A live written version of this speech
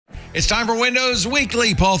It's time for Windows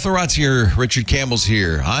Weekly. Paul Thurrott's here. Richard Campbell's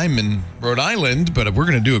here. I'm in Rhode Island, but we're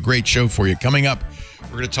going to do a great show for you. Coming up,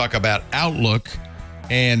 we're going to talk about Outlook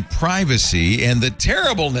and privacy and the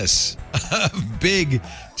terribleness of big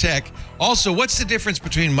tech. Also, what's the difference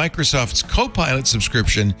between Microsoft's Copilot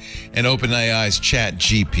subscription and OpenAI's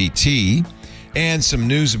ChatGPT? And some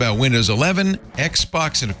news about Windows 11,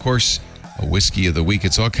 Xbox, and of course, a whiskey of the week.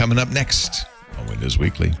 It's all coming up next on Windows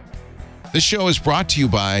Weekly. This show is brought to you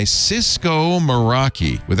by Cisco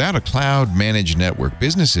Meraki. Without a cloud-managed network,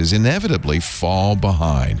 businesses inevitably fall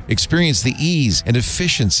behind. Experience the ease and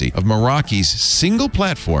efficiency of Meraki's single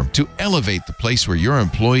platform to elevate the place where your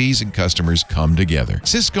employees and customers come together.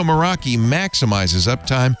 Cisco Meraki maximizes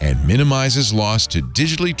uptime and minimizes loss to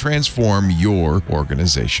digitally transform your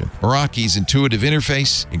organization. Meraki's intuitive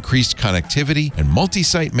interface, increased connectivity, and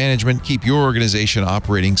multi-site management keep your organization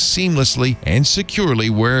operating seamlessly and securely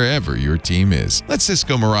wherever your team is. Let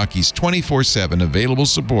Cisco Meraki's 24/7 available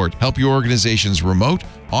support help your organization's remote,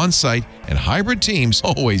 on-site, and hybrid teams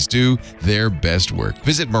always do their best work.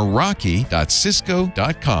 Visit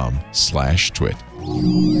meraki.cisco.com/twit.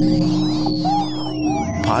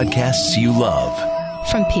 Podcasts you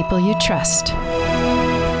love. From people you trust.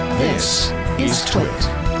 This is Twit.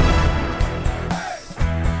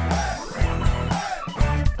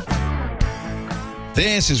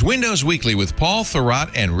 This is Windows Weekly with Paul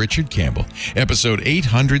Thurrott and Richard Campbell, episode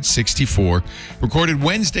 864, recorded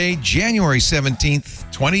Wednesday, January 17th,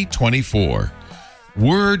 2024.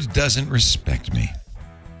 Word doesn't respect me.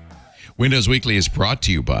 Windows Weekly is brought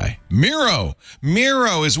to you by Miro.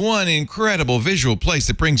 Miro is one incredible visual place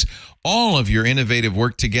that brings all of your innovative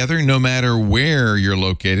work together, no matter where you're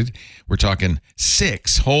located. We're talking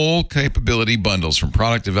 6 whole capability bundles from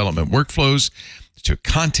product development workflows to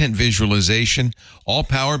content visualization, all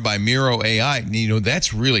powered by Miro AI. You know,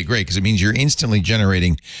 that's really great because it means you're instantly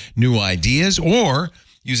generating new ideas or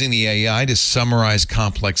using the AI to summarize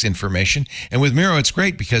complex information. And with Miro, it's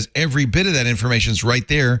great because every bit of that information is right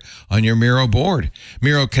there on your Miro board.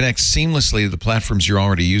 Miro connects seamlessly to the platforms you're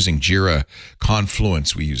already using. Jira,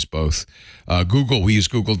 Confluence, we use both. Google, we use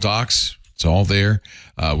Google Docs. It's all there.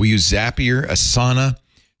 We use Zapier, Asana.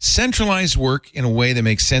 Centralized work in a way that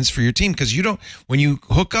makes sense for your team, because when you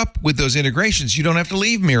hook up with those integrations, you don't have to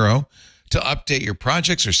leave Miro to update your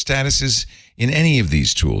projects or statuses in any of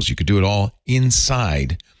these tools. You could do it all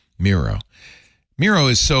inside Miro. Miro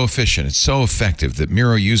is so efficient, it's so effective that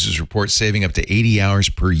Miro users report saving up to 80 hours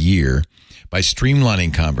per year by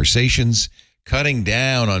streamlining conversations, cutting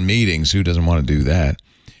down on meetings, who doesn't want to do that,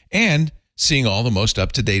 and seeing all the most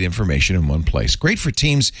up-to-date information in one place. Great for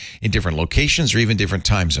teams in different locations or even different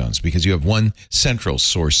time zones because you have one central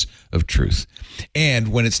source of truth. And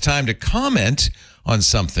when it's time to comment on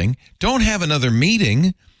something, don't have another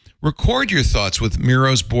meeting. Record your thoughts with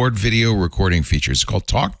Miro's board video recording feature. It's called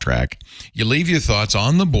Talk Track. You leave your thoughts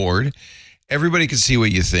on the board. Everybody can see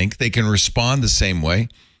what you think. They can respond the same way.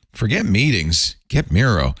 Forget meetings. Get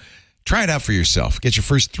Miro. Try it out for yourself. Get your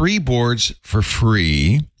first 3 boards for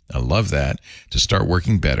free. I love that. To start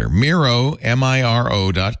working better. Miro,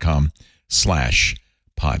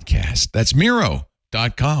 Miro.com/podcast. That's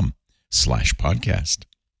Miro.com/podcast.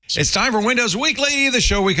 It's time for Windows Weekly, the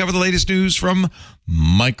show we cover the latest news from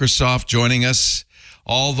Microsoft. Joining us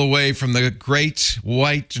all the way from the great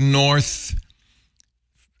white north,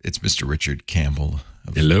 it's Mr. Richard Campbell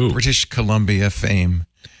of British Columbia fame.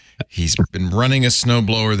 He's been running a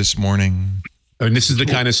snowblower this morning. And this is the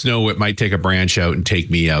kind of snow it might take a branch out and take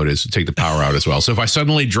me out, take the power out as well. So if I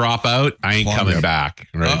suddenly drop out, I ain't coming back.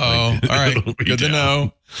 Right? Uh-oh. All right. Good to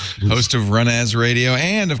know. Host of Run As Radio.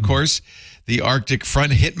 And, of course, the Arctic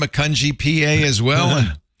front hit Macungie, PA as well.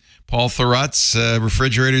 And Paul Thurrott's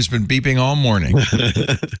refrigerator's been beeping all morning.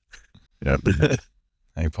 Yep.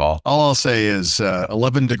 Hey, Paul. All I'll say is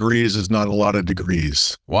 11 degrees is not a lot of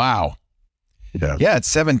degrees. Wow. Yeah, it's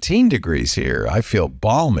 17 degrees here. I feel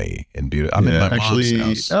balmy and beautiful. I'm in my mom's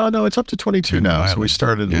house. Oh, no, it's up to 22 now. So we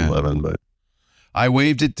started at 11, but I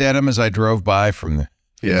waved at Dedham as I drove by from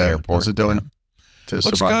the airport. How's it doing? To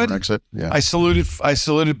Looks survive good. an exit? Yeah. I saluted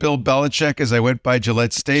Bill Belichick as I went by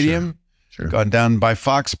Gillette Stadium. Sure. Gone down by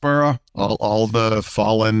Foxborough. All the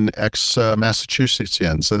fallen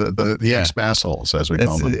ex-Massachusettsians, the ex-massholes, as we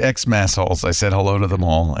call them. The ex-massholes. I said hello to them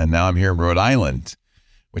all, and now I'm here in Rhode Island,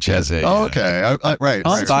 which has a right.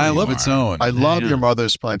 style of its own. I love your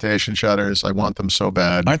mother's plantation shutters. I want them so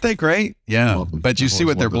bad. Aren't they great? Yeah. But you see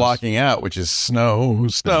what they're blocking out, which is snow.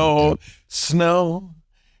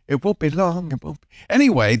 It won't be long.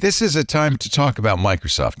 Anyway, this is a time to talk about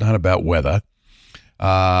Microsoft, not about weather.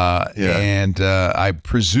 And I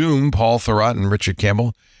presume Paul Thurrott and Richard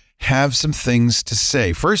Campbell have some things to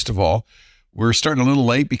say. First of all, we're starting a little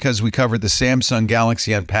late because we covered the Samsung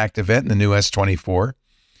Galaxy Unpacked event and the new S24.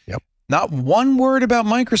 Yep. Not one word about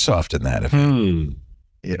Microsoft in that event.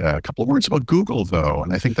 Yeah, a couple of words about Google though,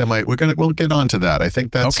 and I think that we'll get on to that. I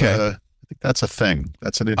think that's okay. I think that's a thing.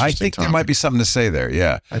 That's an interesting I think topic. there might be something to say there.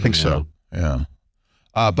 Yeah. I think so. Yeah.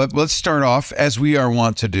 But let's start off, as we are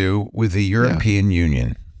wont to do, with the European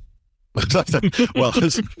Union. Well,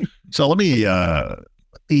 so let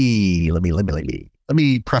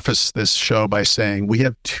me preface this show by saying we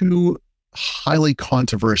have two highly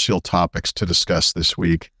controversial topics to discuss this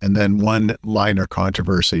week, and then one minor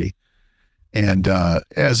controversy. And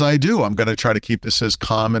as I do, I'm going to try to keep this as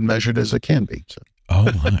calm and measured as it can be. So,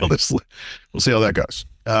 we'll see how that goes.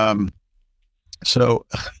 So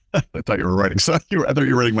I thought you were writing. So I thought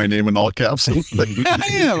you were writing my name in all caps. I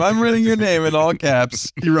am. I'm writing your name in all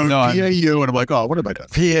caps. You wrote P-A-U, and I'm like, oh, what have I done?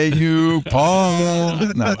 P-A-U, Paul.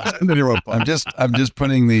 No, and then you wrote Paul. I'm just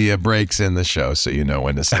putting the breaks in the show so you know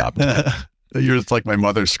when to stop. You're just like my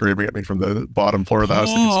mother screaming at me from the bottom floor of the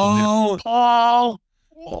house. Paul,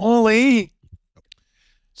 Holy.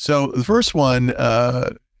 So the first one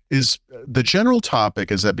is the general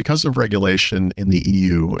topic is that because of regulation in the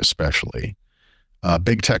EU, especially,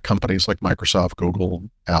 big tech companies like Microsoft, Google,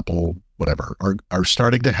 Apple, whatever, are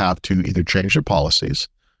starting to have to either change their policies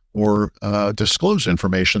or disclose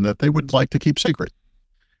information that they would like to keep secret.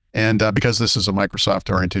 And because this is a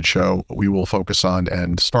Microsoft-oriented show, we will focus on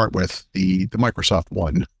and start with the Microsoft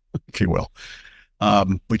one, if you will,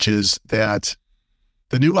 which is that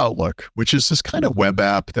the new Outlook, which is this kind of web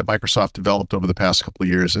app that Microsoft developed over the past couple of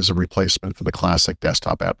years as a replacement for the classic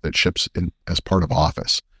desktop app that ships in as part of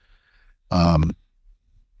Office,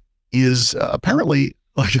 is apparently,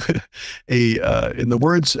 like in the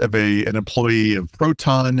words of an employee of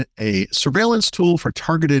Proton, a surveillance tool for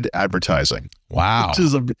targeted advertising. Wow.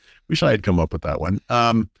 Wish I had come up with that one.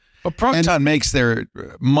 But Proton makes their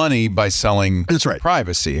money by selling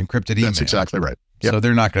privacy, encrypted email. That's exactly right. Yep. So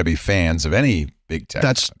they're not going to be fans of any big tech.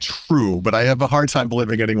 That's true, but I have a hard time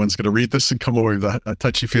believing anyone's going to read this and come away with a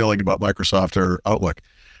touchy feeling about Microsoft or Outlook.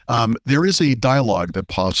 There is a dialogue that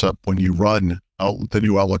pops up when you run the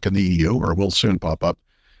new Outlook in the EU, or will soon pop up,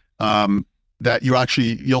 that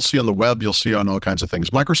you'll see on the web, you'll see on all kinds of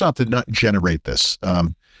things. Microsoft did not generate this.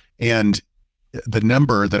 And the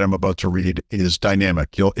number that I'm about to read is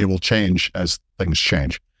dynamic. It will change as things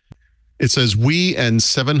change. It says, we and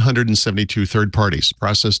 772 third parties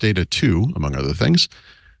process data to, among other things,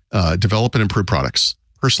 develop and improve products,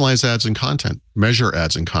 personalize ads and content, measure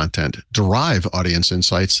ads and content, derive audience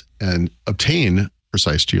insights, and obtain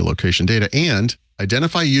precise geolocation data, and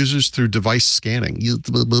identify users through device scanning.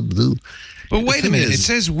 But wait a minute, it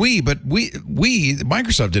says but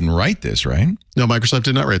Microsoft didn't write this, right? No, Microsoft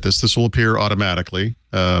did not write this. This will appear automatically.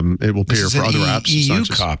 It will appear for other apps. EU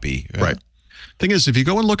copy. Right. Thing is, if you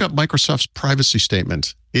go and look up Microsoft's privacy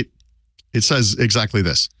statement, it says exactly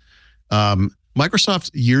this. Microsoft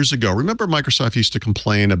years ago, remember Microsoft used to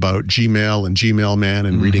complain about Gmail and Gmail Man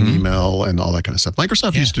and reading email and all that kind of stuff.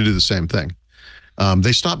 Microsoft used to do the same thing.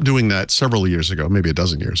 They stopped doing that several years ago, maybe a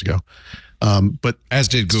dozen years ago. But as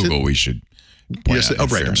did Google, we should point out. Oh,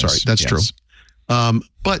 right. I'm sorry. That's true.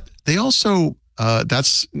 But they also,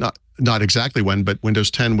 that's not exactly when, but Windows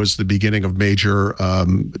 10 was the beginning of major,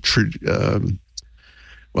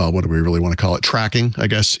 well, what do we really want to call it? Tracking, I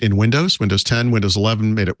guess, in Windows. Windows 10, Windows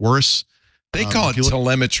 11 made it worse. They call it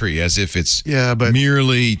telemetry, as if it's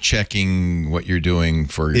merely checking what you're doing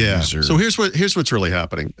for users. So here's what's really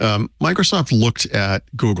happening. Microsoft looked at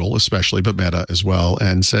Google, especially, but Meta as well,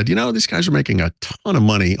 and said, these guys are making a ton of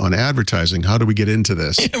money on advertising. How do we get into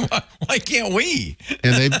this? Why can't we?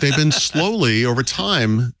 And they've been slowly over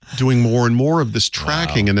time doing more and more of this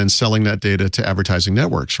tracking and then selling that data to advertising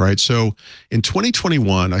networks, right? So in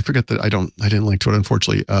 2021, I forget that I didn't link to it,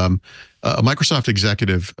 unfortunately. A Microsoft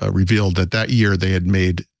executive revealed that year they had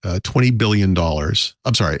made $20 billion.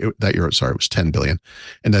 I'm sorry, that year, it was $10 billion.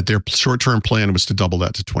 And that their short-term plan was to double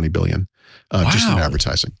that to $20 billion just in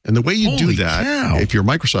advertising. And the way you do that, if you're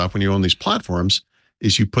Microsoft, when you own these platforms,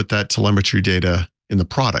 is you put that telemetry data in the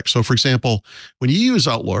product. So for example, when you use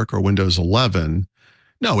Outlook or Windows 11,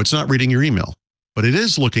 no, it's not reading your email. But it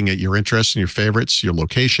is looking at your interests and your favorites, your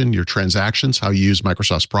location, your transactions, how you use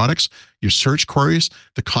Microsoft's products, your search queries,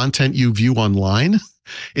 the content you view online.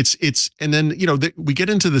 And then, we get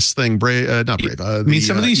into this thing, not Brave.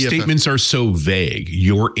 Some of these statements are so vague.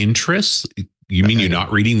 Your interests, you mean you're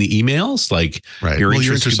not reading the emails? Like, right. Your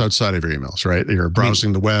interests outside of your emails, right? You're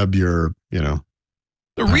browsing the web, The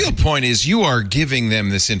real point is you are giving them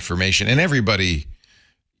this information, and everybody,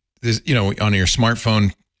 on your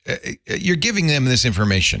smartphone, you're giving them this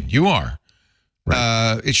information. You are.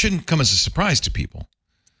 Right. It shouldn't come as a surprise to people.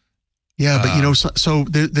 Yeah, but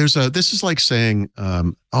this is like saying,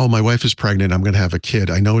 oh, my wife is pregnant. I'm going to have a kid.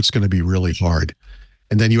 I know it's going to be really hard.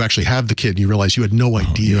 And then you actually have the kid and you realize you had no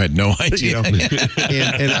idea. You had no idea.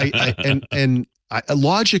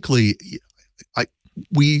 Logically,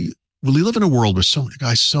 we live in a world where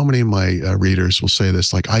so many of my readers will say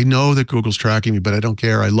this, like, I know that Google's tracking me, but I don't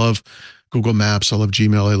care. I love Google Maps. I love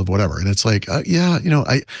Gmail. I love whatever. And it's like,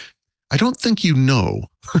 I don't think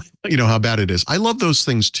how bad it is. I love those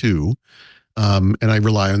things too. And I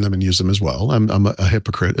rely on them and use them as well. I'm a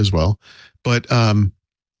hypocrite as well. But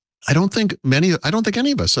I don't think any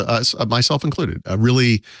of us, myself included,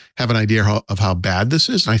 really have an idea of how bad this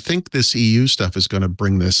is. And I think this EU stuff is going to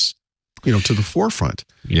bring this, to the forefront.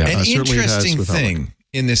 Yeah. An interesting thing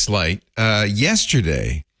in this light,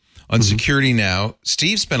 yesterday on Security Now,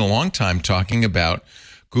 Steve spent a long time talking about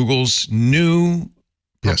Google's new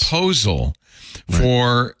proposal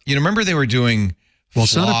for, remember they were doing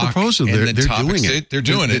it's not a proposal. They're doing it. They're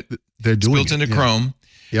doing it. They're doing it. It's built into Chrome.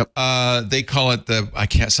 Yep. They call it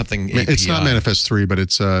something API. It's not Manifest 3, but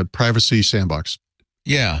it's a privacy sandbox.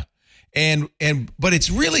 Yeah. But it's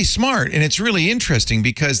really smart and it's really interesting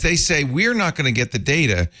because they say we're not going to get the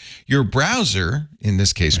data. Your browser, in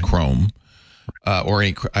this case Chrome, or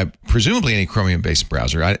presumably any Chromium-based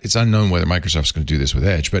browser. It's unknown whether Microsoft's going to do this with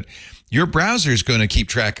Edge, but your browser is going to keep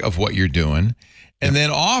track of what you're doing and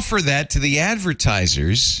then offer that to the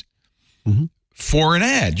advertisers for an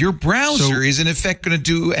ad. Your browser is in effect going to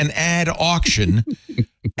do an ad auction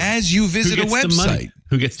as you visit a website.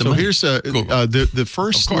 Who gets the money? Here's the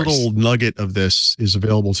first little nugget of this is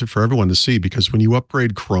available for everyone to see, because when you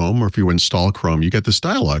upgrade Chrome or if you install Chrome, you get this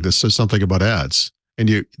dialog that says something about ads.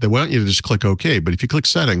 And they want you to just click OK. But if you click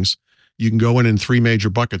settings, you can go in 3 major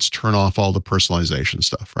buckets, turn off all the personalization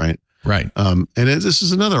stuff, right? Right. And this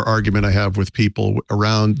is another argument I have with people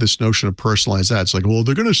around this notion of personalized ads. Like, well,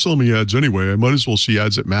 they're going to sell me ads anyway. I might as well see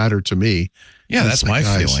ads that matter to me. Yeah, that's my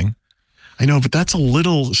feeling. I know, but that's a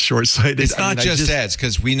little short-sighted. It's not just ads,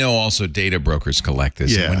 because we know also data brokers collect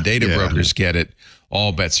this. Yeah, and when data brokers get it,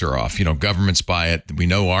 all bets are off. Governments buy it. We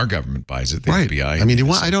know our government buys it. The FBI. I mean,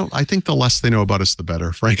 I think the less they know about us, the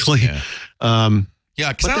better, frankly. Yeah.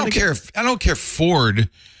 Because I don't care if Ford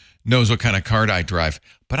knows what kind of card I drive,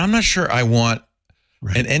 but I'm not sure I want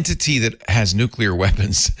an entity that has nuclear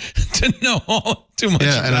weapons to know too much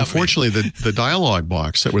about and unfortunately, me. the dialog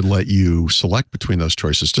box that would let you select between those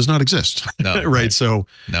choices does not exist. No, right? So,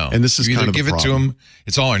 no. And this is you kind either of give it to them.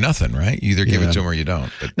 It's all or nothing, right? You either give it to them or you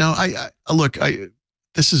don't. But now,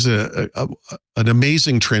 this is an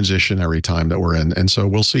amazing transition every time that we're in, and so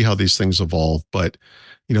we'll see how these things evolve. But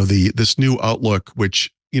this new Outlook,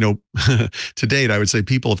 which to date, I would say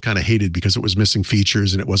people have kind of hated because it was missing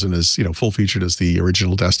features and it wasn't as, full featured as the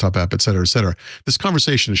original desktop app, et cetera, et cetera. This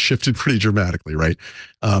conversation has shifted pretty dramatically, right?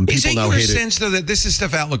 Is it your sense, though, that this is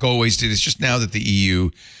stuff Outlook always did? It's just now that the EU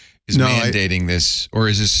is mandating this, or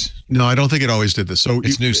is this? No, I don't think it always did this. So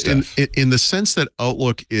it's new stuff. In the sense that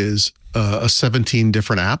Outlook is 17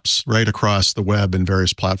 different apps right across the web and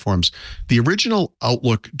various platforms. The original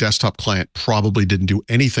Outlook desktop client probably didn't do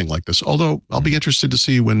anything like this, although I'll be interested to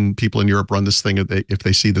see when people in Europe run this thing, if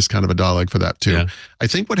they see this kind of a dialogue for that too. Yeah. I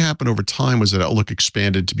think what happened over time was that Outlook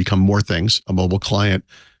expanded to become more things, a mobile client,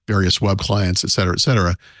 various web clients, et cetera, et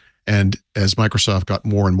cetera. And as Microsoft got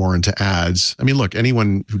more and more into ads, I mean, look,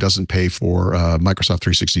 anyone who doesn't pay for Microsoft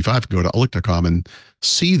 365 can go to Outlook.com and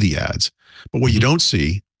see the ads. But what you don't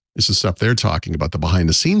see is the stuff they're talking about, the behind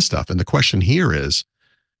the scenes stuff. And the question here is,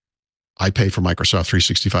 I pay for Microsoft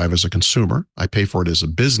 365 as a consumer. I pay for it as a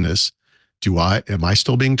business. Am I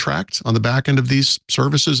still being tracked on the back end of these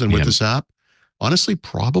services and with this app? Honestly,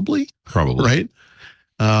 probably. Right.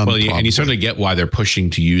 And you certainly get why they're pushing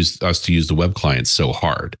to use the web clients so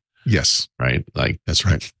hard. Yes. Right. Like that's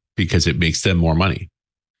right. Because it makes them more money.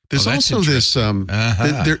 There's also this,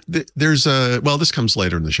 there's this comes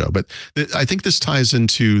later in the show, but I think this ties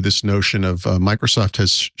into this notion of Microsoft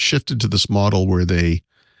has shifted to this model where they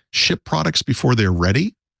ship products before they're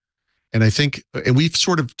ready. And I think, and we've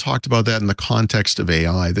sort of talked about that in the context of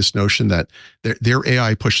AI, this notion that their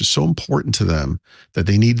AI push is so important to them that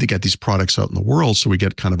they need to get these products out in the world. So we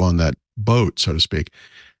get kind of on that boat, so to speak.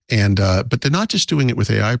 And, but they're not just doing it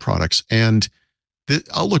with AI products. And the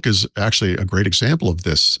Outlook is actually a great example of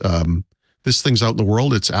this. This thing's out in the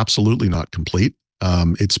world. It's absolutely not complete.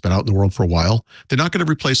 It's been out in the world for a while. They're not going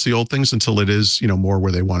to replace the old things until it is, more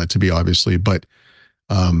where they want it to be, obviously. But,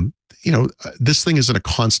 this thing is in a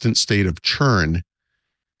constant state of churn.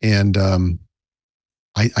 And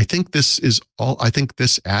I think this is all. I think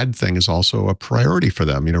this ad thing is also a priority for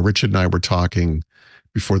them. You know, Richard and I were talking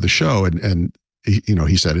before the show, and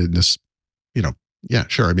he said in this, yeah,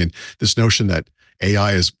 sure. I mean, this notion that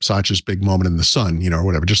AI is Satya's big moment in the sun, or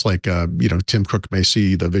whatever. Just like Tim Cook may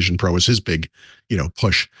see the Vision Pro as his big,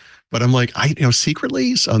 push. But I'm like,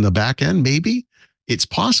 secretly on the back end, maybe it's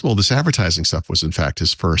possible this advertising stuff was in fact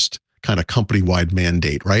his first kind of company-wide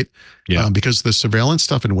mandate, right? Yeah. Because the surveillance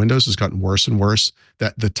stuff in Windows has gotten worse and worse.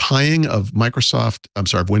 That the tying of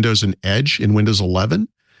Windows and Edge in Windows 11,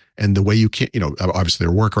 and the way you can't, obviously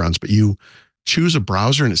there are workarounds, but you choose a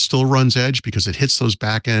browser and it still runs Edge because it hits those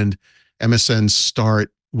back-end MSN,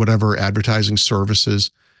 Start, whatever advertising services.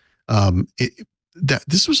 That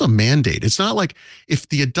this was a mandate. It's not like if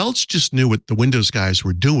the adults just knew what the Windows guys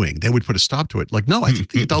were doing, they would put a stop to it. Like, no, I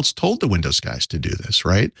think the adults told the Windows guys to do this,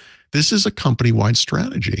 right? This is a company-wide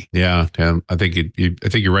strategy. Yeah, I think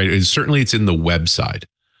you're right. It's in the web side.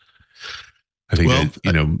 I think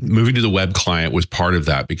moving to the web client was part of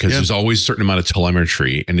that because there's always a certain amount of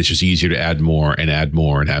telemetry, and it's just easier to add more and add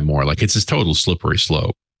more and add more. Like it's this total slippery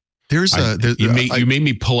slope. You made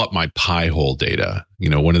me pull up my Pi-hole data.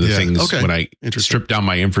 One of the things when I stripped down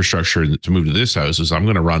my infrastructure to move to this house is I'm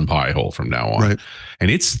going to run Pi-hole from now on. Right. And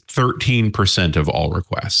it's 13% of all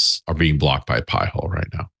requests are being blocked by Pi-hole right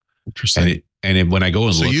now. Interesting. And when I go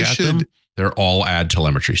and look at them, they're all ad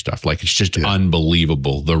telemetry stuff. Like it's just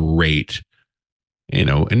unbelievable, the rate, and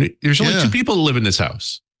there's only 2 people who live in this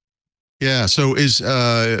house. Yeah. So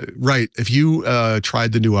right. If you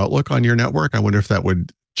tried the new Outlook on your network, I wonder if that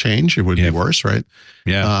would change. It would be worse, right?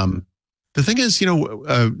 Yeah. The thing is,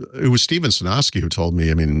 it was Steven Sinofsky who told me,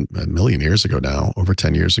 I mean, a million years ago now, over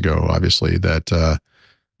 10 years ago, obviously, that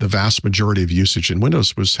the vast majority of usage in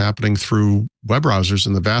Windows was happening through web browsers,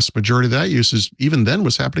 and the vast majority of that usage, even then,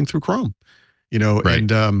 was happening through Chrome. Right.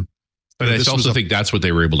 And but I also think that's what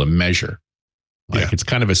they were able to measure. Like it's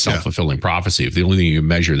kind of a self-fulfilling prophecy. If the only thing you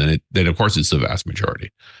measure, then of course it's the vast majority.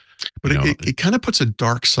 But it kind of puts a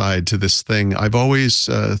dark side to this thing. I've always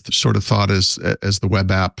sort of thought as the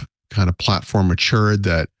web app kind of platform matured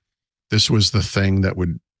that this was the thing that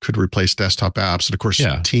could replace desktop apps. And of course,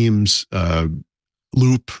 Teams,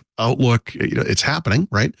 Loop, Outlook, it's happening,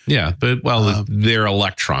 right? Yeah, but they're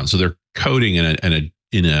electrons, so they're coding in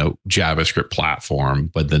a JavaScript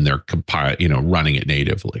platform, but then they're running it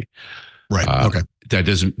natively. Right. Okay.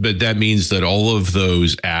 But that means that all of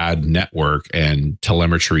those ad network and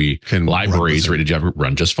telemetry libraries ready to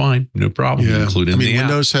run just fine. No problem. Yeah. Including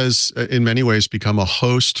Windows has in many ways become a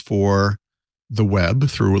host for the web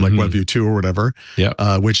through like WebView 2 or whatever.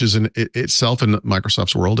 Yeah. Which is itself in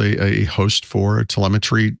Microsoft's world, a host for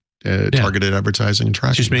telemetry, targeted advertising and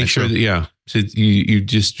tracking. Just make sure that, so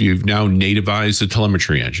you've now nativized the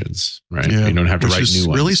telemetry engines, right? Yeah. You don't have to write new ones. Which is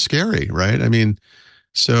really scary, right? I mean,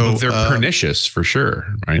 so they're pernicious for sure,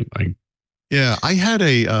 right? Like, yeah, I had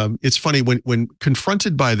it's funny when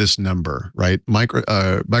confronted by this number, right?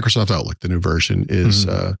 Microsoft Outlook, the new version is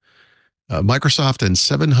Microsoft and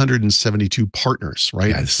 772 partners, right?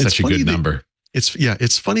 Yeah, it's such a good number.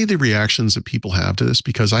 It's funny the reactions that people have to this,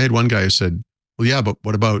 because I had one guy who said, well, yeah, but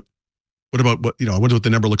what about what, I wonder what the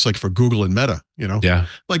number looks like for Google and Meta, Yeah.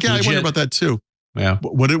 Like, yeah, legit. I wonder about that too. Yeah.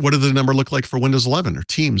 What did the number look like for Windows 11 or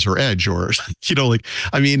Teams or Edge or,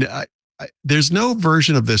 there's no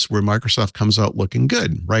version of this where Microsoft comes out looking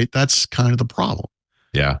good, right? That's kind of the problem.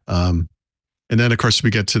 Yeah. And then of course we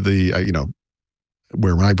get to the,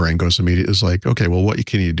 where my brain goes immediately is like, okay, well, what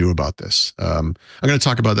can you do about this? I'm going to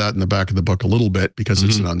talk about that in the back of the book a little bit because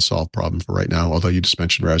it's an unsolved problem for right now. Although you just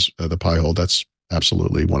mentioned the Pi-hole, that's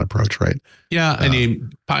absolutely one approach, right? Yeah, I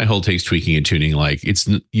mean, Pi-hole takes tweaking and tuning. Like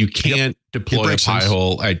you can't deploy a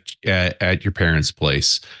Pi-hole at your parents'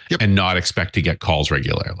 place and not expect to get calls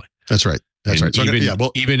regularly. That's right. That's right. So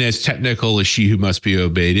even as technical as she who must be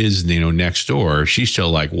obeyed is, next door, she's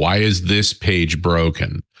still like, why is this page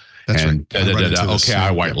broken? That's right. Okay,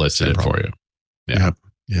 I whitelisted it for you. Yeah.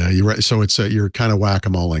 Yeah, you're right. So it's you're kind of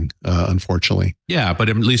whack-a-moling, unfortunately. Yeah, but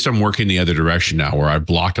at least I'm working the other direction now, where I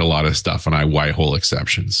blocked a lot of stuff and I white hole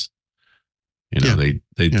exceptions. The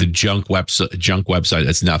junk website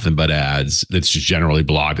that's nothing but ads that's just generally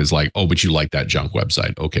blocked is like, oh, but you like that junk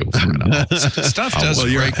website? Okay, well, fair enough. Stuff does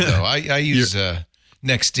break though. I use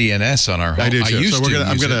NextDNS on our home. I do too. I used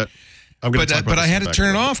to. I'm gonna. But I had to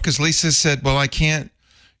turn it off because Lisa said, "Well, I can't."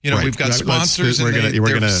 We've got sponsors and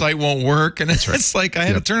their site won't work, and it's like I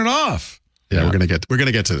had to turn it off. Yeah, we're gonna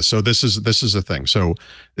get to this. So this is a thing. So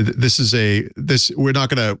we're not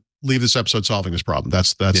gonna leave this episode solving this problem.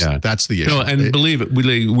 That's the issue. No, and believe it,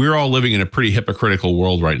 we're all living in a pretty hypocritical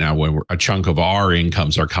world right now, where a chunk of our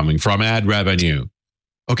incomes are coming from ad revenue.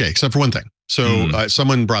 Okay, except for one thing. So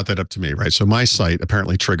someone brought that up to me, right? So my site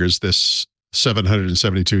apparently triggers this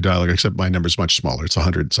 $772, except my number is much smaller. It's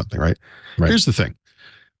 100 something, right? Here's the thing.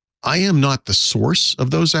 I am not the source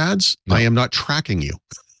of those ads. No. I am not tracking you.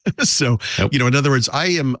 So, in other words, I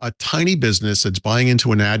am a tiny business that's buying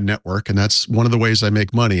into an ad network, and that's one of the ways I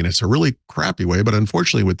make money. And it's a really crappy way, but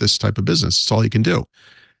unfortunately with this type of business, it's all you can do.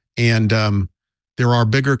 And there are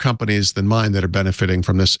bigger companies than mine that are benefiting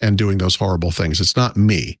from this and doing those horrible things. It's not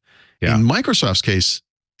me. Yeah. In Microsoft's case,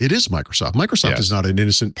 it is Microsoft. Microsoft is not an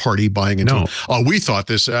innocent party buying into. Oh, we thought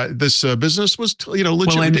this business was legit.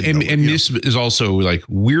 Well, and this is also like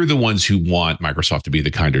we're the ones who want Microsoft to be the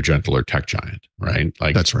kinder, gentler tech giant, right?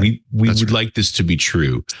 Like that's right. We would like this to be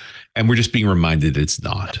true, and we're just being reminded it's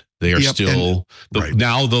not. They are still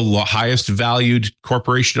now the highest valued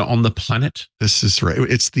corporation on the planet. This is right.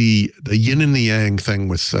 It's the yin and the yang thing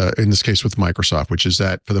with in this case with Microsoft, which is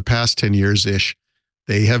that for the past 10 years ish,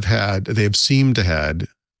 they have seemed to had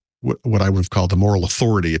what I would have called the moral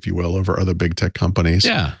authority, if you will, over other big tech companies.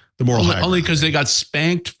 Yeah. The moral only because they got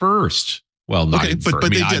spanked first. Well, not okay, but they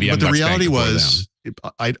did. But the reality was,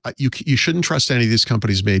 you shouldn't trust any of these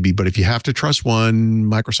companies, maybe. But if you have to trust one,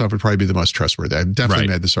 Microsoft would probably be the most trustworthy. I've definitely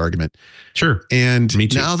made this argument. Sure. And me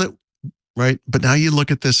too. But now you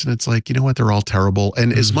look at this and it's like, you know what? They're all terrible.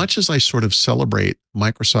 And as much as I sort of celebrate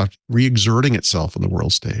Microsoft re-exerting itself on the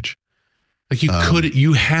world stage, like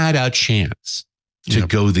you had a chance to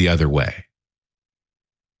go the other way.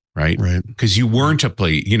 Right. Because you weren't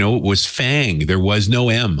it was FANG. There was no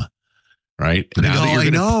M. Right. I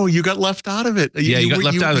know you got left out of it. You got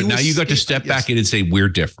left out of it. Now you got to step back in and say, we're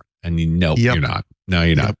different. And you're not. No,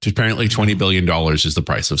 you're not. Apparently $20 billion is the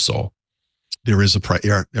price of soul. There is a price.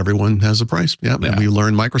 Yeah, everyone has a price. Yeah. And we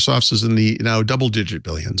learned Microsoft's is in the now double-digit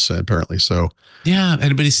billions, apparently. So yeah,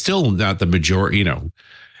 but it's still not the majority,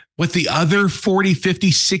 What the other 40,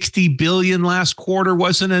 50, 60 billion last quarter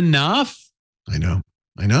wasn't enough. I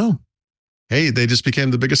know. Hey, they just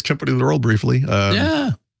became the biggest company in the world briefly.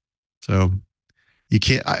 So you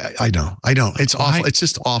can't, I know. It's awful. It's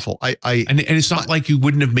just awful. And it's not like you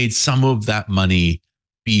wouldn't have made some of that money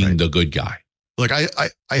being the good guy. Look, I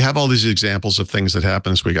have all these examples of things that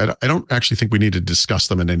happened this week. I don't actually think we need to discuss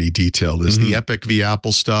them in any detail. There's the Epic v.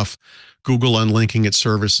 Apple stuff, Google unlinking its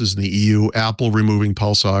services in the EU, Apple removing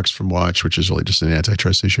Pulse Ox from Watch, which is really just an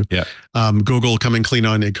antitrust issue. Yeah. Google coming clean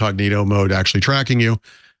on Incognito mode, actually tracking you.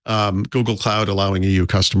 Google Cloud allowing EU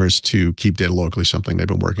customers to keep data locally, something they've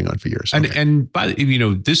been working on for years. And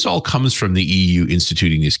this all comes from the EU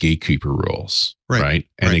instituting these gatekeeper rules, right?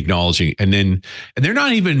 And acknowledging, and they're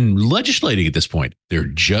not even legislating at this point. They're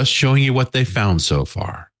just showing you what they found so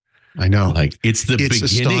far. I know. Like it's beginning.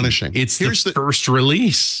 Astonishing. It's the first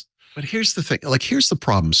release. But here's the thing, here's the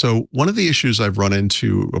problem. So one of the issues I've run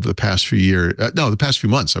into over the past few years, the past few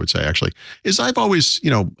months, I would say actually, is I've always,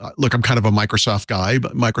 look, I'm kind of a Microsoft guy,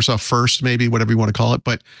 but Microsoft first, maybe whatever you want to call it.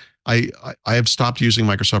 But I have stopped using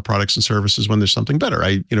Microsoft products and services when there's something better.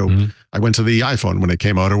 I went to the iPhone when it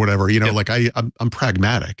came out or whatever, I'm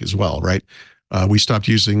pragmatic as well, right? We stopped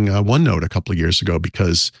using OneNote a couple of years ago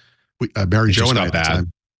because Mary Jo and I at the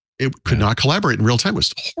time, it could not collaborate in real time. It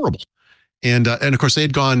was horrible. And of course, they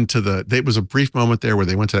had gone to it was a brief moment there where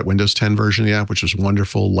they went to that Windows 10 version of the app, which was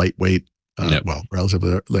wonderful, lightweight,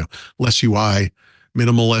 relatively less UI,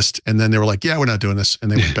 minimalist. And then they were like, yeah, we're not doing this. And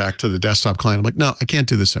they went back to the desktop client. I'm like, no, I can't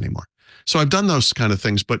do this anymore. So I've done those kind of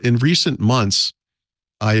things. But in recent months,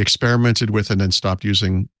 I experimented with and then stopped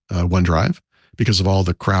using OneDrive because of all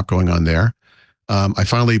the crap going on there. I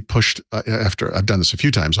finally pushed after I've done this a few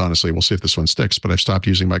times, honestly, we'll see if this one sticks, but I've stopped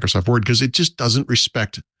using Microsoft Word because it just doesn't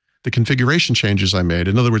respect the configuration changes I made.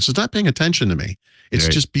 In other words, it's not paying attention to me. It's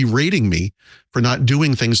just berating me for not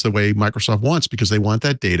doing things the way Microsoft wants because they want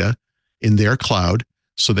that data in their cloud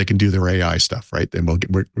so they can do their AI stuff, right? And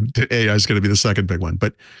AI is going to be the second big one.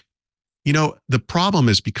 But, the problem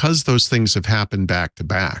is because those things have happened back to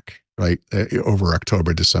back, right? Over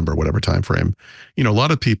October, December, whatever time frame, a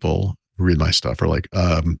lot of people who read my stuff are like,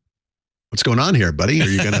 what's going on here, buddy? Are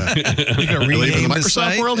you going to leave in the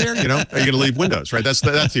Microsoft world here? Are you going to leave Windows, right? That's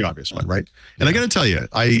the obvious one, right? And I got to tell you,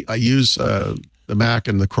 I use the Mac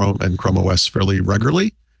and the Chrome OS fairly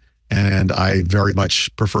regularly, and I very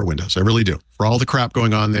much prefer Windows. I really do. For all the crap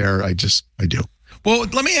going on there, I do. Well,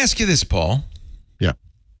 let me ask you this, Paul. Yeah.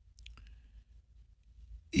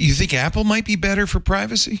 You think Apple might be better for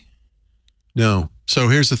privacy? No. So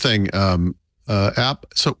here's the thing. One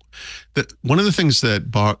of the things that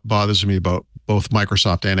bothers me about both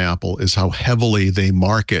Microsoft and Apple is how heavily they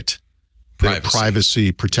market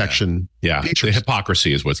privacy protection. Yeah, features. the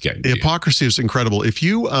hypocrisy is what's getting. The hypocrisy is incredible. If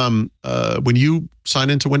you, when you sign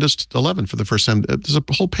into Windows 11 for the first time, there's a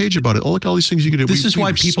whole page about it. Oh, look at all these things you can do. This is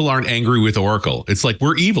why people aren't angry with Oracle. It's like,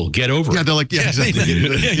 we're evil. Get over it. Yeah, they're like, yeah, exactly.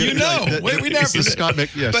 You know, we never. Scott But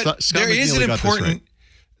Scott there is an McNeely got this important right.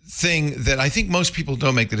 thing that I think most people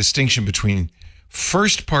don't make the distinction between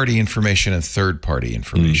first-party information and third-party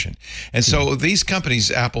information. And so these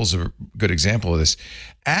companies, Apple's a good example of this,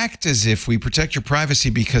 act as if we protect your privacy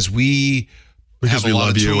because we have a lot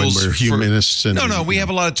of tools. And we're humanists. And, we have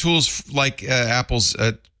a lot of tools like Apple's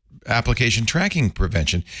application tracking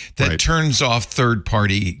prevention that turns off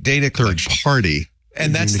third-party data collection. Third-party.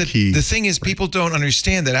 And that's the thing is, people don't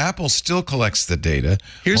understand that Apple still collects the data,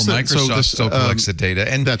 Microsoft still collects the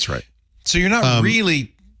data, and that's right. So you're not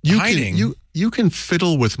really hiding. You can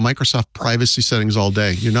fiddle with Microsoft privacy settings all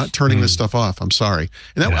day. You're not turning this stuff off. I'm sorry.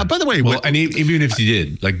 And that, by the way, and even if you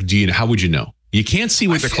did, like, how would you know? You can't see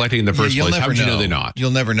what they're collecting in the first place. How would you know they're not?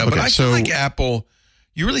 You'll never know. Okay, but I feel like Apple.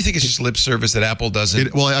 You really think it's just lip service that Apple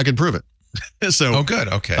doesn't? Well, I can prove it. So, good.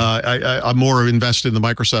 Okay. I'm more invested in the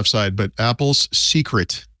Microsoft side, but Apple's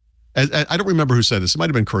secret. I don't remember who said this. It might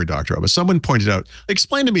have been Cory Doctorow, but someone pointed out.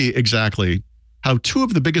 Explain to me exactly how two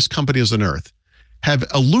of the biggest companies on earth have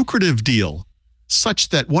a lucrative deal such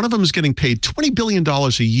that one of them is getting paid $20 billion a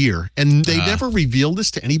year, and they never reveal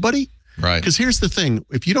this to anybody. Right. Because here's the thing: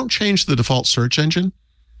 if you don't change the default search engine,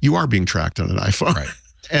 you are being tracked on an iPhone. Right.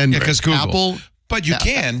 And because Google. Apple. But you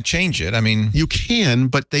can change it. I mean, you can,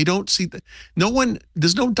 but they don't see that.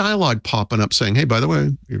 There's no dialogue popping up saying, "Hey, by the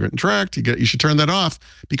way, you're getting tracked. You should turn that off,"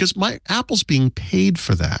 because Apple's being paid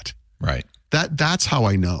for that. Right. That's how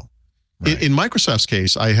I know. Right. In Microsoft's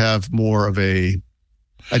case, I have more of a.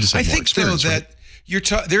 I think though that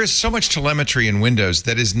there is so much telemetry in Windows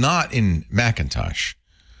that is not in Macintosh.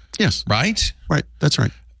 Yes. Right. Right. That's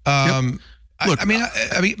right. Look, I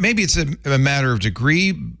mean, maybe it's a matter of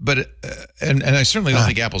degree, but and I certainly don't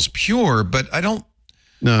think Apple's pure, but I don't.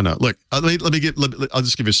 No. Look, I'll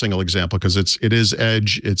just give you a single example because it is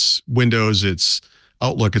Edge, it's Windows, it's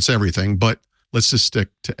Outlook, it's everything. But let's just stick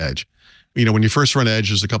to Edge. When you first run Edge,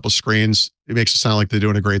 there's a couple of screens. It makes it sound like they're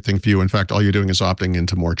doing a great thing for you. In fact, all you're doing is opting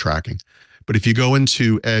into more tracking. But if you go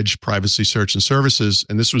into Edge Privacy Search and Services,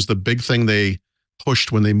 and this was the big thing they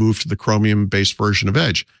pushed when they moved to the Chromium-based version of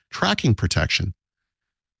Edge, tracking protection.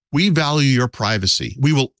 We value your privacy.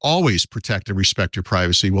 We will always protect and respect your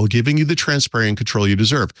privacy while giving you the transparency and control you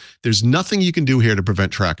deserve. There's nothing you can do here to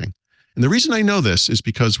prevent tracking. And the reason I know this is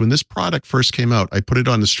because when this product first came out, I put it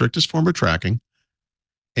on the strictest form of tracking.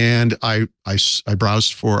 And I searched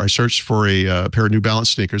for a pair of New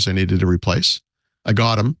Balance sneakers I needed to replace. I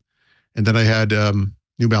got them. And then I had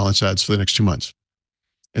New Balance ads for the next 2 months.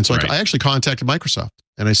 And so I actually contacted Microsoft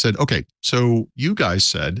and I said, okay, so you guys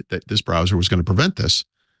said that this browser was going to prevent this.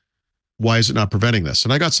 Why is it not preventing this?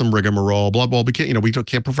 And I got some rigmarole, blah, blah, we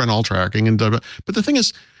can't prevent all tracking. And blah, blah. But the thing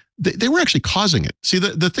is, they were actually causing it. See,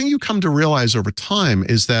 the thing you come to realize over time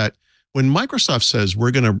is that when Microsoft says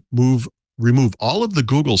we're going to remove all of the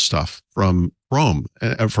Google stuff from Chrome,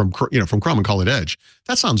 from Chrome and call it Edge,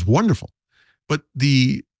 that sounds wonderful. But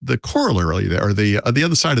the corollary there, or the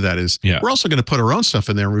other side of that is, we're also going to put our own stuff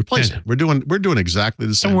in there and replace it. We're doing exactly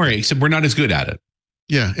the same. Don't worry, except we're not as good at it.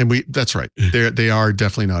 Yeah, and that's right. They are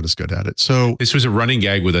definitely not as good at it. So this was a running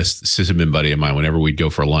gag with a sysadmin buddy of mine. Whenever we'd go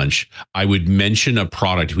for lunch, I would mention a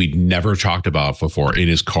product we'd never talked about before in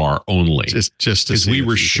his car only, just because we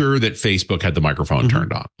were sure that Facebook had the microphone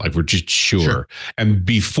turned on. Like, we're just sure. And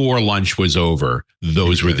before lunch was over,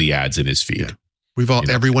 those were the ads in his feed. Yeah.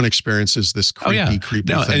 Everyone experiences this creepy thing.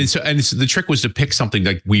 And the trick was to pick something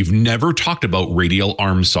like, we've never talked about radial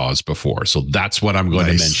arm saws before. So that's what I'm going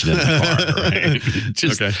to mention in the car, right?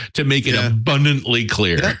 Just to make it abundantly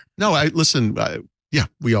clear. Yeah. No, listen,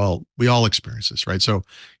 we all experience this, right? So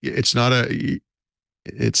it's not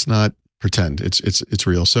pretend, it's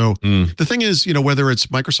real. So the thing is, whether it's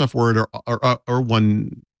Microsoft Word or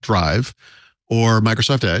OneDrive, or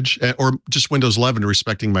Microsoft Edge, or just Windows 11,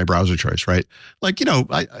 respecting my browser choice, right? Like,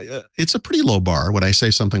 it's a pretty low bar when I say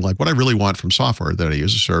something like, what I really want from software that I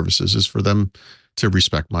use as services is for them to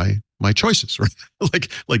respect my choices, right?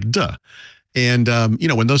 like duh. And,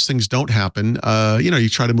 when those things don't happen, you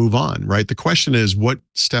try to move on, right? The question is, what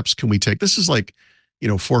steps can we take? This is like,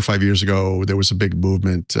 4 or 5 years ago, there was a big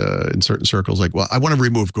movement in certain circles, like, well, I want to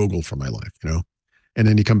remove Google from my life, And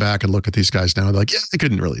then you come back and look at these guys now, and they're like, yeah, I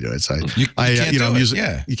couldn't really do it. So I'm using,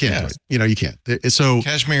 you can't do it. You can't. So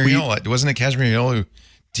Kashmir Yola, wasn't it Kashmir Yola who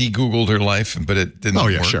de-Googled her life, but it didn't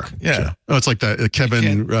work? Sure. Yeah. Oh, it's like that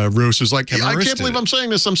Kevin Roos was like, I can't believe I'm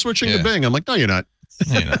saying this. I'm switching to Bing. I'm like, no, you're not.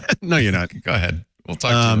 No, you're not. No, you're not. Go ahead. We'll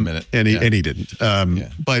talk to you in a minute. And he didn't.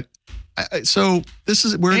 But so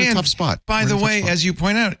we're in a tough spot. By the way, as you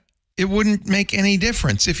point out, it wouldn't make any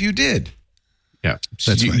difference if you did. Yeah,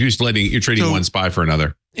 you're trading one spy for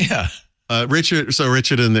another. Yeah. Richard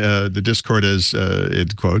in the Discord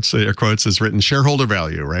air quotes has written shareholder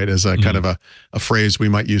value, right, as a kind of a phrase we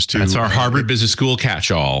might use to. That's our Harvard Business School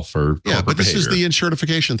catch-all for but this is the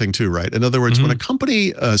insurtification thing too, right? In other words, when a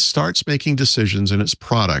company starts making decisions in its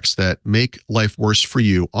products that make life worse for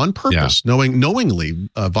you on purpose, knowingly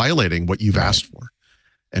violating what you've asked for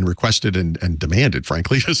and requested and demanded,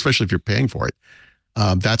 frankly, especially if you're paying for it.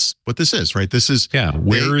 That's what this is, right? This is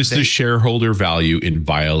where is the shareholder value in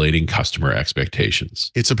violating customer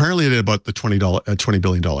expectations? It's apparently at about the $20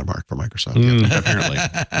 billion mark for Microsoft. Apparently,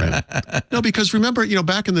 right. No, because remember,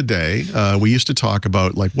 back in the day, we used to talk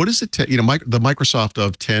about like, what does it take? The Microsoft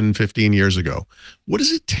of 10, 15 years ago. What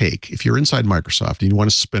does it take if you're inside Microsoft and you want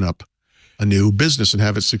to spin up a new business and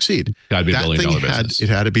have it succeed? Got to be $1 billion business. It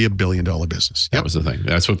had to be $1 billion business. That was the thing.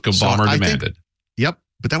 That's what Ballmer demanded.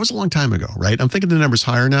 But that was a long time ago, right? I'm thinking the number's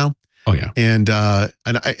higher now. Oh yeah. And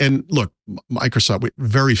look, Microsoft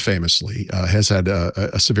very famously has had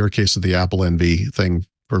a severe case of the Apple envy thing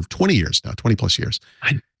for 20 years now, 20 plus years.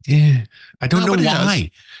 I don't know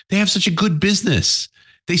why. They have such a good business.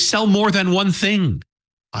 They sell more than one thing.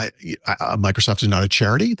 Microsoft is not a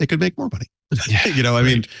charity. They could make more money.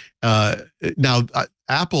 Now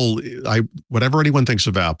Apple, whatever anyone thinks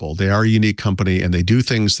of Apple, they are a unique company and they do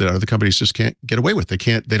things that other companies just can't get away with.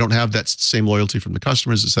 They don't have that same loyalty from the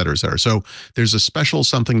customers, et cetera, et cetera. So there's a special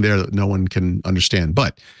something there that no one can understand.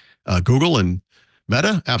 But Google and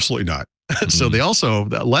Meta, absolutely not. So they also,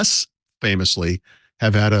 less famously,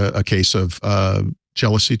 have had a case of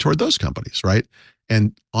jealousy toward those companies, right?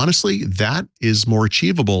 And honestly, that is more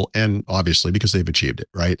achievable, and obviously because they've achieved it,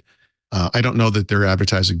 right? I don't know that their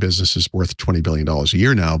advertising business is worth $20 billion a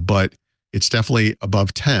year now, but it's definitely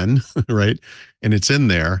above 10, right? And it's in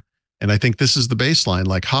there. And I think this is the baseline.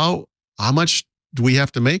 Like how much do we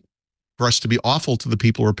have to make for us to be awful to the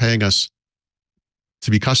people who are paying us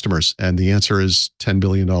to be customers? And the answer is $10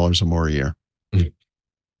 billion or more a year.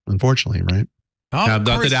 Unfortunately, right? Not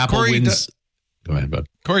that Apple wins. Go ahead, bud.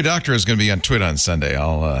 Cory Doctorow is going to be on Twitter on Sunday. I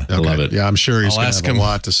love it. Yeah, I'm sure he's going to have a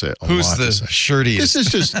lot to say. Who's the shirtiest? This is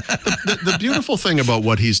just the beautiful thing about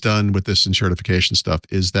what he's done with this insurtification stuff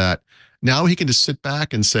is that now he can just sit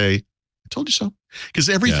back and say, I told you so. Because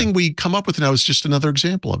everything we come up with now is just another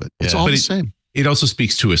example of it. It's all the same. It also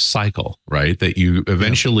speaks to a cycle, right? That you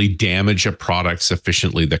eventually damage a product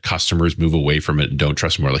sufficiently that customers move away from it and don't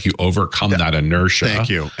trust more. Like you overcome that inertia. Thank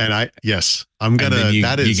you. And I'm going to,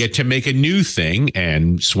 you get to make a new thing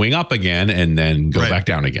and swing up again and then go back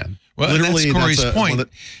down again. Well, literally, that's Cory's point.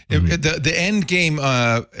 The end game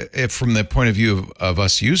from the point of view of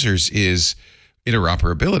us users is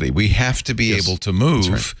interoperability. We have to be able to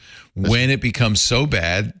move when it becomes so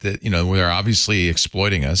bad that, they're obviously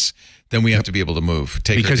exploiting us. Then we have to be able to move.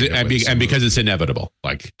 Because it's inevitable.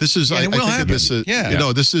 Like this is, I think that this is,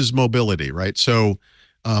 this is mobility, right? So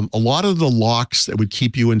a lot of the locks that would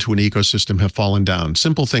keep you into an ecosystem have fallen down.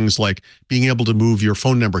 Simple things like being able to move your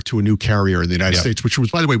phone number to a new carrier in the United States, which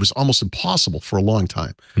was, by the way, was almost impossible for a long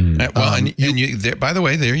time. By the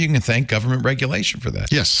way, you can thank government regulation for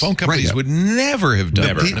that. Yes, phone companies would never have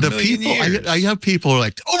done that. The people, I have people who are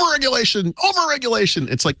like overregulation.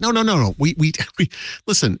 It's like no. We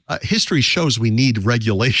listen. History shows we need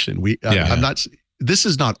regulation. I'm not. This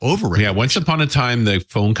is not overregulation. Yeah. Once upon a time, the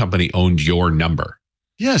phone company owned your number.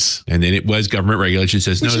 Yes. And then it was government regulation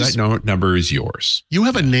says, that number is yours. You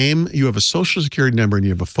have a name, you have a social security number, and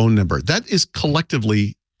you have a phone number. That is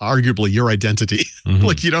collectively, arguably, your identity.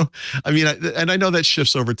 And I know that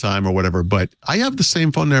shifts over time or whatever, but I have the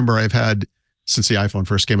same phone number I've had since the iPhone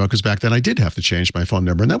first came out, because back then I did have to change my phone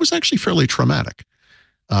number, and that was actually fairly traumatic.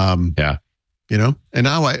 And now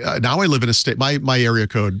I live in a state, my area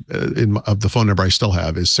code of the phone number I still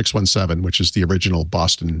have is 617, which is the original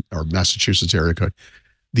Boston or Massachusetts area code.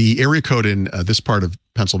 The area code in this part of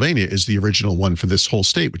Pennsylvania is the original one for this whole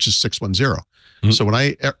state, which is 610. So when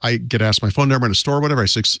I get asked my phone number in a store or whatever, I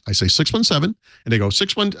say 617, and they go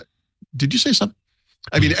 61. Did you say something?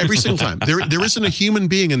 I mean, every single time. There isn't a human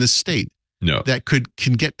being in this state that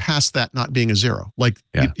can get past that not being a zero. Like,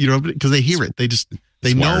 because they hear it.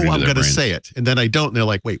 They know I'm going to say it, and then I don't. And they're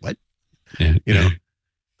like, wait, what? Anyhow,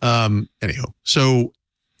 so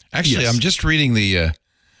actually, I'm just reading the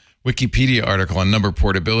Wikipedia article on number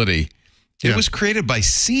portability. It was created by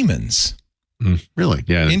Siemens. Really?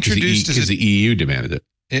 Yeah. Introduced because the EU demanded it.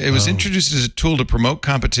 It was introduced as a tool to promote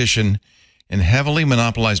competition in heavily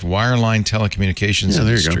monopolized wireline telecommunications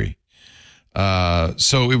industry.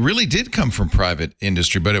 So it really did come from private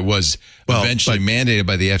industry, but it was eventually mandated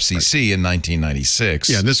by the FCC in 1996.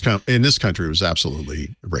 Yeah, in this country, it was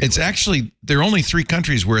absolutely regulated. It's actually, there are only 3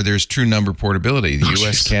 countries where there's true number portability: the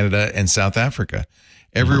U.S., Canada, and South Africa.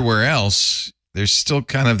 Everywhere else, there's still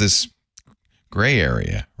kind of this gray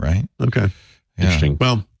area, right? Okay. Yeah. Interesting.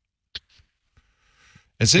 Well,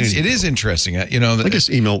 it is interesting. I guess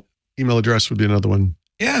email address would be another one.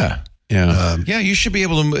 Yeah. Yeah. You should be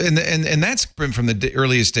able to, and that's been from the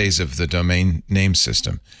earliest days of the domain name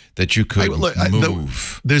system that you could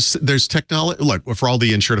move. There's technology. Look, for all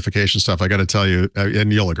the insurtification stuff, I got to tell you,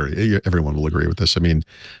 and you'll agree, everyone will agree with this. I mean,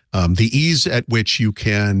 the ease at which you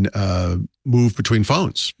can move between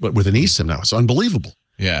phones, but with an eSIM now, it's unbelievable.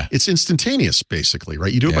 Yeah. It's instantaneous, basically,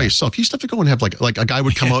 right? You do it by yourself. You used to have to go and have like a guy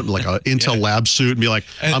would come out in like an Intel lab suit and be like,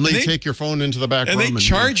 I'm going to take your phone into the back room. And they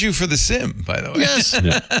charge you for the SIM, by the way. Yes.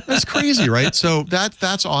 That's crazy, right? So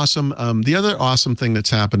that's awesome. The other awesome thing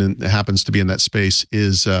that's happens to be in that space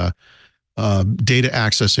is data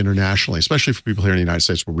access internationally, especially for people here in the United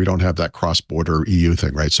States where we don't have that cross-border EU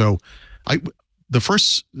thing, right? So the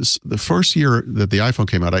first year that the iPhone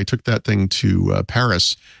came out, I took that thing to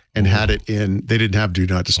Paris and had it in, they didn't have do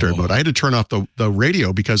not disturb mode. I had to turn off the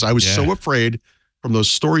radio because I was so afraid from those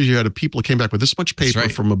stories you had of people who came back with this much paper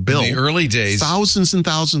from a bill. In the early days. Thousands and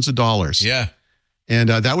thousands of dollars. Yeah. And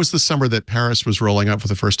that was the summer that Paris was rolling out for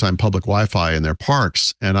the first time public Wi-Fi in their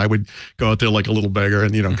parks. And I would go out there like a little beggar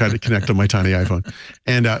and, kind of connect on my tiny iPhone.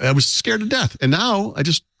 And I was scared to death. And now I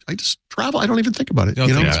just travel. I don't even think about it.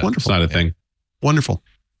 It's wonderful. It's not a thing. Wonderful.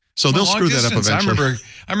 So they'll screw that up eventually.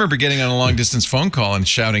 I remember getting on a long distance phone call and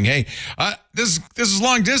shouting, "Hey, this is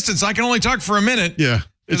long distance. I can only talk for a minute." Yeah,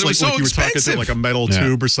 it's like you were talking to like a metal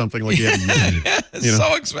tube or something. Like it's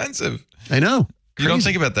so expensive. I know. You don't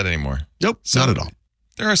think about that anymore. Nope, not at all.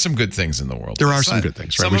 There are some good things in the world. There are some good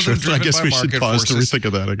things, right? I guess we should pause to rethink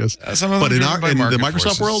of that. I guess. Some of them but in the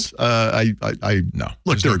Microsoft world,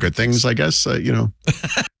 look, there are good things. I guess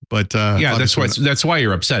But that's why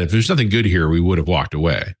you're upset. If there's nothing good here, we would have walked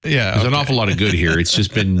away. Yeah, there's an awful lot of good here. It's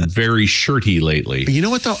just been very shirty lately. You know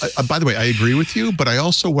what though? By the way, I agree with you, but I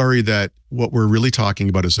also worry that what we're really talking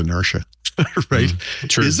about is inertia, right?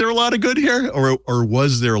 True. Is there a lot of good here, or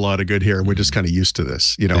was there a lot of good here? And we're just kind of used to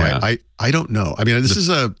this. I don't know. I mean,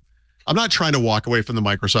 I'm not trying to walk away from the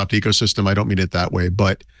Microsoft ecosystem. I don't mean it that way,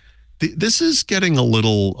 but this is getting a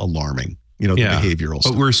little alarming. The behavioral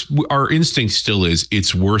stuff. But our instinct still is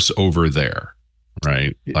it's worse over there,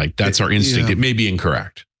 right? Like that's our instinct. It may be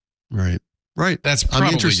incorrect. Right. That's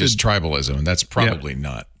probably just tribalism, and that's probably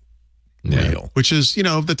not real. Which is,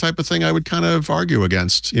 the type of thing I would kind of argue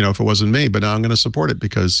against, if it wasn't me, but now I'm going to support it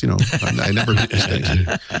because, I never make mistakes.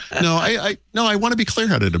 I want to be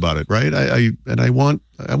clear-headed about it, right? I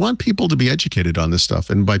want people to be educated on this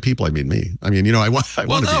stuff. And by people, I mean me. I mean, I want to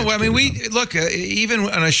be educated look, even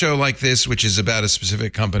on a show like this, which is about a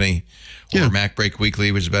specific company, or Mac Break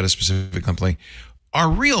Weekly, which is about a specific company, our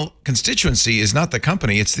real constituency is not the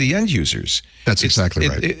company, it's the end users. That's exactly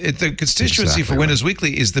right. The constituency for Windows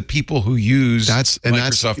Weekly is the people who use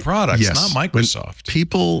Microsoft products, not Microsoft. When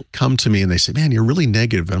people come to me and they say, man, you're really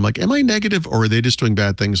negative. And I'm like, am I negative, or are they just doing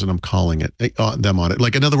bad things and I'm calling them on it?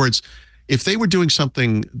 Like, in other words, if they were doing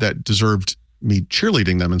something that deserved me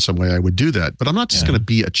cheerleading them in some way, I would do that. But I'm not just going to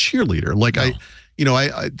be a cheerleader. Like my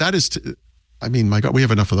God, we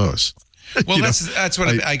have enough of those. Well, that's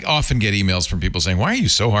what I often get emails from people saying, why are you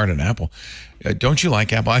so hard on Apple? Don't you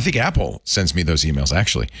like Apple? I think Apple sends me those emails,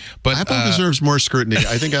 actually. But Apple deserves more scrutiny.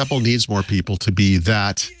 I think Apple needs more people to be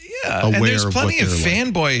that aware and there's of plenty what of they're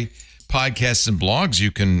fanboy podcasts and blogs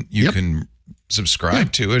you can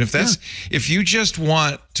subscribe to. And if you just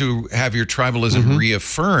want to have your tribalism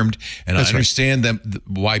reaffirmed, and I understand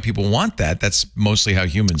why people want that, that's mostly how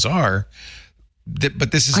humans are.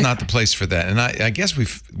 But this is not the place for that, and I guess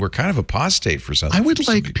we're kind of apostate for something. I would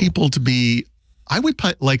like people to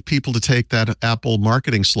take that Apple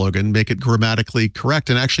marketing slogan, make it grammatically correct,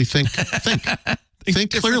 and actually think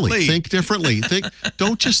clearly, think differently.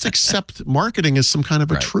 Don't just accept marketing as some kind of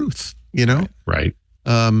a truth. Right.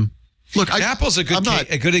 Look, Apple's a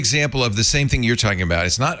good example of the same thing you're talking about.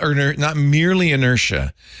 It's not merely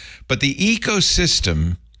inertia, but the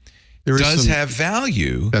ecosystem does have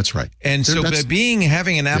value. That's right. And so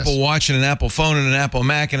having an Apple Watch and an Apple phone and an Apple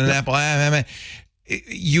Mac and an Apple,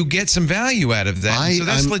 you get some value out of that. So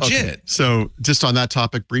that's legit. Okay. So just on that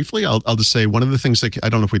topic briefly, I'll just say one of the things that I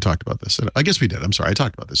don't know if we talked about this. I guess we did. I'm sorry. I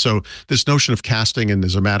talked about this. So this notion of casting, and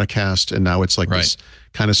there's a Matacast, and now it's like this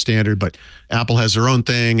kind of standard, but Apple has their own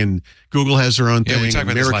thing and Google has their own thing. We talked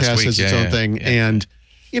about this last week. Miracast has its own thing. And,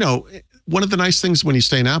 one of the nice things when you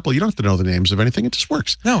stay in Apple, you don't have to know the names of anything. It just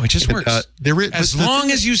works. No, it just works. As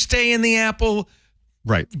long as you stay in the Apple.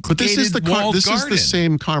 Right. But this is the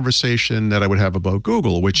same conversation that I would have about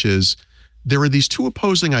Google, which is there are these two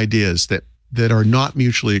opposing ideas that are not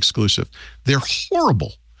mutually exclusive. They're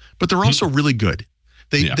horrible, but they're also really good.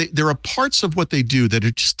 There are parts of what they do that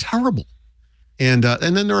are just terrible. And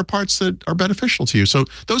then there are parts that are beneficial to you. So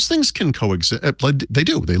those things can coexist. They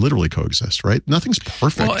do. They literally coexist, right? Nothing's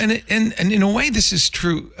perfect. Well, and in a way, this is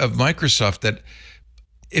true of Microsoft, that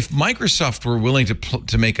if Microsoft were willing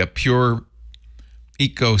to make a pure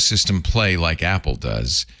ecosystem play like Apple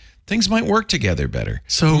does, things might work together better.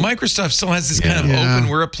 So Microsoft still has this kind of open,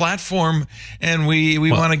 we're a platform and we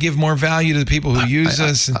want to give more value to the people who use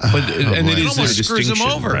us. And it is almost screws them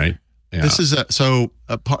over. Right? Yeah. This is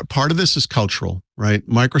part of this is cultural, right?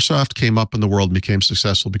 Microsoft came up in the world and became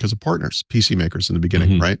successful because of partners, PC makers in the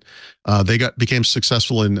beginning, right? They became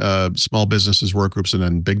successful in small businesses, work groups, and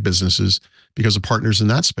then big businesses because of partners in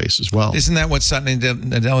that space as well. Isn't that what Satya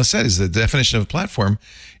Nadella said? Is the definition of a platform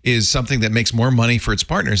is something that makes more money for its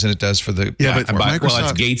partners than it does for the platform. But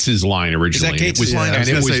that's Gates's line originally. Is that Gates's line? And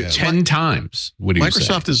it was 10 times. What do you say?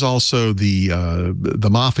 Microsoft is also the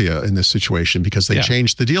mafia in this situation because they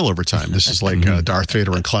changed the deal over time. This is like Darth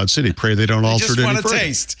Vader and Cloud City. Pray they don't alter it any further.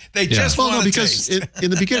 They just want to taste. In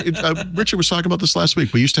the beginning, Richard was talking about this last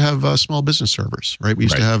week. We used to have small business servers, right? We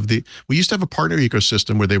used to have a partner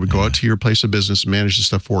ecosystem where they would go out to your place of business and manage the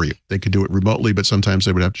stuff for you. They could do it remotely, but sometimes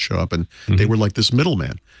they would have to show up, and they were like this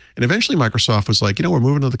middleman. And eventually Microsoft was like, we're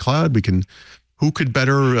moving to the cloud. Who could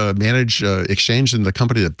better manage Exchange than the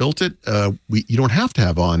company that built it? You don't have to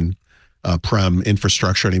have on-prem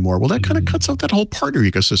infrastructure anymore. Well, that kind of cuts out that whole partner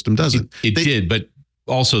ecosystem, doesn't it? It did, but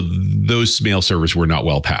also those mail servers were not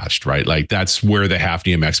well patched, right? Like that's where the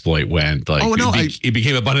Hafnium exploit went. Like it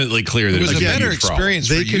became abundantly clear that it was a better experience.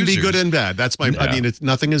 They can be good and bad. That's my. I mean,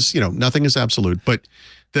 nothing is absolute. But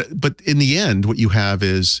in the end, what you have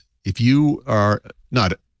is if you are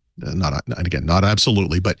not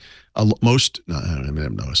absolutely, but a lot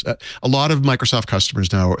of Microsoft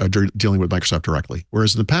customers now are dealing with Microsoft directly,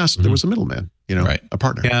 whereas in the past there was a middleman, a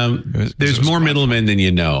partner. Yeah, there's more middlemen than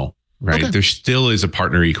you know, right? Okay. There still is a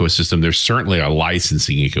partner ecosystem. There's certainly a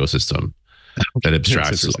licensing ecosystem that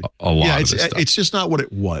abstracts a lot of this stuff. It's just not what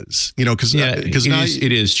it was, because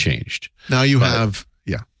it is changed. Now you have.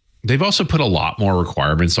 They've also put a lot more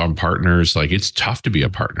requirements on partners. Like it's tough to be a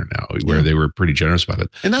partner now, where they were pretty generous about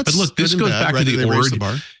it. But look, this goes back to the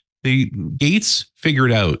origin. The Gates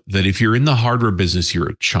figured out that if you're in the hardware business, you're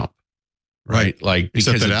a chump, right? Like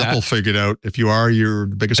except that Apple figured out if you're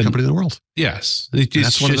the biggest company in the world. Yes, it's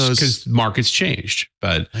just because markets changed.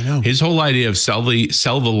 But his whole idea of sell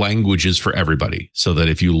the languages for everybody, so that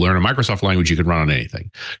if you learn a Microsoft language, you can run on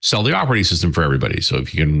anything. Sell the operating system for everybody, so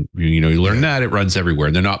if you can, you learn that, it runs everywhere.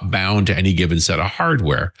 And they're not bound to any given set of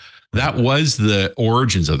hardware. That was the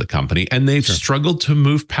origins of the company, and they've struggled to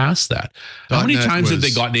move past that. How many times have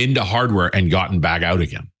they gotten into hardware and gotten back out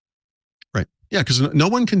again? Right. Yeah, because no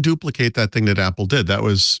one can duplicate that thing that Apple did. That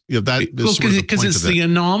was because it's the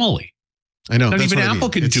anomaly. I know. Not even Apple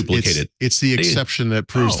can duplicate it. It's the exception that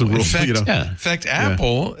proves the rule. In fact,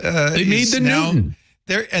 Apple they made the Newton.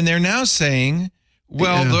 They're now saying,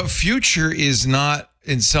 the future is not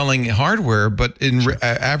in selling hardware, but in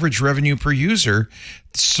average revenue per user.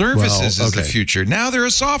 Services is the future. Now they're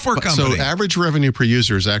a software company. So average revenue per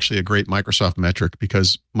user is actually a great Microsoft metric,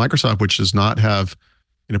 because Microsoft, which does not have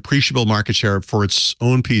an appreciable market share for its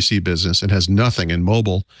own PC business and has nothing in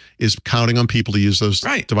mobile, is counting on people to use those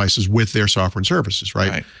devices with their software and services,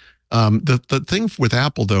 right? The thing with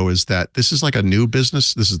Apple, though, is that this is like a new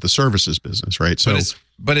business. This is the services business, right? So,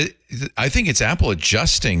 I think it's Apple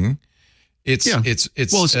adjusting.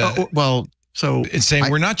 So it's saying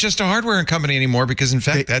we're not just a hardware company anymore, because in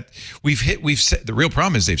fact the real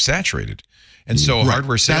problem is they've saturated, and so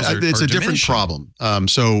hardware sales are it's a different problem.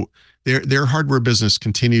 So their hardware business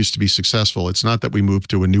continues to be successful. It's not that we moved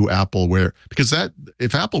to a new Apple because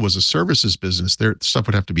if Apple was a services business, their stuff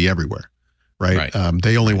would have to be everywhere, right?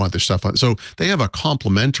 They only want their stuff on. So they have a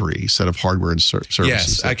complementary set of hardware and services.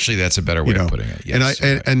 Yes, actually, that's a better way of putting it. Yes,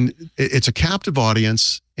 and it's a captive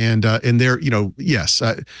audience. And they're,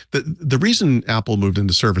 the reason Apple moved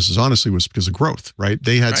into services, honestly, was because of growth, right?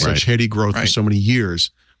 They had such heady growth for so many years.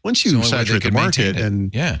 Once you saturate the market, I'm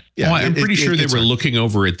pretty sure they were looking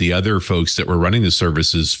over at the other folks that were running the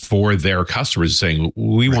services for their customers, saying,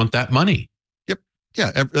 "We want that money." Yep.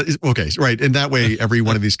 Yeah. Okay. Right. And that way, every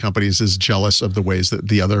one of these companies is jealous of the ways that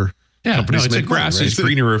the other Yeah, companies it's a make money, grass right? is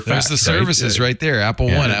greener effect. There's the services right there. Apple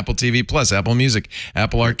One, Apple TV Plus, Apple Music,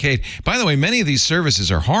 Apple Arcade. By the way, many of these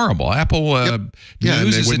services are horrible. Apple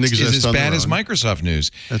News is as bad as Microsoft News.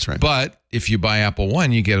 That's right. But if you buy Apple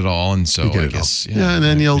One, you get it all. And so I guess. Yeah, and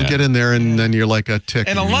then you'll get in there and then you're like a tick.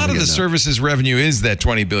 And a lot of the services revenue is that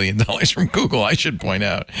 $20 billion from Google, I should point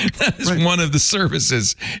out. That is one of the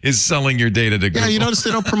services is selling your data to Google. Yeah, you notice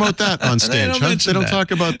they don't promote that on stage. They don't talk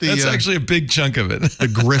about the... That's actually a big chunk of it. The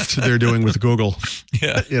grift they're doing with Google.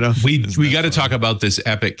 Yeah. We got to talk about this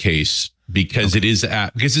Epic case because it's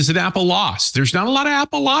an Apple loss. There's not a lot of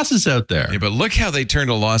Apple losses out there. Yeah, but look how they turned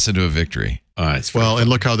a loss into a victory. And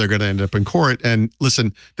look how they're going to end up in court. And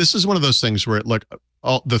listen, this is one of those things where, look,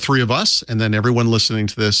 all the three of us and then everyone listening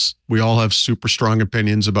to this, we all have super strong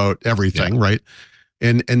opinions about everything, right?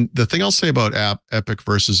 And the thing I'll say about Epic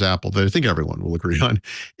versus Apple that I think everyone will agree on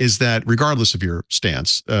is that regardless of your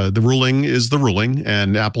stance, the ruling is the ruling,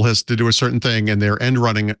 and Apple has to do a certain thing, and they're end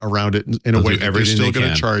running around it in a way that they're still going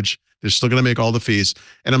to charge. They're still going to make all the fees.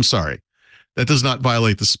 And I'm sorry, that does not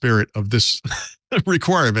violate the spirit of this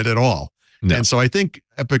requirement at all. No. And so I think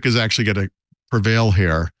Epic is actually going to prevail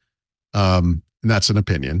here. And that's an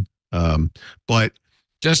opinion. But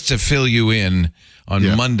just to fill you in, on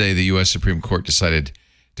Monday, the U.S. Supreme Court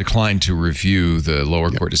declined to review the lower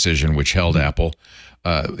court decision, which held Apple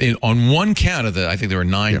on one count of I think there were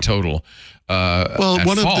 9 total. One of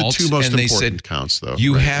the two most important counts, though.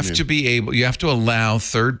 You have to allow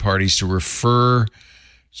third parties to refer.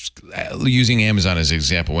 Using Amazon as an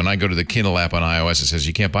example, when I go to the Kindle app on iOS, it says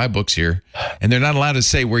you can't buy books here, and they're not allowed to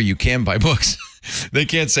say where you can buy books. They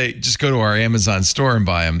can't say just go to our Amazon store and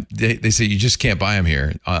buy them. They say you just can't buy them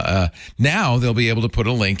here. Now they'll be able to put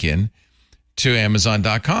a link in to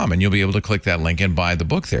Amazon.com, and you'll be able to click that link and buy the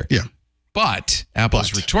book there. Yeah. But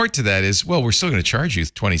Apple's retort to that is, well, we're still going to charge you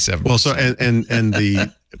 27%. Well, so and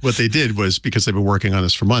what they did was, because they've been working on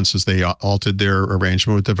this for months, is they altered their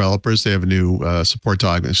arrangement with developers. They have a new support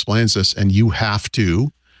doc that explains this, and you have to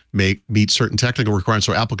meet certain technical requirements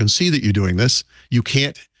so Apple can see that you're doing this. You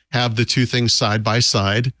can't have the two things side by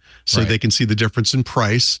side so they can see the difference in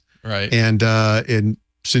price. Right. And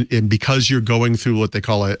because you're going through what they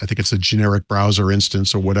call I think it's a generic browser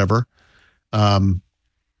instance or whatever.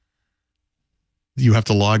 You have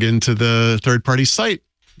to log into the third-party site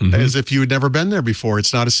as if you had never been there before.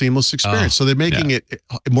 It's not a seamless experience. So they're making it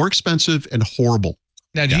more expensive and horrible.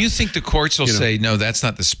 Now, do you think the courts will say, no, that's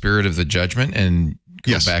not the spirit of the judgment, and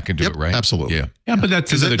go back and do it right? Absolutely. Yeah, but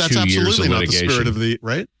that's another 2 years of litigation. Not the spirit of the,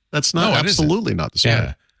 right? That's not absolutely not the spirit.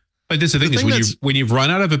 Yeah. But this is the thing is when you've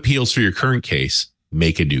run out of appeals for your current case,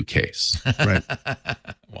 make a new case. Right.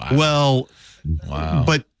 Wow.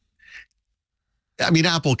 But I mean,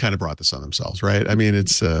 Apple kind of brought this on themselves, right? I mean,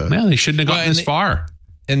 it's they shouldn't have gotten this far.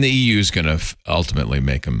 And the EU is going to ultimately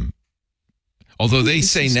make them. Although they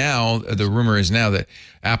say now, the rumor is now that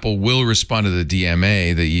Apple will respond to the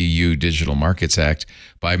DMA, the EU Digital Markets Act,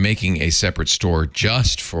 by making a separate store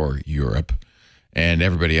just for Europe, and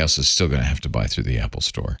everybody else is still going to have to buy through the Apple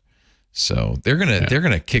Store. So they're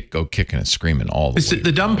gonna go kicking and screaming all the way.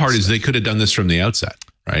 The dumb part is they could have done this from the outset.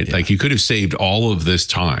 Right. Yeah. Like you could have saved all of this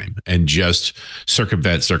time and just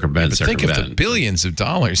circumvent. Think of the billions of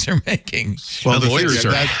dollars they're making. Well, the lawyers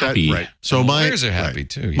are happy. Right. So the lawyers are happy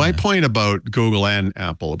too. Yeah. My point about Google and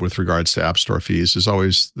Apple with regards to App Store fees is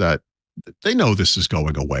always that they know this is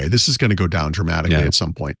going away. This is going to go down dramatically at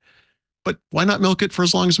some point. But why not milk it for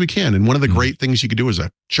as long as we can? And one of the great things you could do as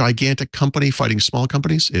a gigantic company fighting small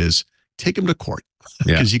companies is take them to court.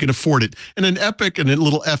 Because you can afford it. And an Epic and a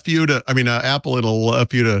little Apple, it'll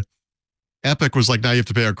F you to Epic was like, now you have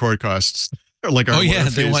to pay our court costs. Or like our they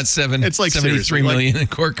fees. want it's like 73 million in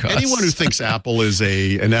court costs. Anyone who thinks Apple is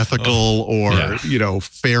an ethical or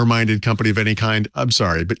fair-minded company of any kind, I'm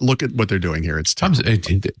sorry, but look at what they're doing here. It's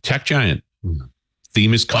tech giant.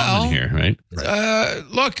 Theme is common here, right?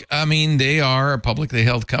 Look, I mean, they are a publicly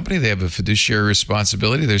held company. They have a fiduciary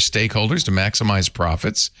responsibility. They're stakeholders to maximize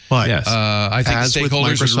profits. But I think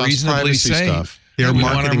stakeholders would reasonably say their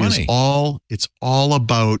marketing is all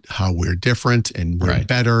about how we're different and we're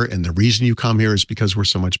better. And the reason you come here is because we're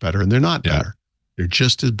so much better. And they're not better. They're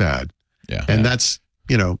just as bad. Yeah. And that's,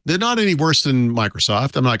 they're not any worse than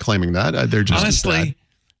Microsoft. I'm not claiming that. They're just honestly,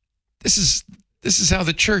 this is how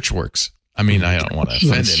the church works. I mean, I don't want to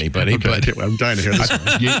offend anybody, but I'm dying to hear this.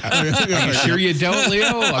 Are you sure you don't, Leo?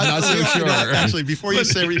 I'm not so sure. Actually, before you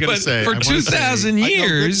say what you're going to say, for 2,000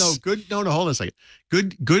 years, hold on a second.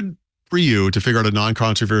 Good for you to figure out a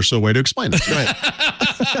non-controversial way to explain it. Go ahead.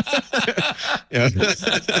 Yeah. Go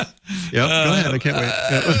ahead. I can't wait.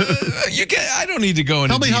 I don't need to go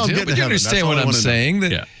into detail, but you understand what I'm saying.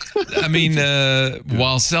 That, I mean,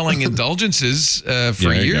 while selling indulgences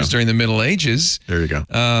for years during the Middle Ages, there you go.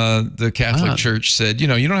 The Catholic Church said, you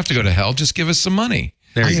don't have to go to hell, just give us some money.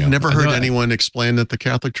 I have never heard anyone explain that the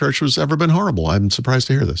Catholic Church was ever been horrible. I'm surprised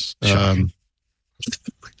to hear this.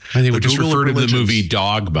 I think we just refer to the movie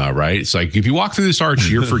Dogma, right? It's like, if you walk through this arch,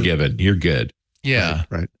 you're forgiven. You're good. Yeah.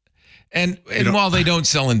 Right. And while they don't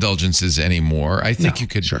sell indulgences anymore, I think you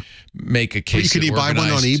could make a case. Could you buy one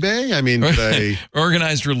on eBay? I mean,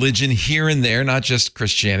 organized religion here and there, not just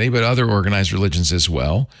Christianity, but other organized religions as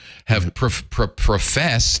well, have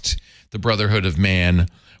professed the brotherhood of man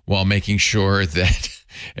while making sure that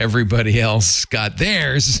everybody else got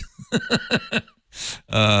theirs.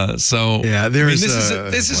 This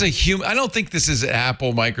is a human. I don't think this is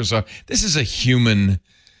Apple, Microsoft. This is a human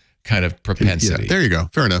kind of propensity. Yeah, there you go.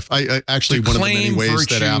 Fair enough. I actually, one of the many ways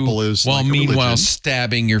that Apple is while meanwhile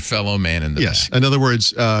stabbing your fellow man in the back. In other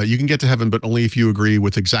words, you can get to heaven, but only if you agree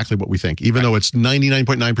with exactly what we think, even though it's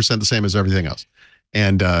 99.9% the same as everything else.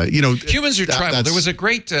 And humans are tribal. There was a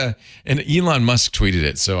great and Elon Musk tweeted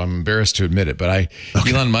it, so I'm embarrassed to admit it, but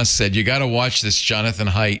Elon Musk said, you got to watch this Jonathan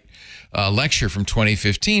Haidt lecture from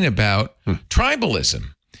 2015 about tribalism.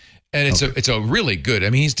 And it's a really good. I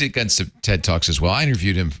mean, he's done some TED Talks as well. I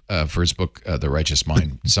interviewed him for his book, The Righteous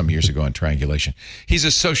Mind, some years ago on triangulation. He's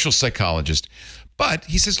a social psychologist, but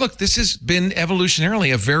he says, look, this has been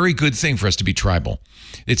evolutionarily a very good thing for us to be tribal.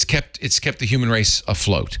 It's kept the human race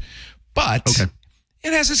afloat, but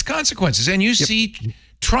it has its consequences. And you see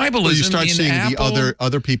tribalism. Well, you start seeing Apple, the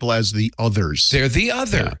other people as the others. They're the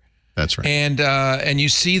other. Yeah. That's right. And you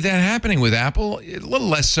see that happening with Apple, a little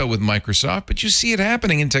less so with Microsoft, but you see it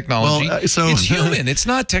happening in technology. Well, it's human. It's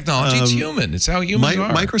not technology. It's human. It's how humans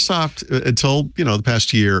are. Microsoft, until the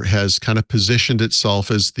past year, has kind of positioned itself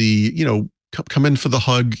as the come in for the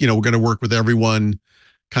hug. We're going to work with everyone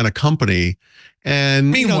kind of company. And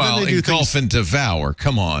meanwhile, engulf and devour.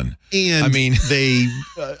 Come on. And I mean, they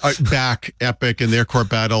back Epic in their court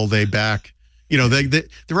battle. They back.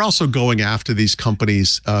 They're also going after these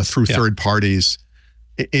companies through third parties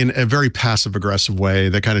in a very passive aggressive way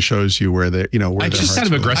that kind of shows you where they, where it's just kind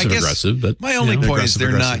of aggressive. But my only point is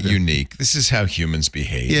they're not unique. This is how humans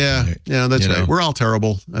behave. Yeah, that's right. We're all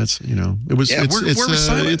terrible. That's it was.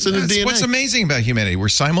 It's in the DNA. What's amazing about humanity. We're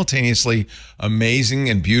simultaneously amazing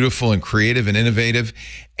and beautiful and creative and innovative,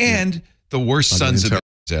 and the worst sons of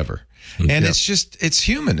bitches ever. And it's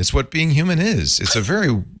human. It's what being human is. It's a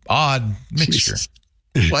very odd mixture.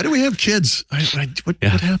 Why do we have kids? What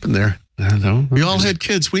happened there? I don't know. We all had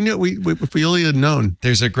kids. We knew if we only had known.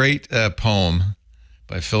 There's a great poem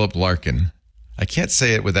by Philip Larkin. I can't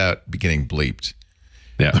say it without getting bleeped.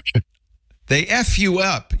 Yeah. They F you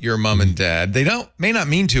up, your mom and dad. They may not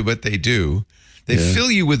mean to, but they do. They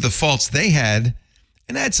fill you with the faults they had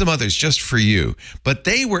and add some others just for you. But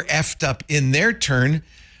they were effed up in their turn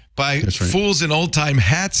by fools in old-time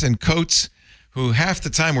hats and coats who half the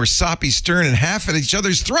time were soppy stern and half at each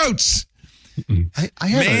other's throats. Wait a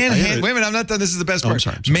minute, I'm not done. This is the best part. I'm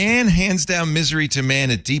sorry. Man hands down misery to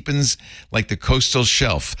man. It deepens like the coastal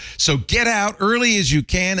shelf. So get out early as you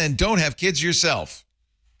can and don't have kids yourself.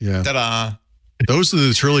 Yeah. Ta-da. Those are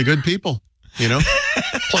the truly good people,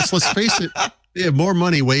 Plus, let's face it, they have more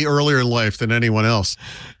money way earlier in life than anyone else,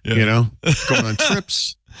 going on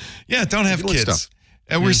trips. Yeah, don't have kids. Stuff.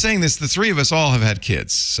 And we're saying this, the three of us all have had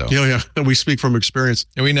kids. So we speak from experience.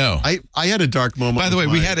 And we know. I had a dark moment. By the way,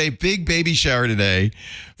 we had a big baby shower today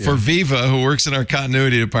for Viva, who works in our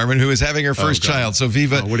continuity department, who is having her first child. So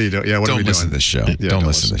Viva, what are you doing? Yeah, what are we doing? Don't listen to this show. Don't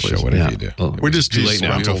listen to this show, whatever you do. We're just too late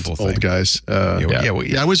now. Old guys.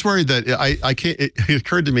 I was worried that I can't. It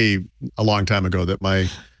occurred to me a long time ago that my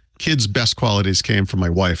kids' best qualities came from my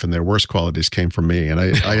wife and their worst qualities came from me. And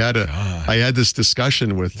I had this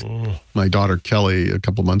discussion with my daughter Kelly a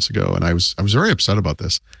couple of months ago, and I was very upset about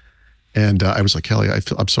this. And I was like, Kelly,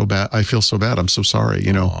 I'm so bad. I feel so bad. I'm so sorry,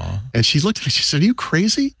 And she looked at me. She said, "Are you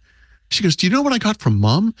crazy?" She goes, "Do you know what I got from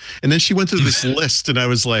Mom?" And then she went through this list, and I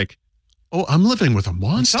was like, "Oh, I'm living with a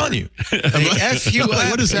monster." I'm telling you. F you.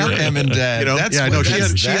 What is that? Em and Dad.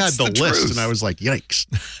 She had the list, and I was like, "Yikes."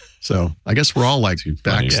 So I guess we're all like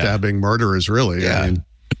backstabbing murderers, really. Yeah. I mean,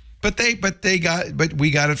 but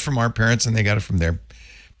we got it from our parents, and they got it from their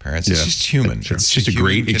parents. It's just human. It's just a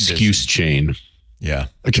great excuse chain. Yeah.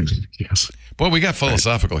 Okay. Yes. Boy, we got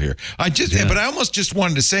philosophical here. But I almost just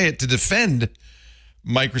wanted to say it to defend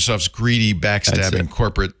Microsoft's greedy, backstabbing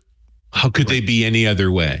corporate How could they be any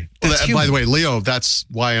other way? Well, by the way, Leo, that's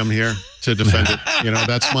why I'm here to defend it.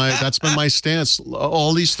 That's been my stance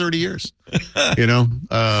all these 30 years. Defend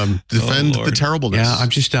the terribleness.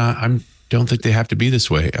 Yeah, don't think they have to be this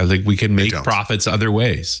way. I think we can make profits other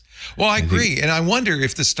ways. Well, I agree. And I wonder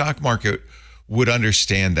if the stock market would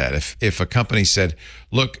understand that. If a company said,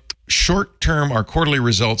 look, short term, our quarterly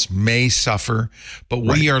results may suffer, but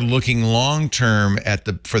we are looking long term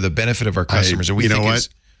for the benefit of our customers. And we think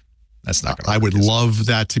that's not going to work. I would love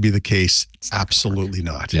that to be the case. Absolutely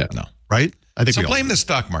not. Yeah. No. Right? I think so blame the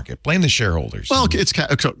stock market. Blame the shareholders. Well,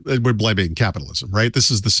 we're blaming capitalism, right?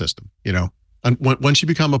 This is the system, And once you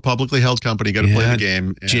become a publicly held company, you got to play the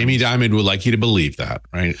game. Jamie Dimon would like you to believe that,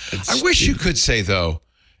 right? I wish you could say, though.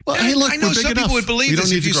 Well, hey, look, I know we're big some enough. people would believe we don't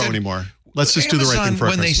this need if to grow said, anymore. Let's just do the right thing for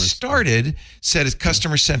our when customers. they started, said it's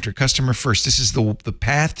customer centric, customer first. This is the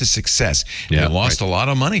path to success. Yeah, they lost a lot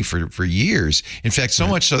of money for years. In fact, so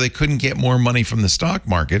much so they couldn't get more money from the stock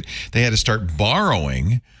market. They had to start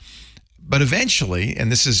borrowing. But eventually, and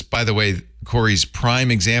this is, by the way, Corey's prime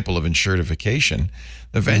example of insuredification,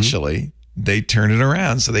 eventually they turned it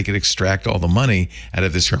around so they could extract all the money out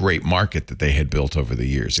of this great market that they had built over the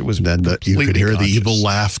years. It was then you could hear the evil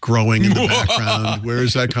laugh growing in the background. Where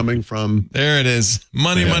is that coming from? There it is.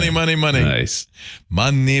 Money, money, money, money. Nice.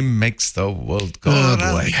 Money makes the world go round.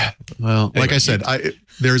 Boy. Well, like I said,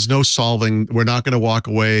 there's no solving. We're not going to walk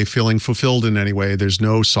away feeling fulfilled in any way. There's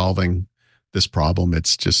no solving this problem.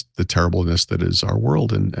 It's just the terribleness that is our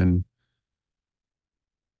world. And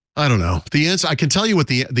I don't know. The answer, I can tell you what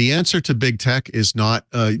the answer to big tech is not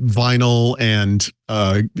vinyl and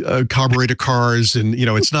carburetor cars. And,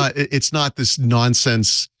 it's not this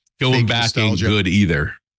nonsense. Going back ain't good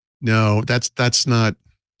either. No, that's not,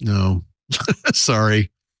 no,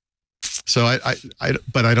 sorry. So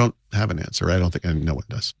but I don't have an answer. I don't think no one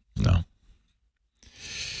does. No.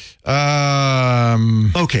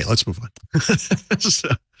 Okay, let's move on. So,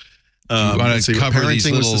 you want to cover these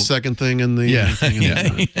parenting little... was the second thing in the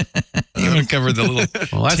You want to cover the little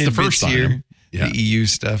well, that's the first here, yeah. the EU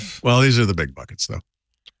stuff. Well, these are the big buckets, though.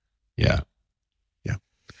 Yeah.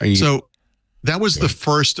 So that was the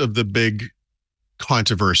first of the big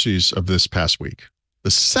controversies of this past week.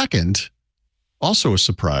 The second, also a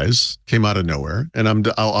surprise, came out of nowhere, and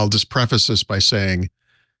I'll just preface this by saying,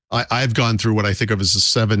 I've gone through what I think of as the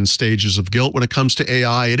 7 stages of guilt when it comes to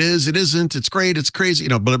AI. It is, it isn't, it's great, it's crazy,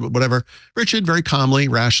 but whatever. Richard very calmly,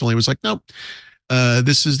 rationally was like, nope,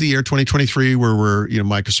 this is the year 2023 where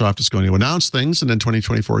Microsoft is going to announce things, and then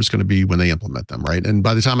 2024 is going to be when they implement them, right? And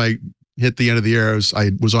by the time I hit the end of the year,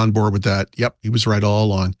 I was on board with that. Yep, he was right all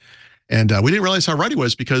along. And we didn't realize how right he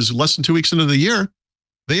was because less than 2 weeks into the year,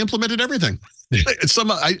 they implemented everything.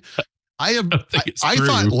 I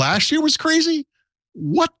thought last year was crazy.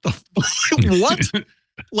 What what?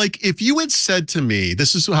 Like, if you had said to me,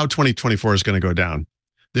 this is how 2024 is going to go down.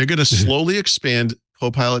 They're going to slowly expand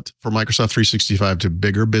Copilot for Microsoft 365 to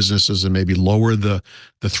bigger businesses and maybe lower the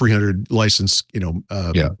 300 license,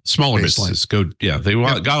 smaller businesses go. Yeah, they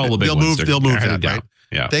got all the big ones. They'll move that, right?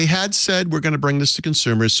 Yeah. They had said, we're going to bring this to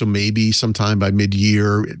consumers. So maybe sometime by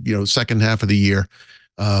mid-year, second half of the year,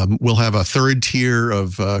 we'll have a third tier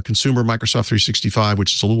of consumer Microsoft 365,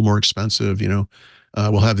 which is a little more expensive.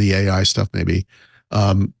 We'll have the AI stuff maybe.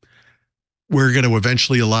 We're going to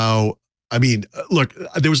eventually allow, look,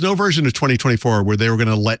 there was no version of 2024 where they were going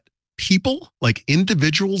to let people, like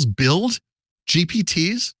individuals, build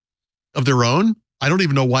GPTs of their own. I don't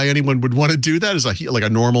even know why anyone would want to do that as like a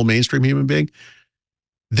normal mainstream human being.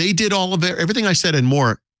 They did all of everything I said and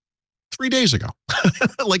more 3 days ago.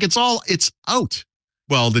 Like it's out.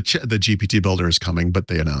 Well, the GPT builder is coming, but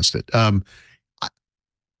they announced it.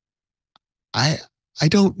 I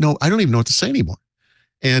don't know. I don't even know what to say anymore.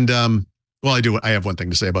 And well, I do. I have one thing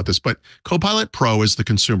to say about this, but Copilot Pro is the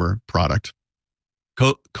consumer product.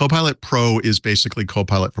 Copilot Pro is basically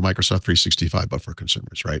Copilot for Microsoft 365, but for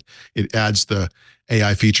consumers, right? It adds the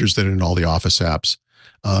AI features that are in all the Office apps.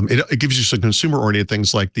 It gives you some consumer-oriented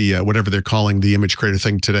things like the whatever they're calling the image creator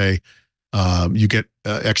thing today. You get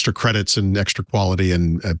extra credits and extra quality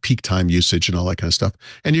and peak time usage and all that kind of stuff.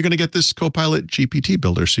 And you're going to get this Copilot GPT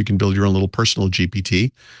builder, so you can build your own little personal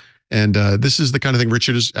GPT. And this is the kind of thing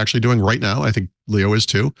Richard is actually doing right now. I think Leo is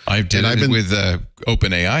too. I've done it with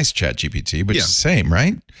OpenAI's ChatGPT, which is the same,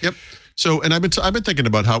 right? Yep. So, and I've been thinking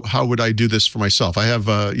about how would I do this for myself? I have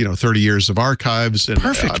 30 years of archives. And,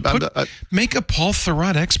 perfect. Make a Paul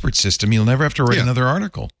Thurrott expert system. You'll never have to write another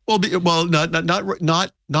article. Well,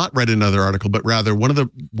 not read another article, but rather one of the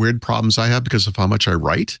weird problems I have because of how much I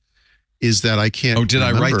write is that I can't. Oh, did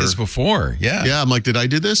remember. I write this before? Yeah. Yeah. I'm like, did I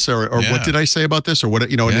do this or what did I say about this or what?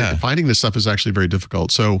 And finding this stuff is actually very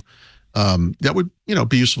difficult. So That would,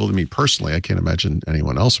 be useful to me personally. I can't imagine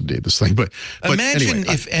anyone else would need this thing. But imagine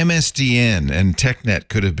anyway, if MSDN and TechNet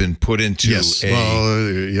could have been put into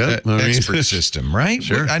expert system, right?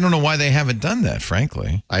 Sure. I don't know why they haven't done that,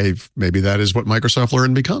 frankly. Maybe that is what Microsoft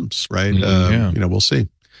Learn becomes, right? We'll see.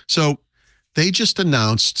 So they just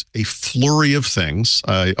announced a flurry of things.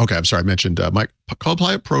 I'm sorry, I mentioned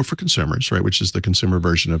Copilot Pro for consumers, right? Which is the consumer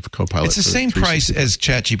version of Copilot. It's the same price as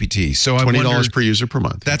ChatGPT. So $20 per user per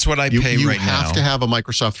month. That's what I pay right now. You have to have a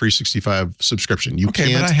Microsoft 365 subscription. You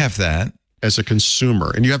can't, but I have that as a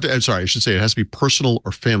consumer, and you have to. I'm sorry, I should say it has to be personal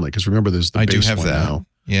or family, because remember, there's the base one now.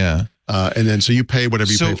 Yeah. And then so you pay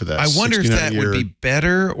whatever you pay for that. I wonder if that would be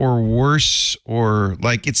better or worse, or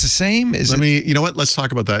like it's the same. You know what? Let's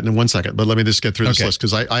talk about that in 1 second. But let me just get through this list,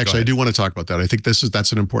 because I do want to talk about that. I think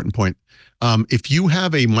that's an important point. If you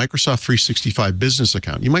have a Microsoft 365 business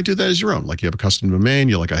account, you might do that as your own. Like you have a custom domain.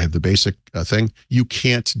 You're like, I have the basic thing. You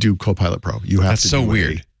can't do Copilot Pro. You have That's to. So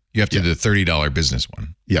weird. You have to do the $30 business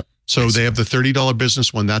one. Yep. So they have the $30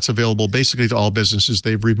 business one that's available basically to all businesses.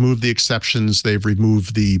 They've removed the exceptions. They've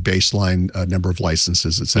removed the baseline number of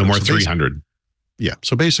licenses, etc. No more 300. Yeah.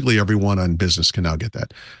 So basically everyone on business can now get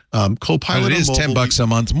that. Copilot but it is $10 a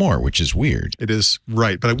month more, which is weird. It is,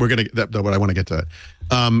 right. But we're going to, but I want to get to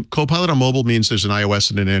that. Copilot on mobile means there's an iOS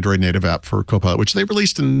and an Android native app for Copilot, which they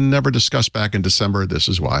released and never discussed back in December. This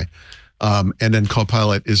is why. And then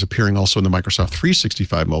Copilot is appearing also in the Microsoft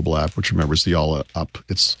 365 mobile app, which remember is the all up.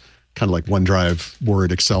 It's kind of like OneDrive,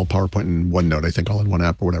 Word, Excel, PowerPoint, and OneNote, I think, all in one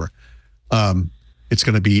app or whatever. It's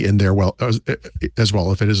going to be in there as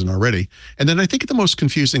well if it isn't already. And then I think the most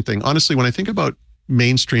confusing thing, honestly, when I think about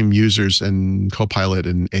mainstream users and Copilot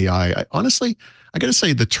and AI, I got to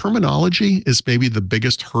say the terminology is maybe the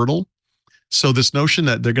biggest hurdle. So this notion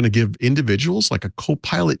that they're going to give individuals like a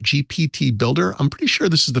Copilot GPT builder, I'm pretty sure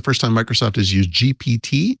this is the first time Microsoft has used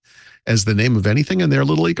GPT as the name of anything in their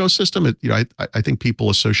little ecosystem. I think people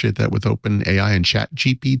associate that with OpenAI and Chat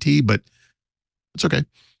GPT, but it's okay.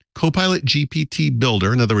 Copilot GPT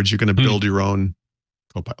builder. In other words, you're going to build your own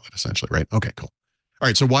Copilot essentially, right? Okay, cool. All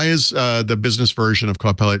right. So why is the business version of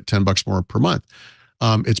Copilot $10 more per month?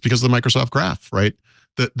 It's because of the Microsoft Graph, right?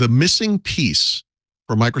 The missing piece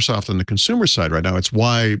for Microsoft on the consumer side right now, it's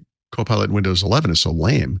why Copilot in Windows 11 is so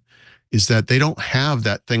lame, is that they don't have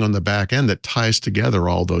that thing on the back end that ties together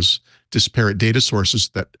all those disparate data sources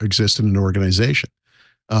that exist in an organization.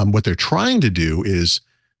 What they're trying to do is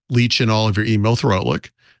leech in all of your email through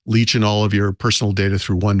Outlook, leech in all of your personal data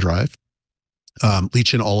through OneDrive,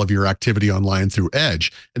 leech in all of your activity online through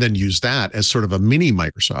Edge, and then use that as sort of a mini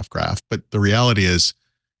Microsoft Graph. But the reality is,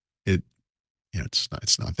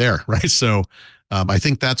 it's not there, right? So I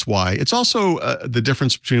think that's why. It's also the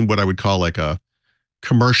difference between what I would call like a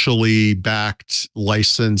commercially backed,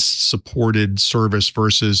 licensed, supported service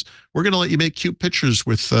versus we're going to let you make cute pictures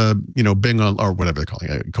with, Bing on, or whatever they're calling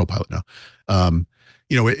it, Copilot now.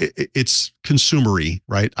 It's consumery,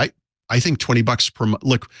 right? I think $20 per month.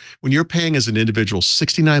 Look, when you're paying as an individual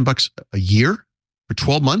 $69 a year for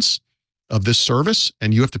 12 months of this service,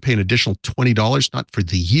 and you have to pay an additional $20, not for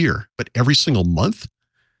the year, but every single month,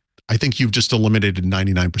 I think you've just eliminated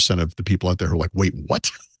 99% of the people out there who are like, wait, what?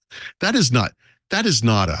 That's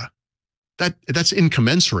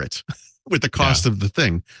incommensurate with the cost of the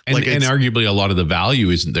thing. And arguably a lot of the value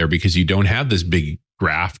isn't there because you don't have this big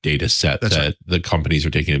graph data set that the companies are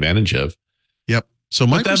taking advantage of. Yep. So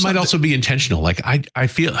that might also be intentional. Like I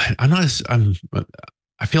feel like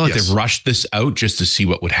they've rushed this out just to see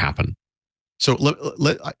what would happen. So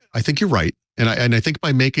I think you're right. And I think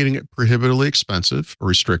by making it prohibitively expensive or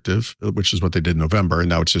restrictive, which is what they did in November, and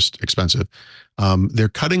now it's just expensive, they're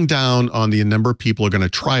cutting down on the number of people who are going to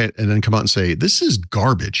try it and then come out and say, this is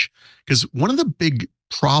garbage. Because one of the big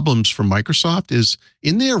problems for Microsoft is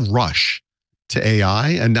in their rush to AI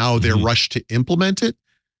and now their rush to implement it,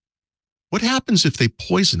 what happens if they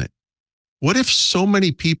poison it? What if so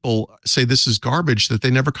many people say this is garbage that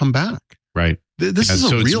they never come back? Right. This is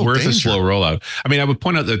a real it's worth danger. A slow rollout. I mean, I would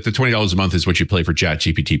point out that the $20 a month is what you pay for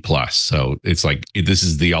ChatGPT Plus. So it's like, this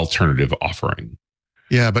is the alternative offering.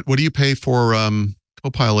 Yeah. But what do you pay for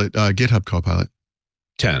Copilot, GitHub Copilot?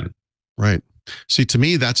 10. Right. See, to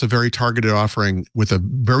me, that's a very targeted offering with a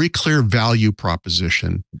very clear value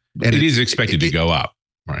proposition. And it is expected to go up.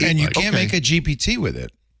 Right. And you can't make a GPT with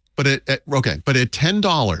it. But at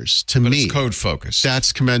 $10 to me, it's code focused.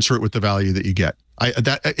 That's commensurate with the value that you get.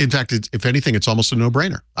 In fact, if anything, it's almost a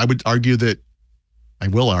no-brainer. I will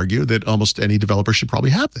argue that almost any developer should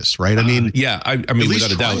probably have this, right? I mean, I mean,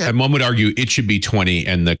 without a doubt, and one would argue it should be 20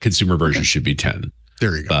 and the consumer version should be 10.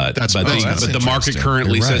 There you go. But the market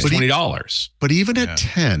currently says $20. But even at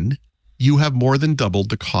 10, you have more than doubled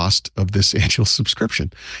the cost of this annual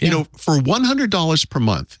subscription. Yeah. You know, for $100 per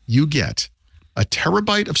month, you get a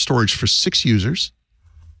terabyte of storage for 6 users,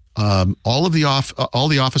 all the Office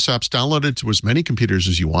apps downloaded to as many computers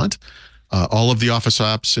as you want, all of the Office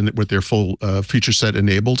apps with their full feature set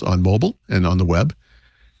enabled on mobile and on the web.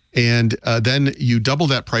 And then you double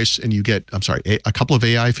that price and you get, a couple of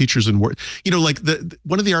AI features and Word. You know, like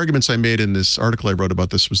one of the arguments I made in this article I wrote about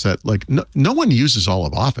this was that like no one uses all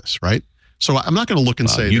of Office, right? So I'm not going to look and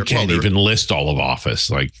say you can't even list all of Office.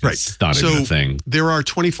 Like, it's not even a thing. There are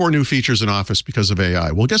 24 new features in Office because of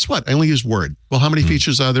AI. Well, guess what? I only use Word. Well, how many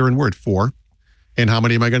features are there in Word? 4. And how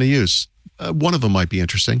many am I going to use? One of them might be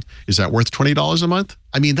interesting. Is that worth $20 a month?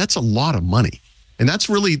 I mean, that's a lot of money. And that's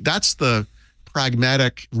the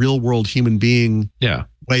pragmatic, real world human being way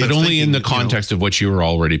but of only thinking, in the context of what you were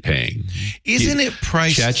already paying. Isn't it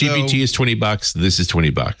priced? ChatGPT is $20. This is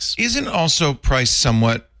 $20. Isn't also priced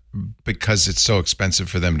somewhat because it's so expensive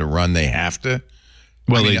for them to run? They have to.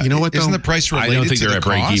 Well, you know what? Isn't the price related? I don't think to they're the at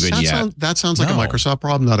break cost? even yet. That sounds like a Microsoft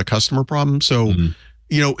problem, not a customer problem. So,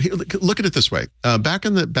 you know, look at it this way. Back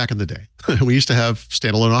in the day, we used to have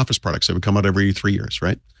standalone Office products that would come out every 3 years,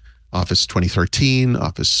 right? Office 2013,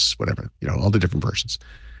 Office whatever, you know, all the different versions.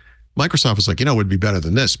 Microsoft was like, you know, it would be better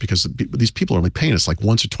than this because these people are only paying us like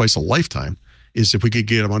once or twice a lifetime. Is if we could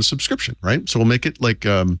get them on a subscription, right? So we'll make it like,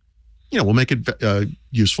 we'll make it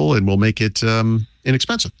useful and we'll make it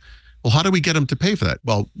inexpensive. Well, how do we get them to pay for that?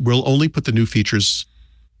 Well, we'll only put the new features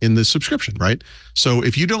in the subscription, right? So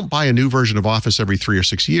if you don't buy a new version of Office every 3 or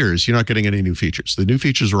 6 years, you're not getting any new features. The new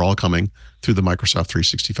features are all coming through the Microsoft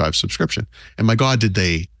 365 subscription. And my God, did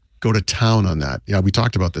they go to town on that? Yeah, we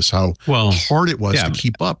talked about this, how hard it was to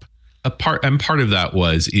keep up. Part of that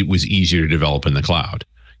was it was easier to develop in the cloud.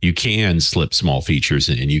 You can slip small features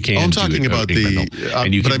in, and you can. I'm talking about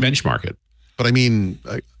and you can benchmark it. But I mean,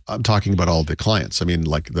 I'm talking about all the clients. I mean,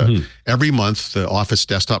 like every month, the Office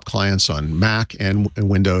desktop clients on Mac and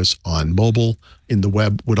Windows, on mobile, in the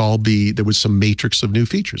web there was some matrix of new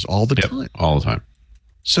features all the time. All the time.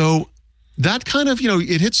 So that kind of,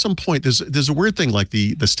 it hits some point. There's a weird thing, like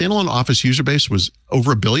the standalone Office user base was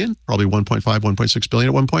over 1 billion, probably 1.5, 1.6 billion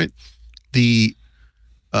at one point. The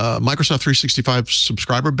Microsoft 365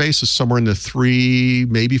 subscriber base is somewhere in the 3,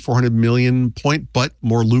 maybe 400 million point, but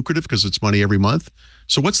more lucrative because it's money every month.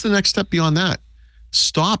 So what's the next step beyond that?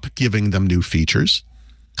 Stop giving them new features,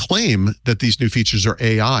 claim that these new features are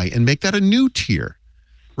AI, and make that a new tier,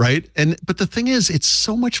 right? But the thing is, it's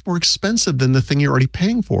so much more expensive than the thing you're already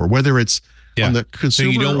paying for, whether it's on the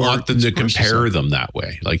consumer. So you don't want them to compare them that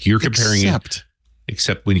way. Like you're comparing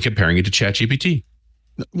except when you're comparing it to ChatGPT.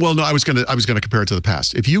 Well, no, I was gonna compare it to the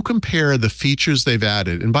past. If you compare the features they've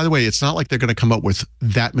added, and by the way, it's not like they're going to come up with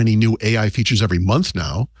that many new AI features every month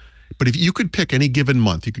now. But if you could pick any given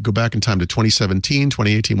month, you could go back in time to 2017,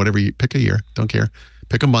 2018, whatever you pick a year, don't care.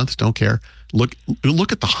 Pick a month, don't care. Look at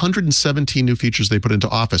the 117 new features they put into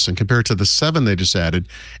Office and compare it to the 7 they just added,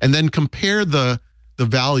 and then compare the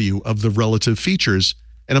value of the relative features.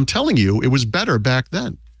 And I'm telling you, it was better back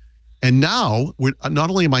then. And now, not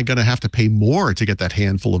only am I going to have to pay more to get that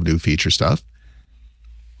handful of new feature stuff,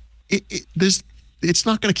 it's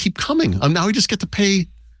not going to keep coming. Now we just get to pay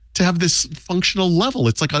to have this functional level.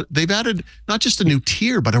 It's like they've added not just a new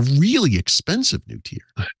tier, but a really expensive new tier.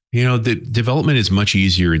 You know, the development is much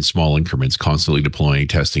easier in small increments, constantly deploying,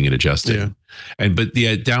 testing, and adjusting. Yeah. But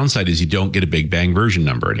the downside is you don't get a big bang version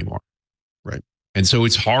number anymore. Right. And so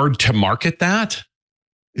it's hard to market that.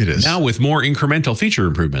 It is now with more incremental feature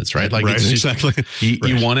improvements, right? Like it's just, exactly.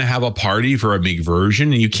 You want to have a party for a big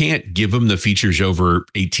version, and you can't give them the features over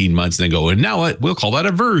 18 months and then go, and now we'll call that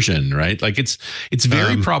a version, right? Like it's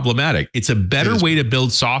very problematic. It's a better way to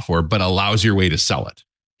build software, but a lousier way to sell it.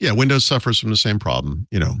 Yeah, Windows suffers from the same problem.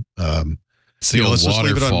 So let's just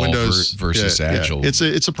leave it on Windows versus Agile.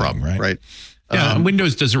 It's a problem, right? Yeah, and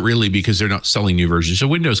Windows doesn't really, because they're not selling new versions. So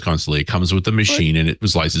Windows constantly, it comes with the machine and it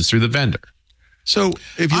was licensed through the vendor. So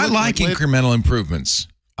if you I like incremental improvements.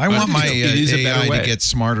 I want my AI to get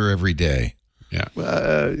smarter every day. Yeah,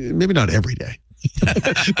 maybe not every day,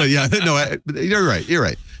 but yeah, no, you're right. You're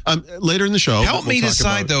right. Later in the show, help me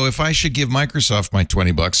decide though if I should give Microsoft my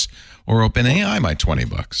 $20 or OpenAI my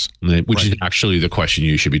 $20, which is actually the question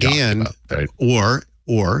you should be talking about. Right?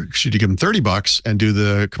 Or should you give them $30 and do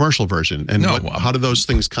the commercial version? And how do those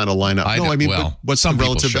things kind of line up? What's the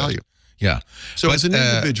relative value? Yeah. So as an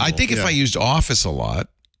individual, I think if I used Office a lot,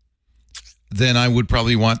 then I would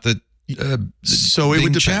probably want the so it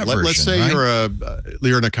would depend. Let's say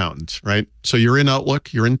you're an accountant, right? So you're in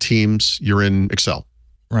Outlook, you're in Teams, you're in Excel,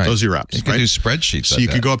 Right. Those are your apps. You can do spreadsheets. So you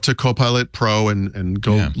could go up to Copilot Pro and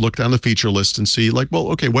go look down the feature list and see like, well,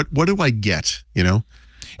 okay, what do I get? You know,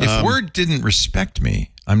 if Word didn't respect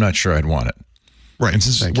me, I'm not sure I'd want it. Right. And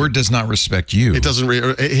since Word does not respect you, it doesn't.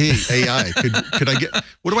 Hey, AI, could I get?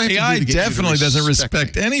 What do I have AI to do to get definitely you to doesn't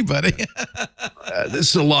respect me? anybody. This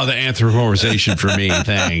is a lot of anthropomorphization for me.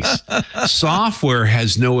 Thanks. Software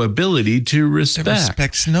has no ability to respect. It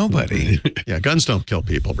respects nobody. Yeah, guns don't kill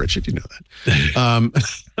people, Richard. You know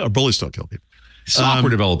that. Bullets don't kill people.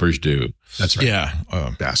 Software developers do. That's right. Yeah,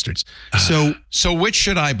 Bastards. So which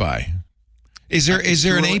should I buy? Is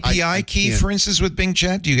there an API key, for instance, with Bing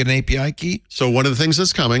Chat? Do you get an API key? So one of the things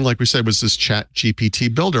that's coming, like we said, was this Chat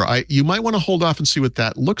GPT builder. You might want to hold off and see what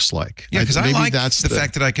that looks like. Yeah, because I like the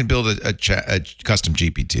fact that I can build a custom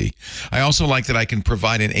GPT. I also like that I can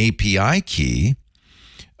provide an API key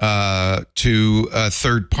to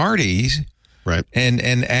third parties, right? And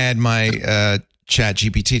add my Chat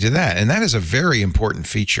GPT to that, and that is a very important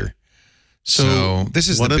feature. So this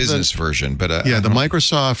is the business version, but the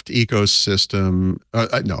Microsoft ecosystem.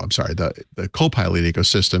 No, I'm sorry. The Copilot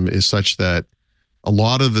ecosystem is such that a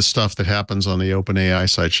lot of the stuff that happens on the OpenAI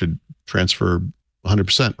side should transfer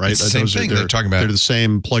 100%. Right? It's the same thing they're talking about. They're the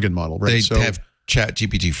same plugin model, right? They have Chat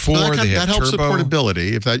GPT 4. That helps Turbo. with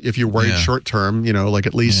portability. If you're worried short term, like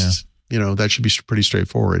at least that should be pretty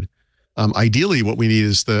straightforward. Ideally, what we need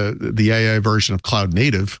is the AI version of cloud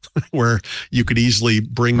native, where you could easily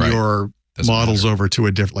bring your models over to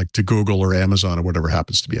a different, like to Google or Amazon or whatever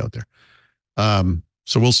happens to be out there.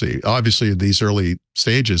 So we'll see. Obviously, at these early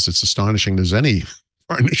stages, it's astonishing there's any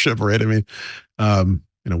partnership, right? I mean,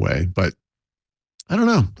 in a way, but I don't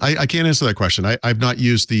know. I can't answer that question. I've not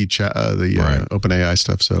used the OpenAI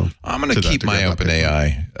stuff, so I'm going to keep my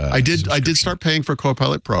OpenAI. I did start paying for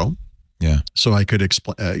Copilot Pro. Yeah. So I could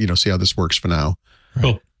explain, see how this works for now.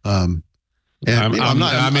 Cool. And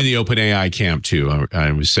I'm in the OpenAI camp too.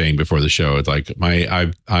 I was saying before the show, it's like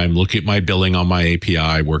I'm looking at my billing on my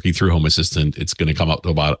API, working through Home Assistant. It's going to come up to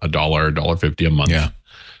about $1.50 a month. Yeah,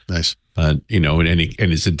 nice. And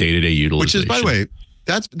it's a day-to-day utilization. Which is, by the way,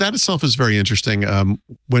 that itself is very interesting.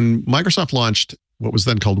 When Microsoft launched what was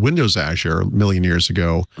then called Windows Azure a million years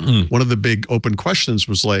ago, one of the big open questions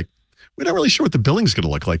was like, we're not really sure what the billing's going to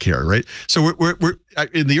look like here, right? So we're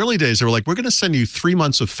in the early days, they were like, we're going to send you 3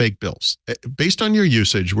 months of fake bills based on your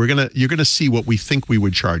usage. You're going to see what we think we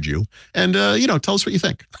would charge you, and tell us what you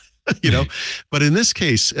think, But in this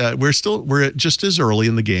case, we're just as early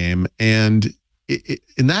in the game, and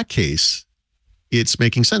in that case, it's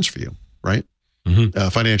making sense for you, right?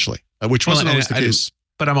 Financially, which wasn't always the case.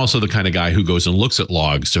 But I'm also the kind of guy who goes and looks at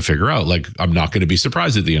logs to figure out, like, I'm not going to be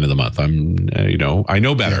surprised at the end of the month. I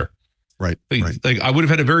know better. Yeah. Right. Like I would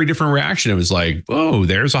have had a very different reaction. It was like, oh,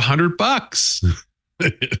 there's $100.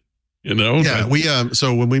 Yeah. We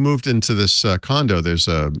so when we moved into this condo, there's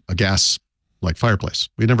a gas like fireplace.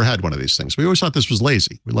 We never had one of these things. We always thought this was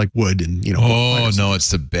lazy. We like wood and Oh no,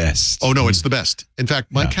 it's the best. Oh no, it's the best. In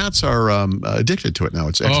fact, my cats are addicted to it now.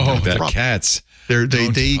 It's the cats.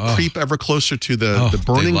 They creep ever closer to the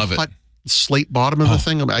burning hot slate bottom of the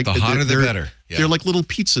thing. The hotter the better. Yeah. They're like little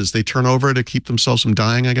pizzas. They turn over to keep themselves from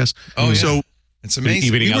dying, I guess. Oh, yeah. So it's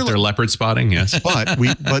amazing. Evening out their leopard spotting, yes. But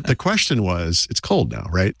the question was, it's cold now,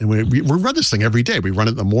 right? And we run this thing every day. We run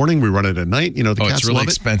it in the morning. We run it at night. The cats it's really love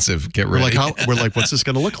expensive. Get ready. We're like, what's this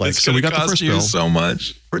going to look like? So we got the first bill. So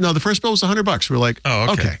much. No, the first bill was $100. We're like,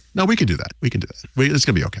 okay. No, we can do that. It's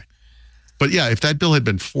going to be okay. But yeah, if that bill had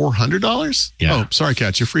been $400, oh, sorry,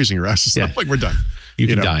 cats, you're freezing your ass. It's not like we're done. You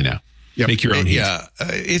can die now. Yep. Make your own heat. Yeah,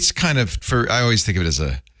 it's kind of I always think of it as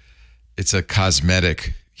it's a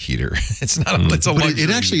cosmetic heater. It's not. It's a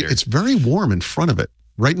luxury heater. It's very warm in front of it,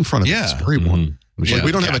 right in front of it. It's very warm. Like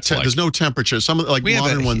we don't have there's no temperature. Some of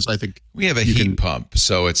modern ones, I think we have a heat pump,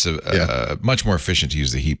 so it's much more efficient to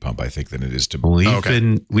use the heat pump, I think, than it is to.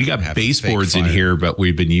 We got baseboards in here, but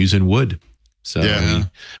we've been using wood. So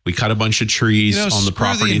we cut a bunch of trees on the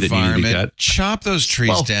property that needed to get. Chop those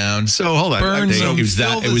trees down. So hold on. Burn them. It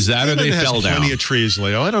was that or they fell down. Plenty of trees,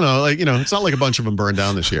 Leo. I don't know. It's not like a bunch of them burned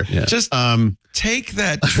down this year. Yeah. Just take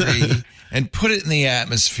that tree and put it in the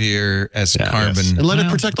atmosphere as carbon and let it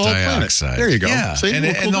protect the whole planet. There you go. Yeah. See, and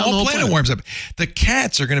the whole planet warms up. The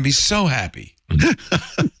cats are going to be so happy.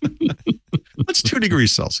 What's 2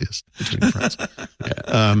 degrees Celsius between friends?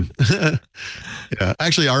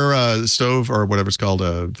 Actually, our stove or whatever it's called,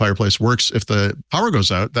 fireplace works if the power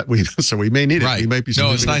goes out. So we may need it. Right. We might be.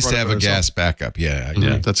 No, it's nice to have a gas backup.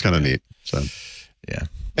 Yeah, that's kind of neat. So, yeah.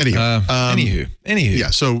 Anywho.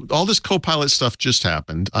 Yeah. So all this Copilot stuff just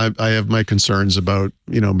happened. I have my concerns about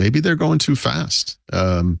maybe they're going too fast.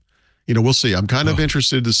 We'll see. I'm kind of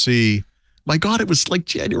interested to see My God, it was like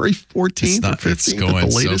January 14th or 15th. It's going at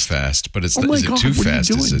the latest. so fast, but it's Oh my is it God, too what are you fast?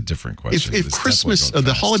 Is doing? a different question. If It's Christmas, definitely the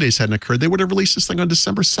going fast. holidays hadn't occurred, they would have released this thing on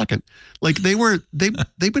December 2nd. Like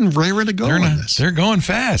they've been raring to go on this. They're going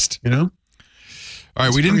fast. You know? All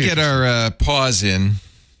right, we didn't get our pause in.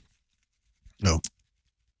 No.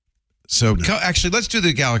 So actually, let's do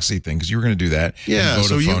the Galaxy thing because you were going to do that. Yeah. And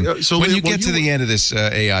Vodafone. So when you get to the end of this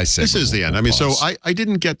AI segment, this is the end. I mean, so I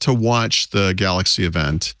didn't get to watch the Galaxy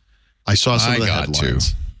event. I saw some of the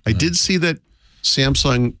headlines. I did see that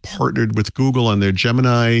Samsung partnered with Google on their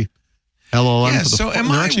Gemini LLM for the phone. Am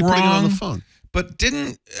They're I actually wrong? putting it on the phone. But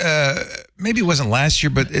didn't maybe it wasn't last year,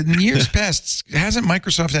 but in years past, hasn't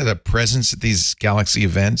Microsoft had a presence at these Galaxy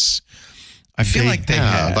events? I feel like they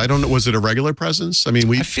have. I don't know. Was it a regular presence? I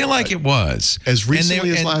mean, I feel like it was. As recently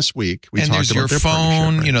as last week, we talked about their phone,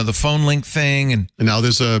 partnership, right? you know, the phone link thing. And now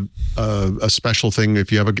there's a special thing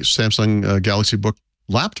if you have a Samsung Galaxy Book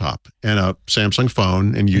laptop and a Samsung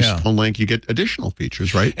phone and use phone link, you get additional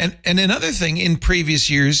features, right? And another thing, in previous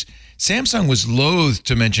years, Samsung was loath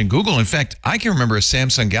to mention Google. In fact, I can remember a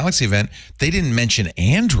Samsung Galaxy event, they didn't mention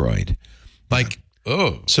Android. Like,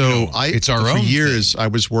 it's our own for years thing. I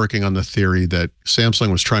was working on the theory that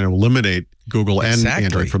Samsung was trying to eliminate Google and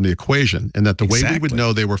Android from the equation, and that the way we would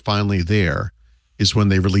know they were finally there is when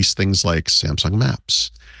they release things like Samsung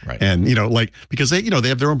Maps. Right. And, you know, like, because they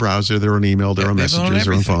have their own browser, their own email, their own messages,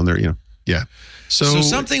 their own phone, So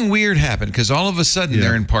something weird happened because all of a sudden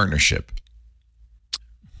they're in partnership.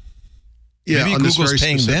 Yeah. Maybe Google's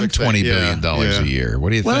paying them $20 billion a year. What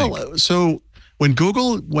do you think? Well, so when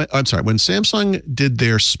Samsung did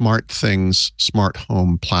their Smart Things, Smart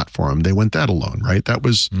Home platform, they went that alone, right? That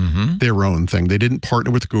was their own thing. They didn't partner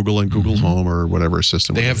with Google and Google Home or whatever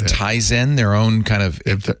system. They have Tizen, their own kind of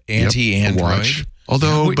anti-Android.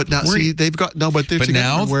 Although, but now see, they've got but they're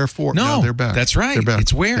together. Wherefore, no, they're back. That's right. They're back.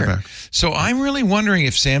 It's Wear. So I'm really wondering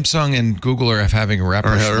if Samsung and Google are having a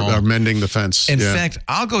rapprochement. Are mending the fence. In fact,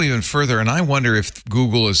 I'll go even further, and I wonder if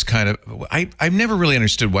Google is kind of. I've never really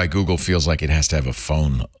understood why Google feels like it has to have a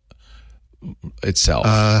phone itself.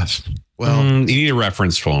 You need a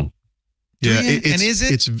reference phone. Yeah, is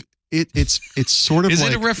it? It's sort of is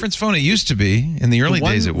it a reference phone? It used to be in the early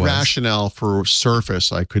days. It was rationale for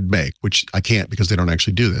Surface I could make, which I can't because they don't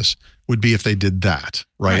actually do this. Would be if they did that,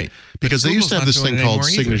 right? Because they used to have this thing called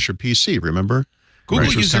Signature PC. Remember?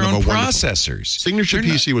 Google used their own processors. Signature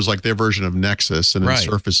PC was like their version of Nexus, and then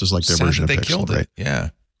Surface is like their version of Pixel. Killed it.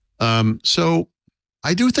 Yeah. So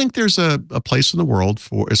I do think there's a place in the world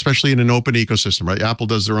for, especially in an open ecosystem, right? Apple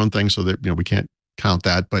does their own thing, so that we can't count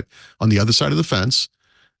that. But on the other side of the fence,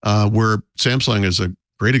 where Samsung is a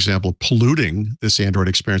great example of polluting this Android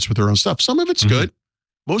experience with their own stuff. Some of it's good.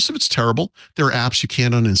 Most of it's terrible. There are apps you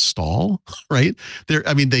can't uninstall, right?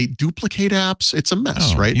 They duplicate apps. It's a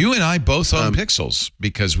mess, right? You and I both own Pixels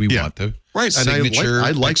because we want the signature. And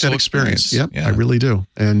I like that experience. Yep, yeah, I really do.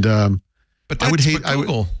 And but that's, I would hate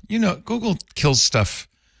Google. Google kills stuff.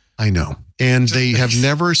 I know. And they have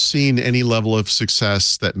never seen any level of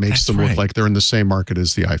success that makes them look like they're in the same market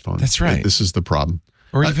as the iPhone. That's right. This is the problem.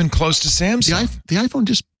 Or even close to Samsung. The iPhone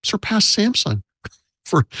just surpassed Samsung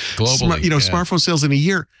for globally, smartphone sales in a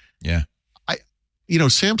year. Yeah.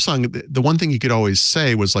 Samsung, the one thing you could always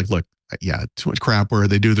say was like, look, too much crap where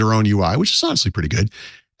they do their own UI, which is honestly pretty good.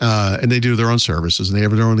 And they do their own services and they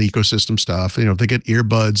have their own ecosystem stuff. They get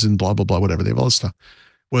earbuds and blah, blah, blah, whatever. They have all this stuff.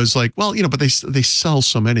 Was like, but they sell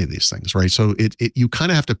so many of these things, right? So you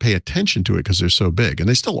kind of have to pay attention to it because they're so big, and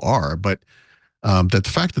they still are. But that the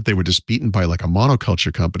fact that they were just beaten by like a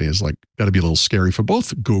monoculture company is like got to be a little scary for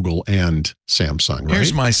both Google and Samsung, right?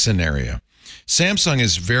 Here's my scenario. Samsung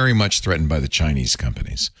is very much threatened by the Chinese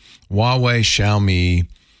companies. Huawei, Xiaomi,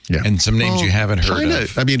 and some names you haven't heard of.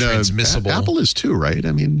 Transmissible. Apple is too, right?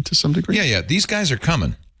 To some degree. Yeah. These guys are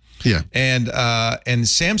coming. Yeah. And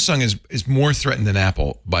Samsung is more threatened than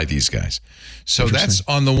Apple by these guys. So that's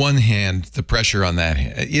on the one hand, the pressure on that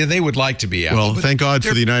hand. Yeah, they would like to be Apple. Well, thank God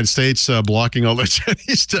for the United States blocking all the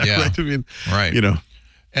Chinese stuff. Yeah. Right? Right.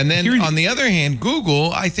 And then on the other hand,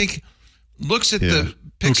 Google, I think, looks at the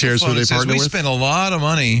Pixel phone and says, we spent a lot of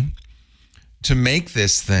money to make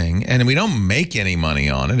this thing, and we don't make any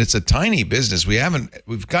money on it. It's a tiny business.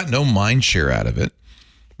 We've got no mind share out of it.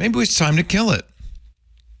 Maybe it's time to kill it.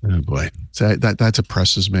 Oh boy, that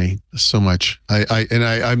depresses me so much.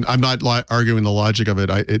 I'm not arguing the logic of it.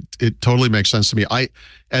 It totally makes sense to me.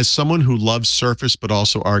 As someone who loves Surface but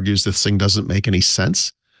also argues this thing doesn't make any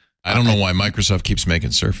sense. I don't know why Microsoft keeps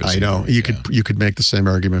making Surface. I know you could make the same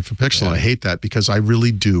argument for Pixel, and I hate that because I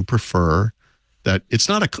really do prefer that it's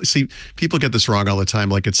not see, people get this wrong all the time.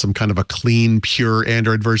 Like it's some kind of a clean, pure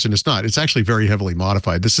Android version. It's not. It's actually very heavily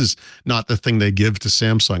modified. This is not the thing they give to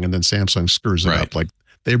Samsung and then Samsung screws it up. Like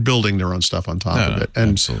they're building their own stuff on top of it.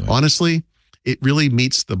 And honestly, it really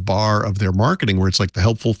meets the bar of their marketing where it's like the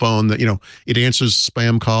helpful phone that, it answers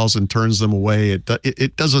spam calls and turns them away.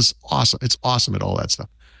 It does us awesome. It's awesome at all that stuff.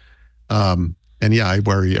 And yeah, I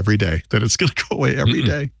worry every day that it's going to go away every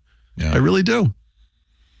day. Yeah. I really do.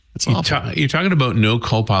 It's awful. You're talking about no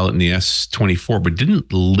Copilot in the S24, but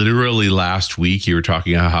didn't literally last week you were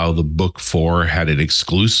talking about how the Book 4 had an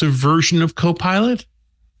exclusive version of Copilot?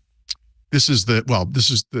 This is the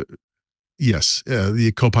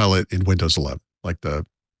Copilot in Windows 11, like the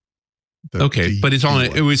but it's on.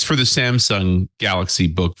 It was for the Samsung Galaxy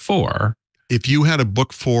Book 4. If you had a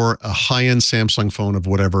Book 4, a high-end Samsung phone of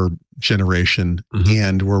whatever generation,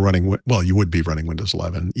 and we're running, you would be running Windows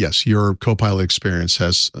 11. Yes, your Copilot experience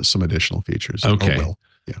has some additional features. Okay.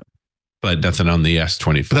 Yeah. But nothing on the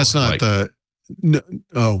S24. But that's not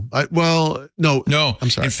no. I'm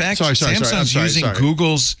sorry. In fact, Samsung's using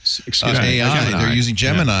Google's AI. They're using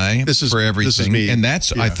Gemini for everything, and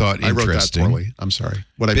that's I thought interesting. I wrote that poorly. I'm sorry.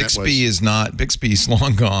 What I meant was Bixby's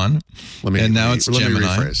long gone, now it's Gemini.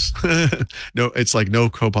 Let me rephrase. No, it's like no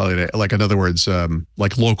Copilot. Like in other words,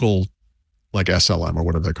 like local, like SLM or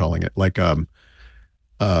whatever they're calling it. Like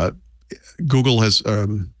Google has.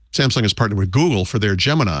 Samsung has partnered with Google for their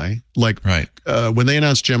Gemini. When they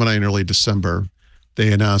announced Gemini in early December,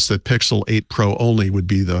 they announced that Pixel 8 Pro only would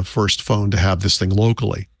be the first phone to have this thing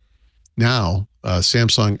locally. Now,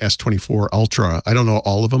 Samsung S24 Ultra, I don't know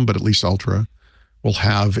all of them, but at least Ultra, will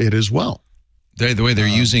have it as well. The way they're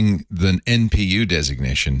using the NPU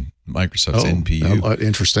designation, Microsoft's NPU.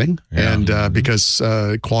 Interesting. Yeah. And because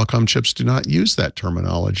Qualcomm chips do not use that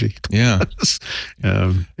terminology. Yeah.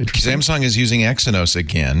 Samsung is using Exynos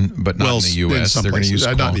again, but not in the U.S. They're going to use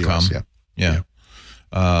Qualcomm. Not in the US, yeah.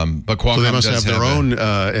 But Qualcomm so they must have their own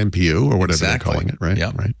NPU or whatever they're calling it, right?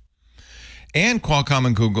 Yeah. Right. And Qualcomm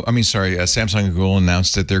and Samsung and Google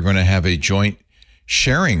announced that they're going to have a joint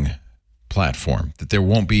sharing platform, that there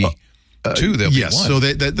won't be two, there'll be one. So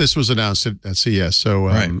this was announced at CES.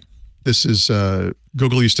 So this is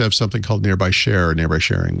Google used to have something called nearby sharing,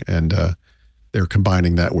 and they're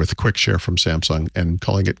combining that with Quick Share from Samsung and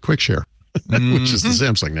calling it Quick Share, which is the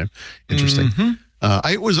Samsung name. Interesting.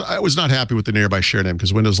 I was not happy with the nearby share name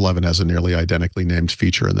because Windows 11 has a nearly identically named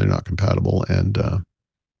feature and they're not compatible. And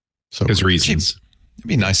so there's reasons. It'd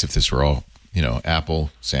be nice if this were all, Apple,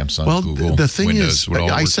 Samsung, Google, the thing Windows is, would all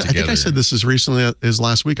work I think I said this as recently as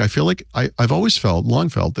last week. I feel like I've always long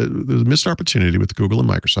felt that there's a missed opportunity with Google and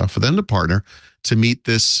Microsoft for them to partner to meet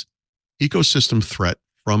this ecosystem threat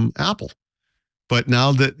from Apple. But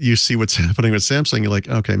now that you see what's happening with Samsung, you're like,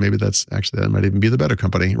 okay, maybe that might even be the better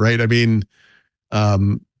company, right? I mean,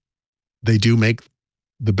 they do make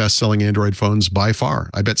the best-selling Android phones by far.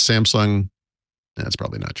 I bet Samsung. That's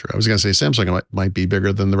probably not true. I was going to say Samsung might be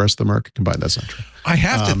bigger than the rest of the market combined. That's not true. I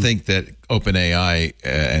have to think that OpenAI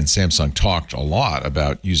and Samsung talked a lot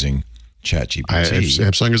about using ChatGPT.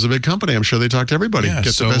 Samsung is a big company. I'm sure they talk to everybody. Get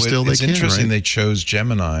the best deal they can. It's interesting they chose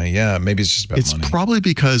Gemini. Yeah, maybe it's just about money. It's probably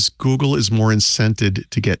because Google is more incented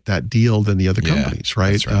to get that deal than the other companies,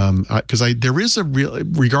 right? Because there is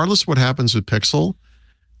regardless of what happens with Pixel,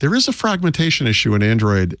 there is a fragmentation issue in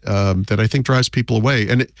Android that I think drives people away,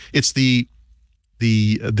 and it's the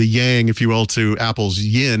yang, if you will, to Apple's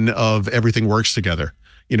yin of everything works together.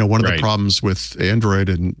 One of the problems with Android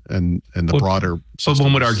and the broader systems.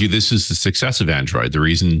 One would argue this is the success of Android. The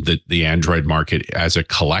reason that the Android market as a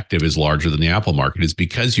collective is larger than the Apple market is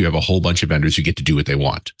because you have a whole bunch of vendors who get to do what they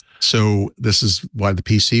want. So this is why the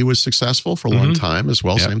PC was successful for a long time as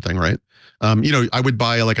well. Yep. Same thing, right? I would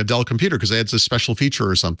buy like a Dell computer because they had this special feature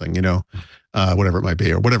or something, whatever it might be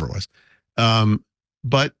or whatever it was.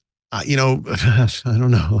 But I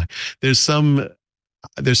don't know. There's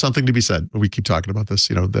something to be said. We keep talking about this.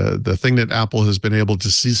 The thing that Apple has been able to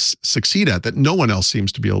succeed at that no one else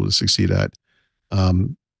seems to be able to succeed at.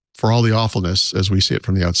 For all the awfulness as we see it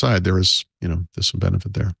from the outside, there's some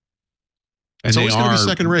benefit there. It's always going to be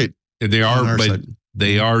second rate. They are, but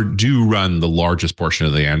they do run the largest portion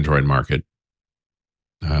of the Android market.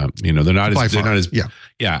 They're not as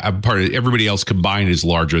part of everybody else combined is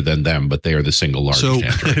larger than them, but they are the single largest. So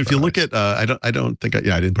Android if you look at, I don't think I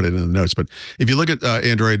didn't put it in the notes, but if you look at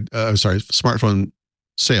smartphone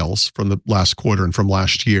sales from the last quarter and from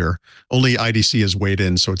last year, only IDC has weighed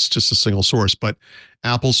in, so it's just a single source. But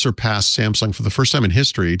Apple surpassed Samsung for the first time in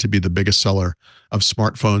history to be the biggest seller of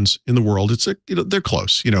smartphones in the world. It's they're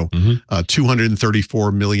close.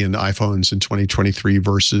 234 million iPhones in 2023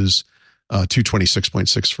 versus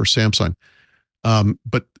 226.6 for Samsung.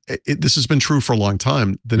 But this has been true for a long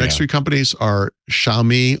time. The next three companies are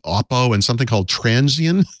Xiaomi, Oppo, and something called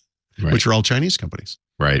Transsion, which are all Chinese companies.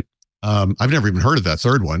 Right. I've never even heard of that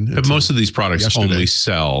third one. But most of these products only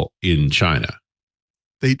sell in China.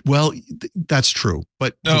 That's true.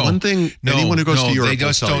 But the one thing, anyone who goes to Europe, they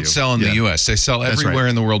just don't sell in the U.S. They sell everywhere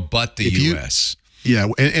in the world but the U.S. Yeah,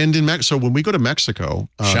 and in Mexico, so when we go to Mexico,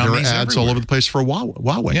 there are ads all over the place for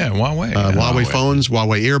Huawei. Yeah, Huawei. Huawei phones,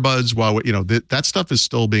 Huawei earbuds, Huawei. That stuff is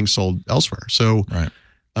still being sold elsewhere. So,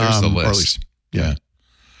 there's the list.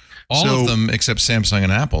 All of them except Samsung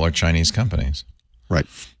and Apple are Chinese companies. Right.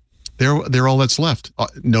 They're all that's left.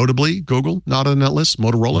 Notably, Google not on that list.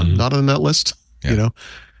 Motorola not on that list. Yeah.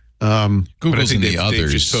 Google's in the others. They've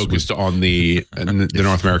just focused on the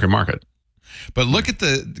North American market. But look at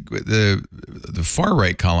the far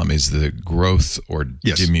right column is the growth or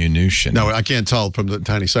diminution. No, I can't tell from the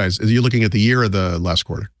tiny size. Are you looking at the year or the last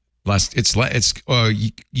quarter? It's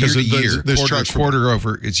year to year, quarter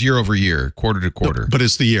over. It's year over year, quarter to quarter. But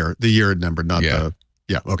it's the year number, not the.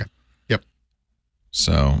 Yeah. Okay. Yep.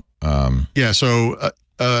 So.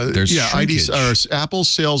 There's Apple's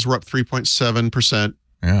sales were up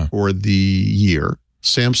 3.7% for the year.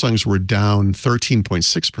 Samsung's were down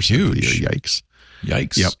 13.6% for the year.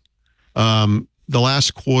 Yikes. Yep. The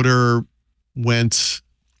last quarter went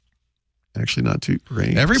actually not too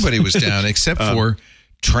great. Everybody was down except for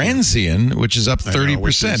Transsion, which is up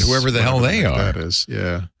 30%, whoever the hell they are. That is,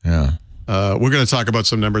 yeah. We're going to talk about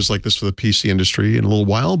some numbers like this for the PC industry in a little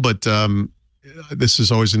while, but this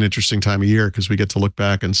is always an interesting time of year because we get to look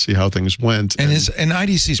back and see how things went. And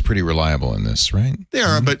IDC is pretty reliable in this, right? They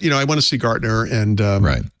are, but I want to see Gartner and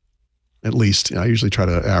at least I usually try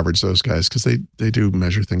to average those guys because they do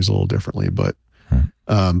measure things a little differently. But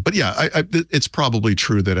it's probably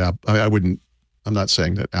true that I'm not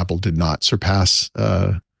saying that Apple did not surpass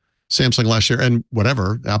Samsung last year, and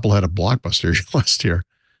whatever, Apple had a blockbuster last year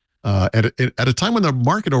at a time when the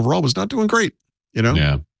market overall was not doing great.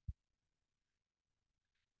 Yeah.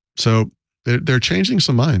 So they're changing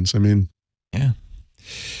some minds. I mean,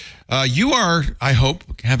 you are, I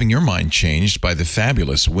hope, having your mind changed by the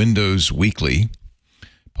fabulous Windows Weekly.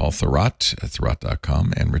 Paul Thurrott at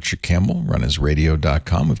Thurrott.com and Richard Campbell,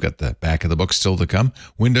 runasradio.com. We've got the back of the book still to come.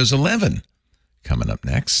 Windows 11 coming up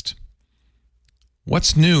next.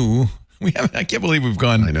 What's new? I can't believe we've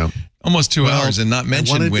gone almost 2 hours and not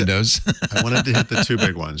mentioned Windows. I wanted to hit the two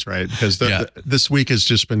big ones, right? Because this week has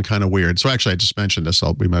just been kind of weird. So actually, I just mentioned this.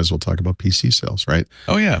 We might as well talk about PC sales, right?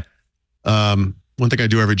 Oh, yeah. One thing I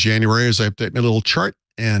do every January is I update my little chart.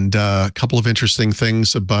 And a couple of interesting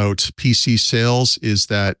things about PC sales is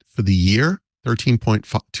that for the year,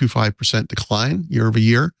 13.25% decline year over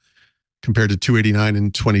year compared to 289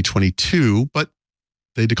 in 2022. But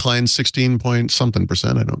they declined 16 point something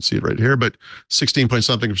percent. I don't see it right here, but 16 point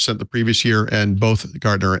something percent the previous year. And both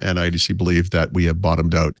Gartner and IDC believe that we have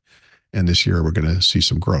bottomed out. And this year we're going to see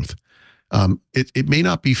some growth. It may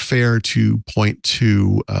not be fair to point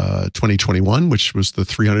to 2021, which was the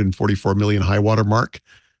 344 million high water mark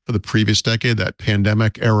for the previous decade, that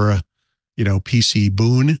pandemic era, PC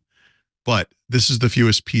boon. But this is the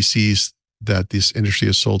fewest PCs that this industry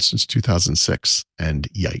has sold since 2006, and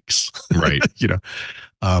yikes. Right.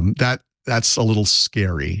 That's a little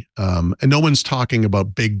scary. And no one's talking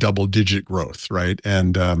about big double-digit growth, right?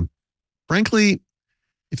 And frankly,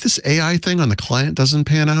 if this AI thing on the client doesn't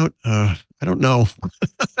pan out, I don't know.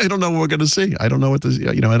 I don't know what we're going to see. I don't know what this.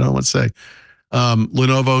 I don't know what to say.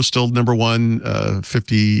 Lenovo still number one. Is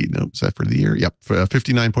that for the year? Yep,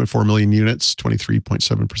 59.4 million units,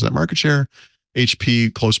 23.7% market share.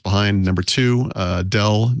 HP close behind, number two.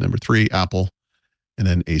 Dell number three. Apple, and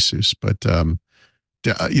then Asus. But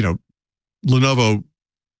Lenovo,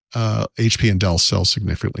 HP, and Dell sell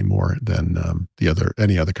significantly more than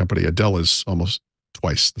any other company. Dell is almost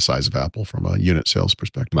twice the size of Apple from a unit sales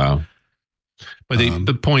perspective. Wow. But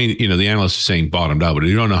the point, the analyst is saying bottomed out, but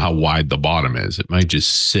you don't know how wide the bottom is. It might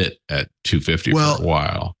just sit at 250 for a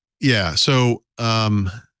while. Yeah. So,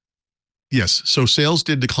 yes. So sales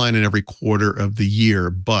did decline in every quarter of the year,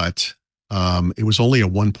 but it was only a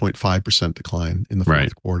 1.5% decline in the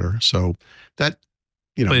fourth quarter. So that,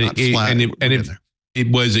 not flat. It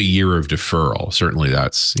was a year of deferral. Certainly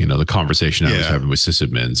that's, the conversation I was having with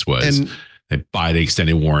sysadmins was they buy the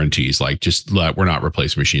extended warranties, we're not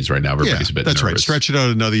replacing machines right now. Everybody's a bit nervous. Right. Stretch it out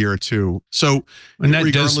another year or two. So, and that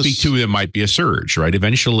does speak to it might be a surge, right?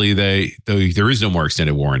 Eventually there is no more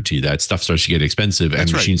extended warranty. That stuff starts to get expensive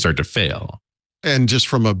and machines start to fail. And just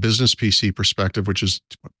from a business PC perspective, which is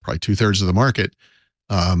probably 2/3 of the market,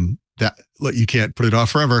 that you can't put it off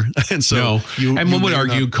forever. And so one would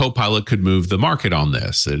argue Copilot could move the market on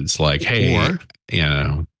this. It's like, hey,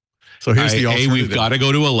 so here's the alternative. We've got to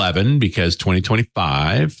go to 11 because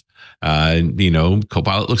 2025,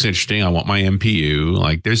 Copilot looks interesting. I want my MPU.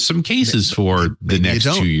 Like there's some cases for the next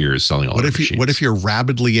 2 years selling all the machines. What if you're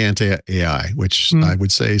rabidly anti-AI, which I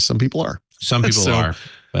would say some people are. Some people are.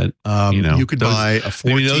 But you could buy a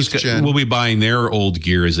 14th gen. Will be buying their old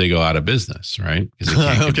gear as they go out of business, right? Because they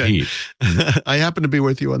can't compete. I happen to be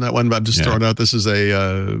with you on that one, but I'm just throwing out this as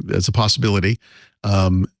a possibility.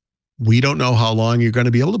 We don't know how long you're going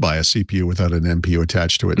to be able to buy a CPU without an NPU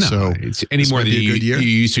attached to it. No, so it's any more than you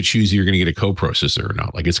used to choose you're going to get a coprocessor or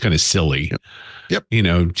not. Like it's kind of silly. Yep.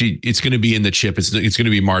 It's going to be in the chip. It's going to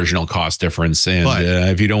be marginal cost difference, and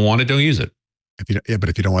if you don't want it, don't use it. But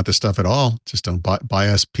if you don't want this stuff at all, just don't buy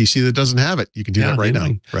a PC that doesn't have it. You can do that right now,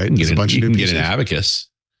 right? There's a bunch of new PCs. Get an Abacus.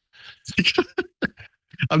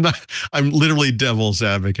 I'm literally devil's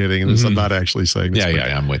advocating this. I'm not actually saying this.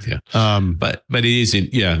 Yeah, I'm with you. But it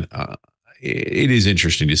is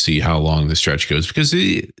interesting to see how long the stretch goes because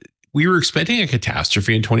we were expecting a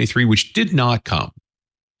catastrophe in 23, which did not come.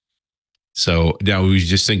 So now we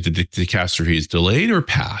just think that the catastrophe is delayed or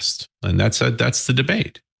passed, and that's the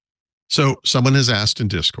debate. So someone has asked in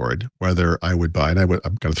Discord whether I would buy, and I'm going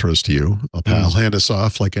to throw this to you. I'll hand us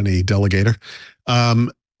off like any delegator.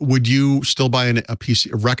 Would you still buy a PC?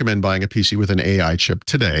 Recommend buying a PC with an AI chip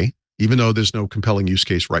today, even though there's no compelling use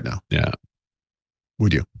case right now? Yeah.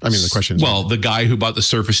 Would you? I mean, the question is, the guy who bought the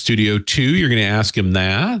Surface Studio 2, you're going to ask him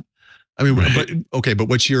that. I mean, but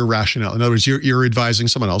what's your rationale? In other words, you're advising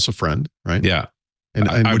someone else, a friend, right? Yeah. And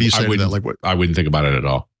what do you say to that? Like, what? I wouldn't think about it at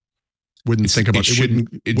all. Wouldn't think about it.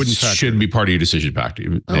 It shouldn't be part of your decision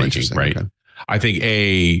making, right? Okay. I think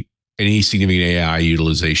any significant AI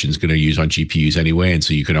utilization is going to use on GPUs anyway, and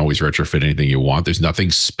so you can always retrofit anything you want. There's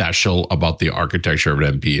nothing special about the architecture of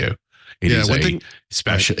an NPU. It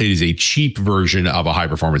is a cheap version of a high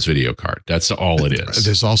performance video card. That's all it is.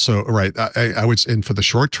 There's also I would, and for the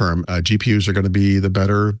short term, GPUs are going to be the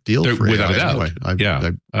better deal for without AI a doubt.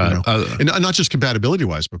 Anyway. And not just compatibility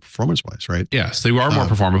wise, but performance wise, right? Yes, they are more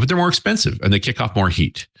performant, but they're more expensive and they kick off more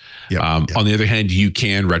heat. On the other hand, you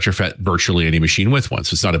can retrofit virtually any machine with one,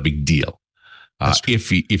 so it's not a big deal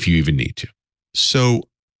if you even need to. So,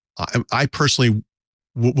 I personally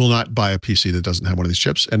will not buy a PC that doesn't have one of these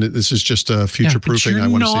chips, and this is just a future proofing.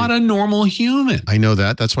 You're not a normal human. I know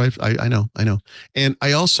that. That's why I know. And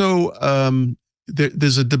I also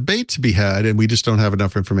there's a debate to be had, and we just don't have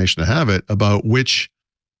enough information to have it about which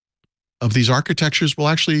of these architectures will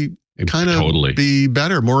actually kind of be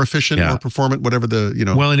better, more efficient, more performant, whatever the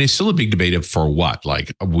Well, and it's still a big debate of for what.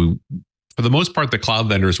 Like for the most part, the cloud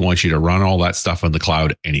vendors want you to run all that stuff on the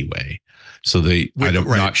cloud anyway. So I'm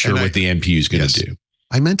not sure what the NPU is going to do.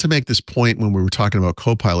 I meant to make this point when we were talking about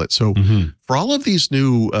Copilot. So for all of these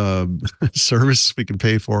new services we can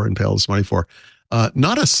pay for and pay all this money for,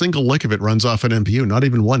 not a single lick of it runs off an NPU, not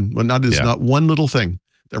even one. Not one little thing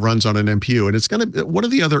that runs on an NPU. And it's going to, one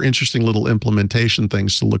of the other interesting little implementation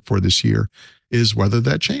things to look for this year is whether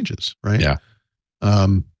that changes, right? Yeah.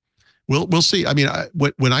 We'll see. I mean,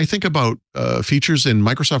 when I think about features in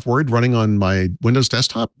Microsoft Word running on my Windows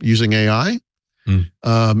desktop using AI,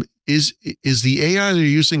 is the AI they're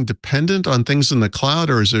using dependent on things in the cloud,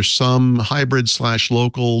 or is there some hybrid /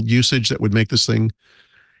 local usage that would make this thing?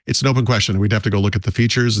 It's an open question. We'd have to go look at the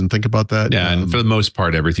features and think about that. Yeah, and for the most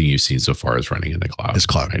part, everything you've seen so far is running in the cloud. It's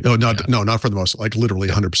cloud. Right? No, not for the most. Like literally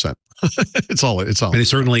 100%. It's all. And it's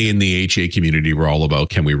certainly in the HA community, we're all about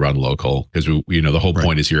can we run local, because the whole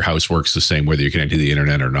point is your house works the same whether you're connected to the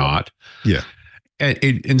internet or not. Yeah.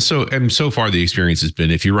 And so far the experience has been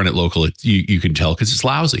if you run it local, you can tell because it's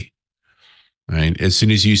lousy. Right. As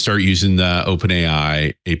soon as you start using the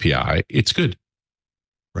OpenAI API, it's good.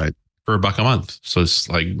 Right. For $1 a month. So it's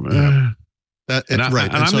like, I'm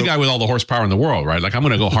the guy with all the horsepower in the world, right? Like I'm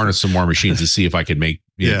going to go harness some more machines to see if I can make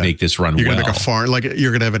this run you're well. You're going to make a farm, like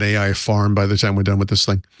you're going to have an AI farm by the time we're done with this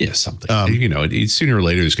thing. Yeah, something. Sooner or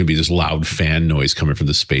later, there's going to be this loud fan noise coming from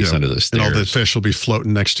the space under the stairs. And all the fish will be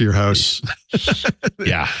floating next to your house.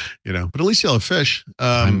 Yeah. But at least you'll have fish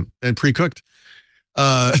and pre-cooked.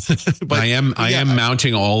 But I am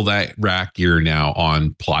mounting all that rack gear now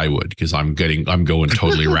on plywood because I'm going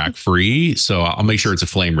totally rack free. So I'll make sure it's a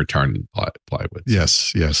flame retardant plywood.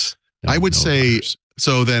 Yes. I would say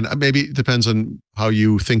so. Then maybe it depends on how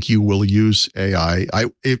you think you will use AI.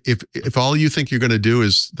 If all you think you're going to do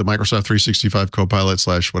is the Microsoft 365 Copilot /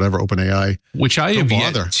 whatever OpenAI, which I have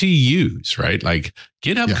yet to use, right? Like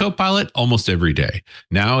GitHub Copilot almost every day.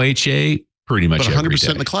 Now HA pretty much every day.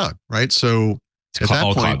 100% in the cloud, right? So At that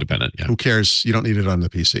all point, cloud dependent. Yeah. who cares? You don't need it on the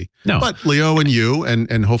PC. No. But Leo and you,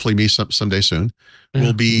 and hopefully me someday soon,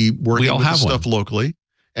 will be working with the stuff locally.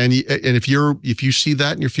 And if you see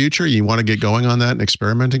that in your future, you want to get going on that and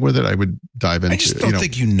experimenting with it, I would dive into. I just don't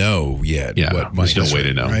think you know yet. Yeah, there's no way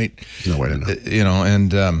to know. Right? There's no way to know.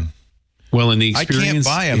 And well, in the experience,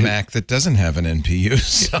 I can't buy a Mac that doesn't have an NPU.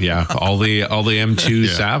 So. Yeah, all the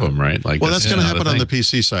M2s have them, right? Like, well, that's going to happen on the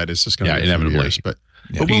PC side. It's just going to be inevitably. years, but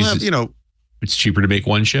we'll have it's cheaper to make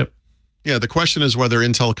one chip. Yeah, the question is whether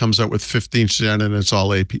Intel comes out with 15th gen and it's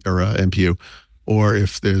all AP or NPU, or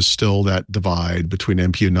if there's still that divide between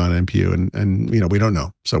NPU and non-NPU, and we don't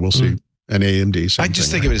know. So we'll see. And AMD. I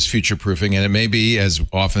just think of it as future proofing, and it may be, as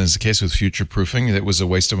often is the case with future proofing, it was a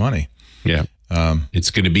waste of money. Yeah,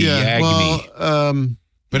 it's going to be agony.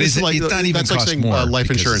 But it's not even that's cost like saying more.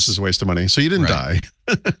 Life insurance is a waste of money. So you didn't die.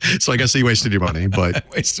 So I guess you wasted your money, but I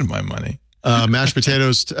wasted my money. Mashed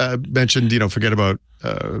potatoes mentioned. Forget about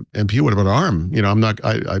NPU. What about ARM?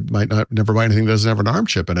 I might never buy anything that doesn't have an ARM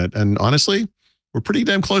chip in it. And honestly, we're pretty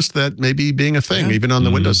damn close to that maybe being a thing, even on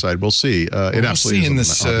the Windows side. We'll see. We'll see in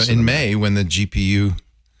this in May when the GPU.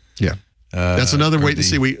 Yeah, that's another way to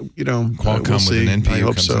see. Qualcomm we'll see. with an NPU I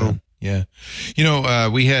hope comes so. out. Yeah,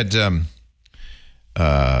 we had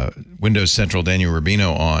Windows Central Daniel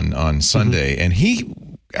Rubino on Sunday, and he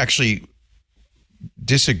actually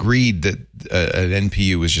disagreed that an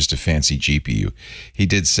NPU was just a fancy GPU. He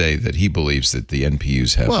did say that he believes that the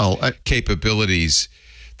NPUs have capabilities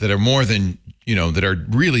that are more than, that are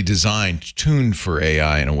really designed, tuned for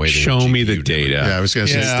AI in a way that show me the data. Yeah, I was going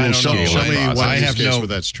to say, show me one I have where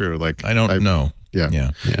that's true. Like, I don't know.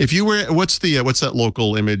 Yeah. If you were, what's that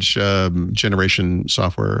local image generation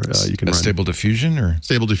software you can run? Stable Diffusion or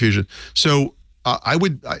Stable Diffusion. So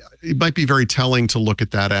it might be very telling to look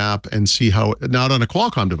at that app and see how, not on a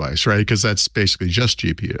Qualcomm device, right? Because that's basically just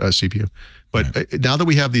CPU. But now that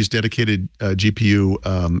we have these dedicated GPU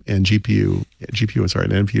and NPU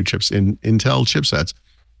chips in Intel chipsets,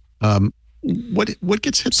 what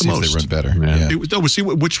gets hit the most? If they run better. We'll see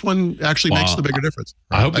which one actually makes the bigger difference.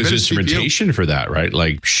 Right? I hope there's instrumentation for that, right?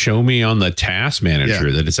 Like, show me on the task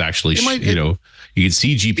manager that it's actually, you can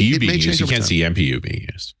see GPU being used, you can't see NPU being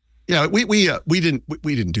used. Yeah, we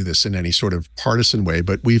didn't do this in any sort of partisan way,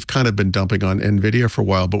 but we've kind of been dumping on NVIDIA for a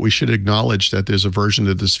while. But we should acknowledge that there's a version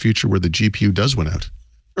of this future where the GPU does win out,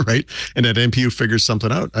 right? And that NPU figures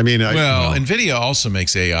something out. I mean, NVIDIA also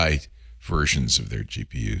makes AI versions of their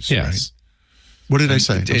GPUs. Yes. Right? What did I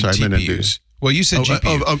say? I'm sorry, I meant GPUs. Well, you said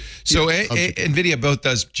GPU. NVIDIA both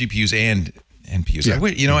does GPUs and NPUs.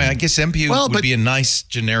 Yeah. I guess NPU would be a nice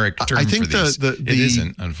generic term. I think for these. It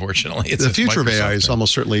isn't, unfortunately. It's the future of AI is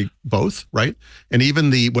almost certainly both, right? And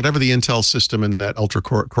even whatever the Intel system and that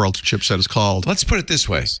Core Ultra chipset is called. Let's put it this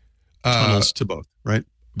way: tunnels to both, right?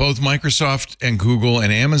 Both Microsoft and Google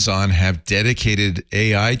and Amazon have dedicated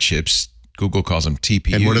AI chips. Google calls them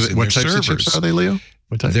TPUs. And what types of chips are they, Leo?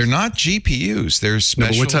 They're not GPUs. They're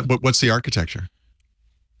special. No, what's the architecture?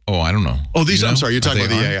 Oh, I don't know. Oh, these. I'm sorry. You're talking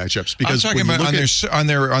about the AI chips because I'm talking about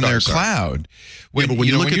on their cloud. When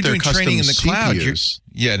you look at their training in the cloud, CPUs,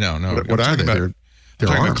 what are they? I'm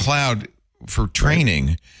talking about cloud for training.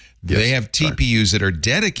 Right. They have TPUs that are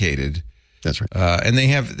dedicated. That's right. And they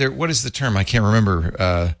have what is the term? I can't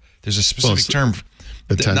remember. There's a specific term.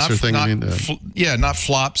 The tensor thing. Not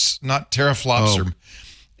flops, not teraflops, or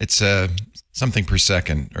it's something per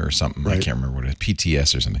second or something. Right. I can't remember what it is,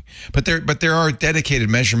 PTS or something. But there are dedicated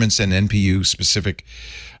measurements and NPU specific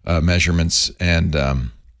measurements, and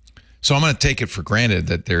so I'm going to take it for granted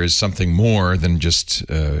that there is something more than just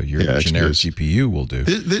your generic GPU will do.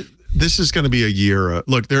 This is going to be a year.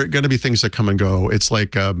 Look, there are going to be things that come and go. It's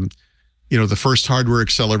like the first hardware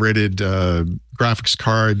accelerated graphics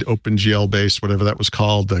card, OpenGL based, whatever that was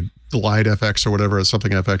called, the Glide FX or whatever,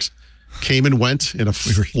 something FX. Came and went in a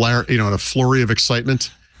flare, in a flurry of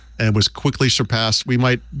excitement, and was quickly surpassed. We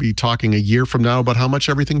might be talking a year from now about how much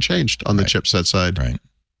everything changed on the chipset side. Right.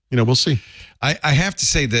 We'll see. I have to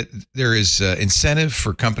say that there is incentive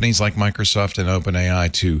for companies like Microsoft and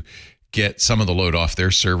OpenAI to get some of the load off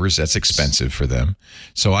their servers. That's expensive for them.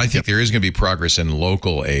 So I think there is going to be progress in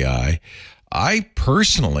local AI. I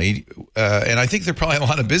personally, and I think there are probably a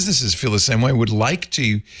lot of businesses feel the same way, would like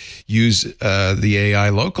to use the AI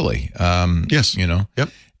locally. Yes. Yep.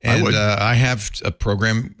 And I have a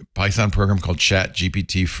Python program called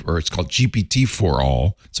ChatGPT, or it's called GPT for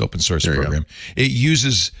All. It's an open source program. It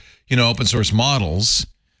uses, open source models,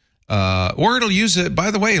 or it'll use it.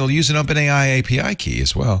 By the way, it'll use an OpenAI API key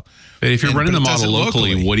as well. And if you're running the model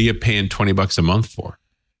locally, what are you paying $20 a month for?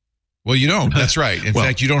 Well, you don't. That's right. In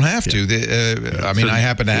fact, you don't have to. I mean, I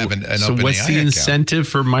happen to have an so open what's AI the account. incentive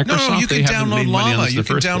for Microsoft? No, you can download Llama. You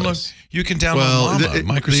can download Llama.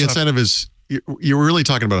 Microsoft. The incentive is you're really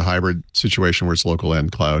talking about a hybrid situation where it's local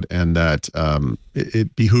and cloud, and that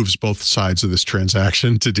it behooves both sides of this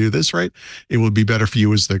transaction to do this, right? It would be better for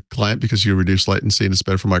you as the client because you reduce latency, and it's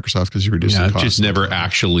better for Microsoft because you reduce the cost. I've just never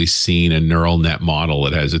actually seen a neural net model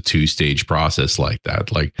that has a two-stage process like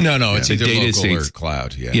that. Like no, it's either data local or states,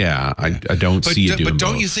 cloud. I don't see it doing But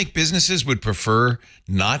don't both. you think businesses would prefer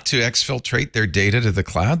not to exfiltrate their data to the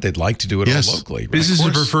cloud? They'd like to do it all locally. Right?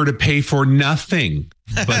 Businesses prefer to pay for nothing.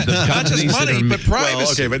 But the Not just money, but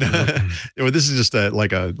privacy. Well, okay, but this is just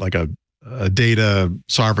like a data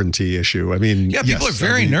sovereignty issue. I mean, people are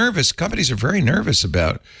very nervous. Companies are very nervous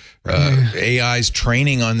about AI's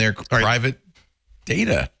training on their private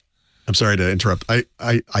data. I'm sorry to interrupt. I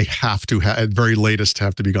have to at very latest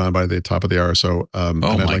have to be gone by the top of the hour. So oh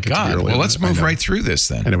my God! Well, let's move right through this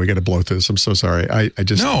then. I know we got to blow through this. I'm so sorry. I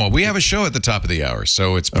just we have a show at the top of the hour,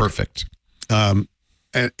 so it's perfect.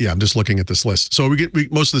 And I'm just looking at this list. So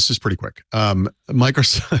most of this is pretty quick.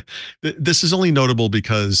 Microsoft. This is only notable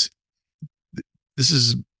because this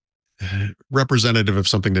is representative of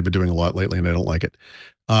something they've been doing a lot lately, and I don't like it.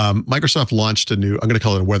 Microsoft launched a new, I'm going to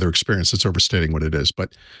call it a weather experience. It's overstating what it is,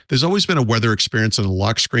 but there's always been a weather experience on a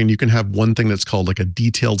lock screen. You can have one thing that's called like a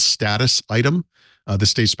detailed status item.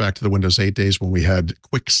 This dates back to the Windows 8 days when we had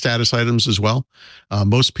quick status items as well.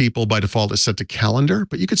 Most people by default is set to calendar,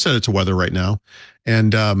 but you could set it to weather right now.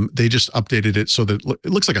 And they just updated it so that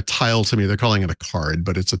it looks like a tile to me. They're calling it a card,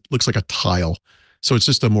 but it looks like a tile. So it's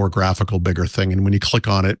just a more graphical, bigger thing. And when you click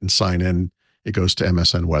on it and sign in, it goes to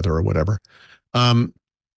MSN Weather or whatever.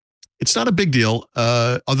 It's not a big deal,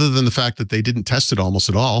 other than the fact that they didn't test it almost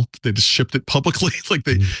at all. They just shipped it publicly. Like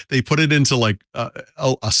they put it into like a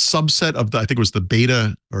subset of I think it was the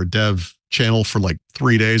beta or dev channel for like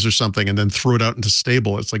 3 days or something, and then threw it out into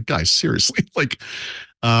stable. It's like, guys, seriously, like,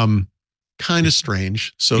 kind of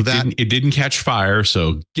strange. So it didn't catch fire.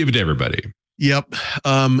 So give it to everybody. Yep.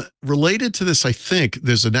 Related to this, I think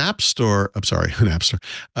there's a Microsoft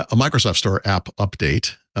Store app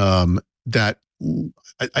update that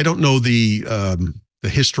I don't know the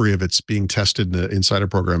history of its being tested in the Insider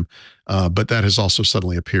program, but that has also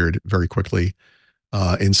suddenly appeared very quickly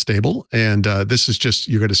in stable. And this is just,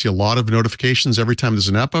 you're going to see a lot of notifications every time there's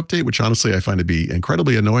an app update, which honestly I find to be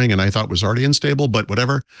incredibly annoying, and I thought was already in stable, but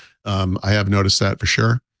whatever. I have noticed that for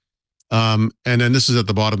sure. And then this is at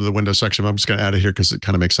the bottom of the Windows section. I'm just going to add it here because it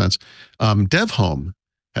kind of makes sense. Dev Home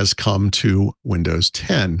has come to Windows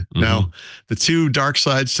 10. Mm-hmm. Now, the two dark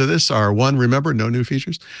sides to this are, one, remember, no new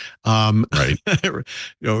features. Right.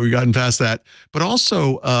 We've gotten past that. But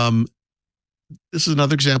also, this is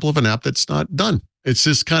another example of an app that's not done. It's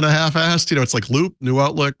just kind of half-assed. It's like Loop, New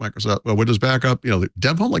Outlook, Microsoft, Windows Backup,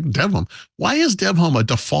 Dev Home, like Dev Home. Why is Dev Home a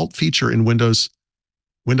default feature in Windows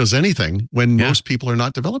anything when most people are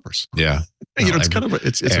not developers? Yeah. It's kind of,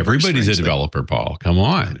 it's everybody's a developer, Paul. Come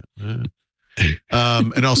on.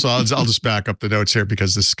 And also, I'll just back up the notes here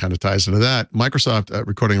because this kind of ties into that. Microsoft,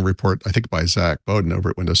 recording a report, I think by Zach Bowden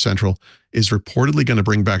over at Windows Central, is reportedly going to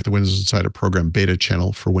bring back the Windows Insider program beta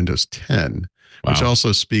channel for Windows 10, which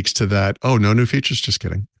also speaks to that. Oh, no new features? Just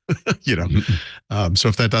kidding. So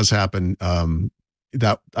if that does happen,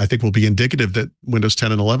 that I think will be indicative that Windows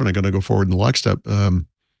 10 and 11 are going to go forward in the lockstep,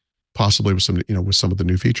 possibly with some of the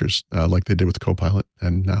new features, like they did with Copilot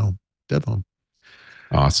and now Dev Home.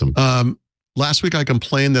 Awesome. Last week, I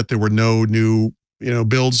complained that there were no new,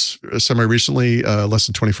 builds semi-recently, less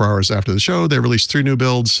than 24 hours after the show. They released 3 new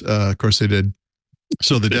builds. Of course, they did.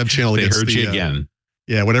 So the dev channel they gets heard you again.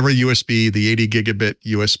 Yeah, whatever USB, the 80 gigabit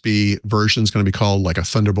USB version is going to be called like a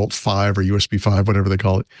Thunderbolt 5 or USB 5, whatever they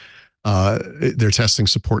call it. They're testing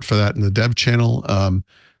support for that in the dev channel.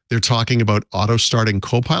 They're talking about auto-starting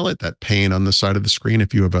Copilot, that pane on the side of the screen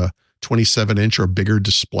if you have a 27-inch or bigger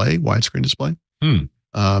display, widescreen display.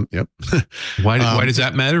 Yep. Why does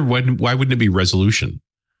that matter? Why wouldn't it be resolution?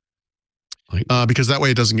 Because that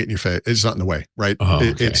way it doesn't get in your face. It's not in the way, right?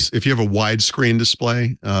 Okay. It's if you have a widescreen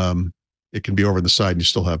display, it can be over the side, and you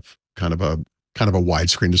still have kind of a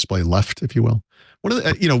widescreen display left, if you will. One of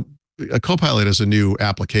the, a Copilot as a new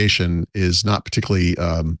application is not particularly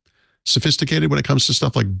sophisticated when it comes to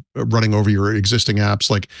stuff like running over your existing apps.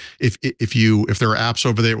 Like if there are apps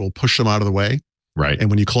over there, it will push them out of the way. Right. And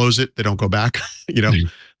when you close it, they don't go back,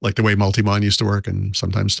 like the way Multimon used to work and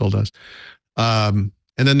sometimes still does. And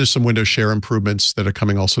then there's some Windows Share improvements that are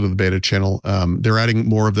coming also to the beta channel. They're adding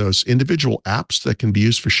more of those individual apps that can be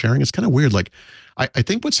used for sharing. It's kind of weird. Like I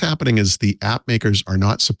think what's happening is the app makers are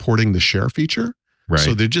not supporting the share feature. Right.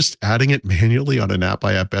 So they're just adding it manually on an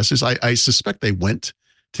app-by-app basis. I suspect they went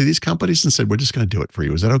to these companies and said, we're just going to do it for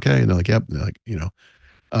you. Is that okay? And they're like, yep. And they're like,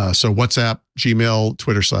 so WhatsApp, Gmail,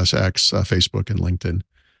 Twitter/X, Facebook, and LinkedIn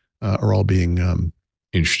are all being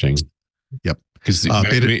interesting. Yep. Because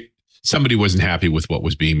somebody wasn't happy with what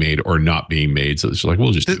was being made or not being made. So it's like,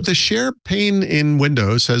 we'll just the share pane in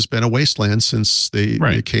Windows has been a wasteland since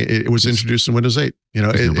it was introduced in Windows 8.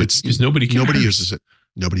 Nobody uses it.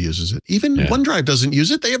 Nobody uses it. Even OneDrive doesn't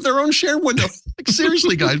use it. They have their own share window. Like,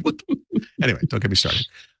 seriously, guys. Anyway, don't get me started.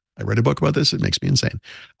 I read a book about this. It makes me insane.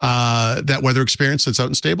 That weather experience that's out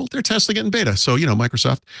in stable, they're testing it in beta. So,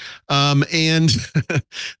 Microsoft. And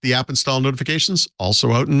the app install notifications,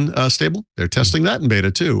 also out in stable. They're testing that in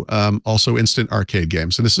beta too. Also instant arcade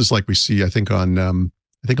games. And this is like we see, I think on,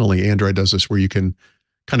 I think only Android does this, where you can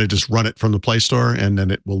kind of just run it from the Play Store and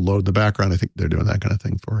then it will load the background. I think they're doing that kind of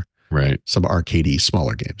thing for some arcadey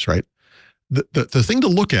smaller games, right? The thing to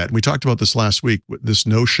look at, we talked about this last week, this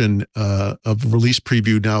notion of release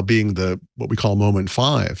preview now being what we call Moment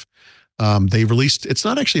 5. They released, it's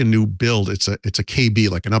not actually a new build, it's a KB,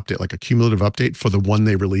 like an update, like a cumulative update for the one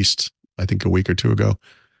they released, I think a week or two ago,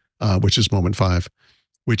 which is Moment 5,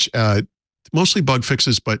 which mostly bug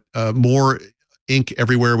fixes, but more ink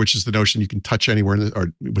everywhere, which is the notion you can touch anywhere,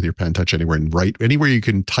 or with your pen, touch anywhere and write. Anywhere you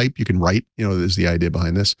can type, you can write, is the idea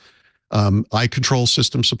behind this. Eye control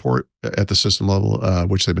system support at the system level,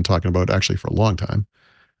 which they've been talking about actually for a long time.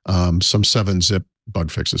 Some 7-zip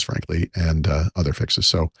bug fixes, frankly, and other fixes.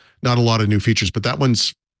 So not a lot of new features, but that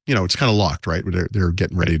one's, it's kind of locked, right? They're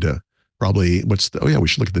getting ready to probably, we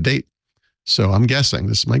should look at the date. So I'm guessing,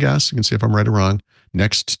 this is my guess, you can see if I'm right or wrong.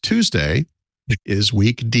 Next Tuesday is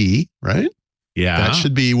week D, right? Yeah. That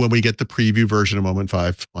should be when we get the preview version of Moment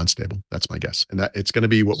 5 on stable. That's my guess. And that it's going to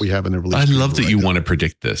be what we have in the release. I love that you want to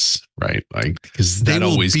predict this, right? Like, because that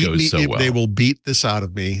always goes so well. They will beat this out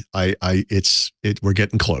of me. We're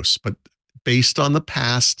getting close, but based on the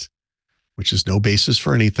past, which is no basis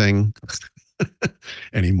for anything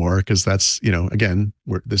anymore, because that's, again,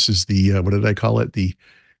 this is the, what did I call it? The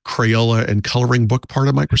Crayola and coloring book part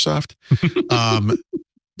of Microsoft.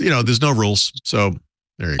 There's no rules. So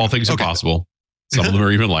there you go. All things are possible. Some of them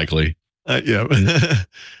are even likely. Yeah.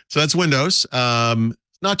 So that's Windows.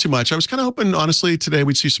 Not too much. I was kind of hoping, honestly, today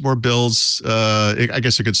we'd see some more builds. I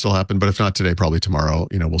guess it could still happen, but if not today, probably tomorrow.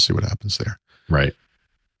 We'll see what happens there. Right.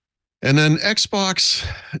 And then Xbox,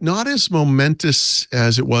 not as momentous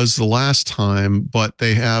as it was the last time, but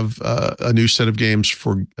they have a new set of games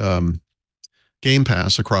for Game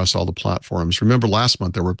Pass across all the platforms. Remember last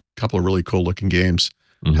month, there were a couple of really cool looking games.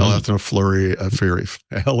 Mm-hmm. Hell hath no fury.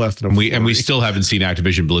 And we still haven't seen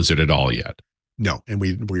Activision Blizzard at all yet. No, and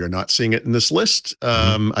we are not seeing it in this list.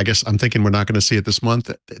 I guess I'm thinking we're not going to see it this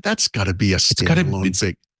month. That's got to be a standalone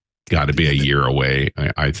big. Got to be a year away,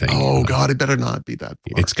 I think. Oh God, it better not be that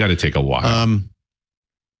far. It's got to take a while.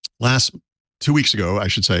 2 weeks ago, I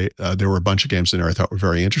should say, there were a bunch of games in there I thought were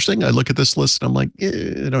very interesting. I look at this list and I'm like,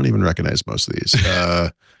 I don't even recognize most of these.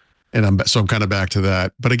 And I'm kind of back to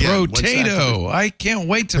that. But again, Brotato. I can't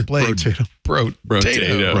wait to play Brotato.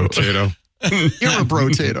 Brotato. You're a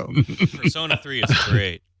Brotato. Persona 3 is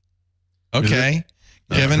great. Okay.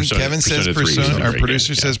 Kevin says Persona. Our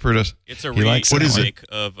producer says Persona. It's a remake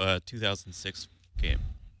of a 2006 game.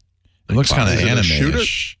 It looks kind of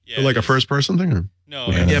anime-ish. Yeah, like a first-person thing? Or? No.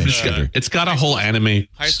 Yeah, but it's got a whole anime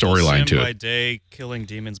storyline to it. By day, killing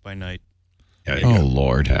demons by night. Yeah,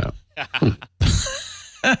 Lord. Yeah.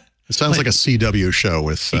 It sounds like a CW show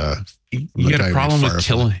with you got a problem with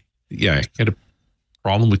killing. Yeah, you got a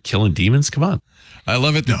problem with killing demons. Come on. I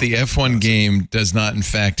love it that the F1 game does not, in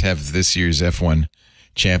fact, have this year's F1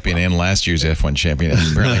 champion and last year's F1 champion.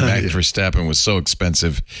 Apparently, Max Verstappen was so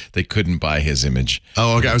expensive they couldn't buy his image.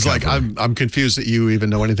 Oh, okay. I was like, I'm confused that you even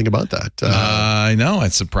know anything about that. I know,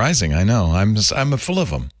 it's surprising. I know. I'm full of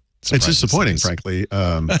them. It's disappointing, frankly. No,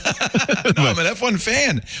 I'm an F1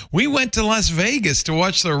 fan. We went to Las Vegas to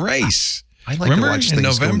watch the race. I like to watch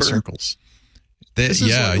things go in circles. You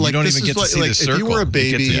don't even get to see the circle. If you were a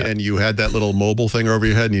baby and you had that little mobile thing over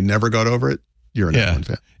your head and you never got over it, you're an F1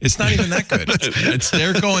 fan. It's not even that good.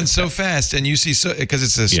 They're going so fast, and you see because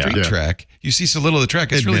it's a street track. You see so little of the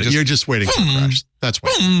track. It's really you're just waiting for a crash. That's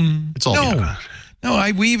why. It's all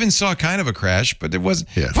we even saw kind of a crash, but it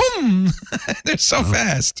wasn't. Yeah. They're so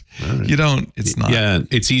fast. Right. You don't. It's not. Yeah,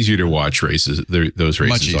 it's easier to watch races. Those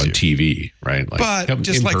races on TV, right? But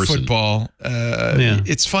just like football,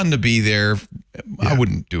 it's fun to be there. Yeah. I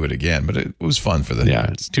wouldn't do it again, but it was fun for the. Yeah,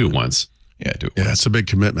 it's do it once. Yeah, do it. Yeah, it's a big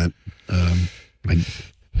commitment.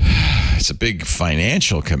 It's a big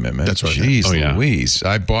financial commitment. That's right. Jeez Louise.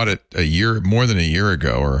 I bought it more than a year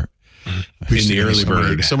ago, or In the early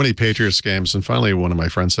bird. So many Patriots games. And finally, one of my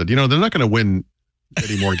friends said, they're not going to win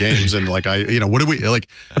any more games. And like, what do we like?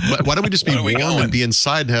 Why don't we just be warm and be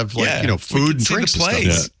inside and have food and drinks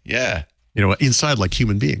and stuff? Yeah. Inside like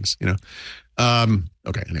human beings,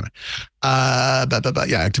 Okay, anyway.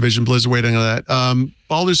 Activision Blizzard waiting on that.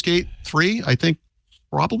 Baldur's Gate 3, I think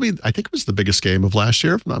it was the biggest game of last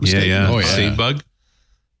year, if I'm not mistaken. Yeah. Oh, yeah. Save bug?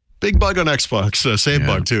 Big bug on Xbox. Save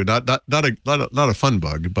bug too. Not a fun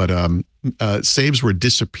bug, but saves were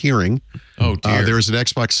disappearing. Oh dear. There is an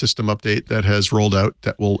Xbox system update that has rolled out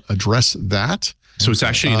that will address that. So it's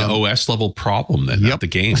actually an OS level problem then, not the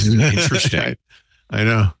game. Interesting. I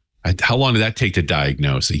know. How long did that take to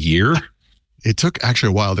diagnose? A year? It took actually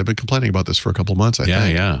a while. They've been complaining about this for a couple of months, I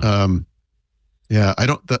think. Yeah. I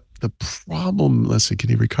don't, the problem, let's see,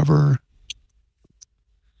 can you recover?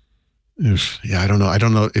 I don't know. I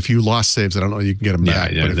don't know if you lost saves. I don't know. You can get them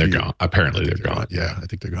back. Yeah, they're gone. Apparently they're gone. Yeah, I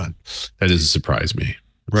think they're gone. That doesn't surprise me.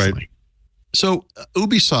 Right. So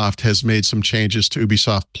Ubisoft has made some changes to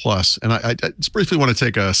Ubisoft Plus. And I just briefly want to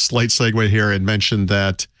take a slight segue here and mention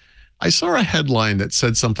that I saw a headline that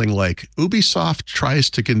said something like Ubisoft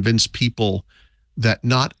tries to convince people that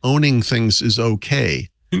not owning things is okay.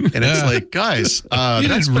 And it's like, guys, you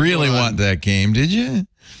didn't really want that game, did you?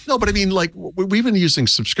 No, but I mean, like, we've been using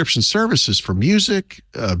subscription services for music,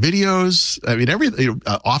 videos. I mean, everything,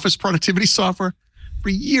 office productivity software for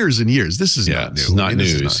years and years. This is not new. It's not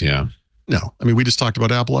news. No, I mean, we just talked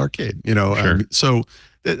about Apple Arcade, Sure. So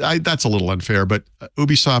that's a little unfair, but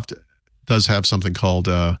Ubisoft does have something called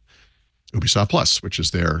Ubisoft Plus, which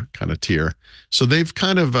is their kind of tier. So they've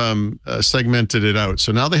kind of segmented it out.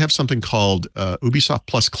 So now they have something called Ubisoft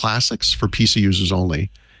Plus Classics for PC users only.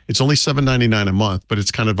 It's only $7.99 a month, but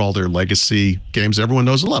it's kind of all their legacy games everyone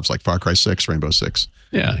knows and loves, like Far Cry 6, Rainbow Six,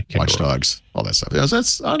 Watch Dogs, all that stuff.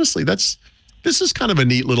 That's honestly, this is kind of a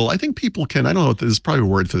neat little, I think people can, I don't know, there's probably a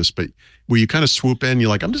word for this, but where you kind of swoop in, you're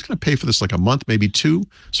like, I'm just going to pay for this like a month, maybe two,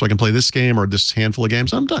 so I can play this game or this handful of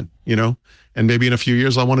games. I'm done, and maybe in a few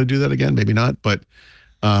years, I want to do that again, maybe not. But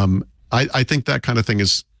I think that kind of thing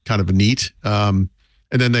is kind of neat.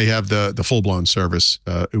 And then they have the full-blown service,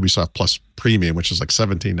 Ubisoft Plus Premium, which is like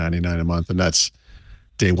 $17.99 a month. And that's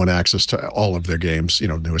day one access to all of their games,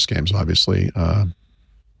 newest games, obviously. And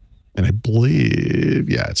I believe,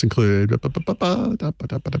 it's included.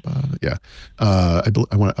 Yeah.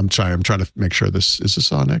 I'm trying to make sure is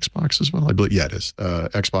this on Xbox as well? I believe, it is.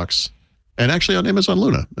 Xbox. And actually on Amazon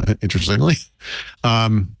Luna, interestingly.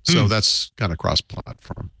 So that's kind of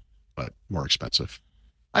cross-platform, but more expensive.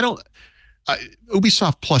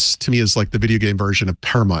 Ubisoft Plus to me is like the video game version of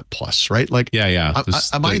Paramount Plus, right? Like,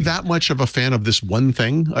 am I that much of a fan of this one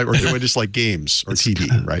thing, or do I just like games or TV?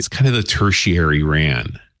 Right? It's kind of the tertiary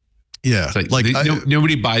ran. Yeah,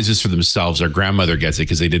 nobody buys this for themselves. Our grandmother gets it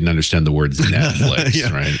because they didn't understand the words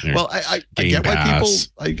Netflix, right? Well, I get why people.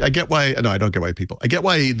 I get why. No, I don't get why people. I get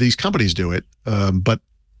why these companies do it, but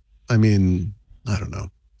I mean, I don't know.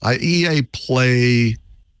 EA Play.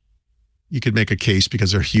 You could make a case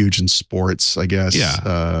because they're huge in sports, I guess.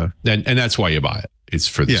 Yeah, and that's why you buy it. It's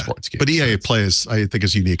for the sports games. But EA Play I think,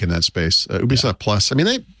 is unique in that space. Ubisoft Plus, I mean,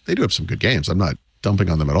 they do have some good games. I'm not dumping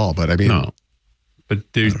on them at all, but I mean, no. But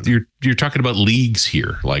you're talking about leagues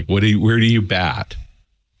here. Like, where do you bat?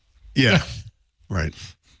 Yeah, right.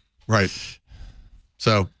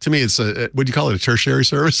 So to me, it's would you call it a tertiary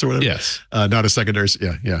service or whatever? Yes. Not a secondary.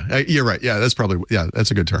 Yeah. You're right. Yeah, that's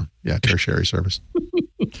a good term. Yeah, tertiary service.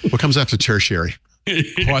 What comes after tertiary?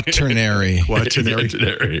 Quaternary.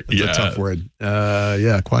 Quaternary. That's a tough word.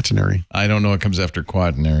 Quaternary. I don't know what comes after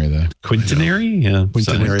quaternary though. Quintenary? Yeah.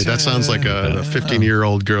 Quintenary. That sounds like a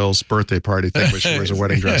 15-year-old girl's birthday party thing where she wears a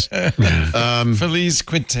wedding dress. Feliz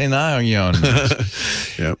Quintenarion.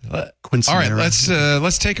 Yeah. All right,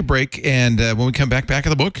 let's take a break, and when we come back of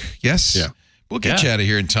the book, yes? Yeah. We'll get you out of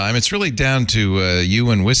here in time. It's really down to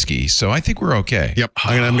you and whiskey, so I think we're okay. Yep.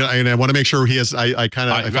 I want to make sure he has. I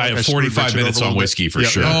have 45 minutes on whiskey for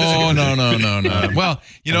sure. Oh no. Well,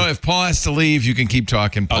 if Paul has to leave, you can keep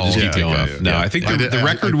talking, Paul. I'll just keep going. No, I think the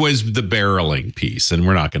record was the barreling piece, and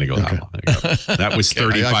we're not going to go that long. That was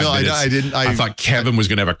 35 minutes. I thought Kevin was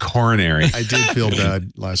going to have a coronary. I did feel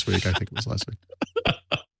bad last week. I think it was last week.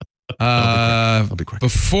 I'll be quick.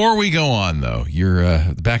 Before we go on, though, you're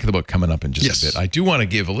the back of the book coming up in just a bit. I do want to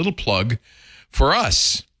give a little plug for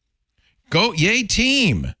us. Yay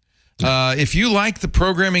team! If you like the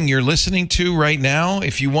programming you're listening to right now,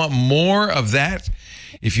 if you want more of that,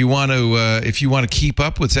 if you want to keep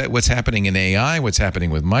up with what's happening in AI, what's happening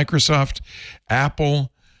with Microsoft,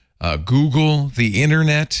 Apple, Google, the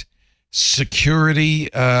internet, security,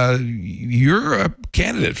 you're a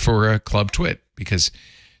candidate for Club Twit because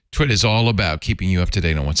Twit is all about keeping you up to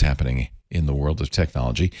date on what's happening in the world of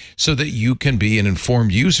technology so that you can be an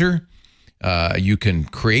informed user. You can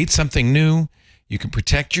create something new. You can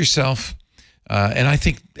protect yourself. And I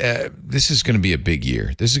think this is going to be a big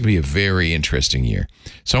year. This is going to be a very interesting year.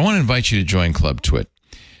 So I want to invite you to join Club Twit.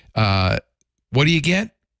 What do you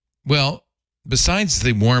get? Well, besides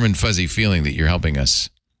the warm and fuzzy feeling that you're helping us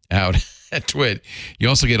out at Twit, you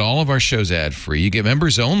also get all of our shows ad-free. You get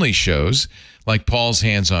members-only shows like Paul's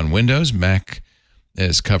Hands on Windows. Mac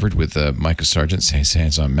is covered with Micah Sargent's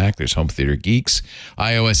Hands on Mac. There's Home Theater Geeks.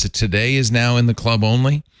 iOS Today is now in the club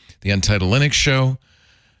only. The Untitled Linux Show.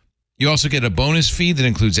 You also get a bonus feed that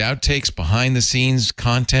includes outtakes, behind-the-scenes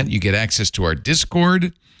content. You get access to our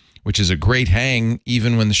Discord, which is a great hang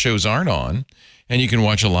even when the shows aren't on. And you can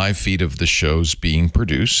watch a live feed of the shows being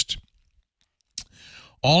produced.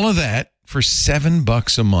 All of that for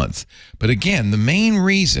 $7 a month. But again, the main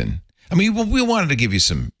reason, I mean, we wanted to give you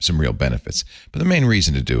some real benefits, but the main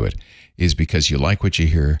reason to do it is because you like what you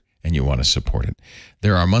hear and you want to support it.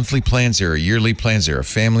 There are monthly plans, there are yearly plans, there are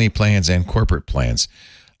family plans and corporate plans.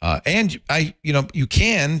 And you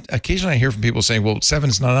can, occasionally I hear from people saying, well, $7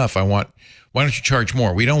 is not enough. Why don't you charge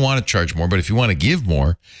more? We don't want to charge more, but if you want to give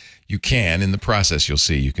more, you can. In the process, you'll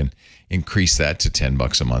see you can increase that to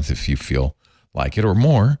 $10 a month if you feel like it or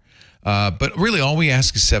more. But really all we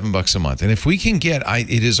ask is $7 a month. And if we can get,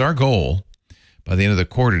 it is our goal by the end of the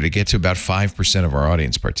quarter to get to about 5% of our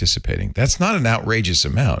audience participating. That's not an outrageous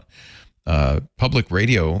amount. Public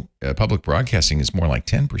radio, public broadcasting is more like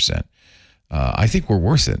 10%. I think we're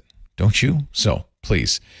worth it, don't you? So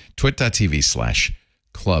please,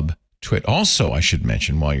 twit.tv/club twit. Also, I should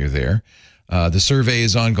mention while you're there, the survey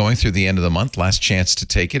is ongoing through the end of the month. Last chance to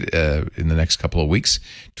take it in the next couple of weeks.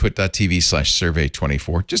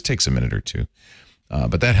 Twit.tv/survey24. Just takes a minute or two.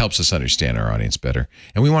 But that helps us understand our audience better.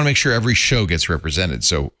 And we want to make sure every show gets represented.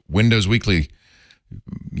 So Windows Weekly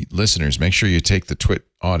listeners, make sure you take the Twit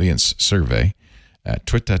audience survey at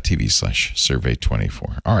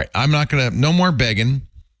twit.tv/survey24. All right. No more begging.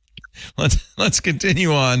 Let's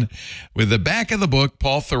continue on with the back of the book,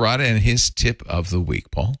 Paul Thurrott and his tip of the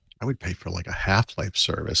week. Paul? I would pay for like a Half-Life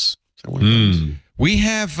service. We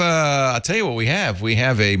have, I'll tell you what we have. We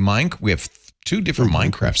have we have two different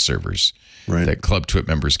Minecraft servers that Club Twit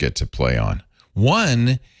members get to play on.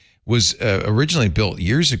 One was originally built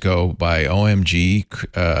years ago by OMG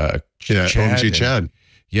Chad.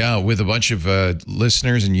 Yeah, with a bunch of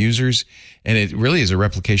listeners and users. And it really is a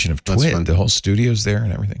replication of Twit. The whole studio's there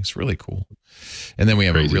and everything. It's really cool. And then we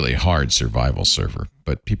have a really hard survival server.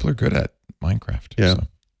 But people are good at Minecraft. Yeah. So.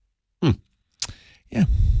 Yeah.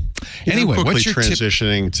 Anyway, what's your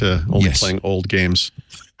transitioning to only playing old games?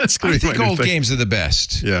 That's I think old games are the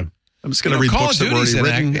best. Yeah. I'm just going to read books that were already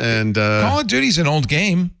written. And Call of Duty's an old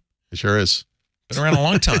game. It sure is. Been around a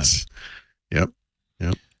long time. Yep.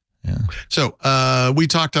 Yeah. So we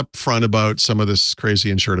talked up front about some of this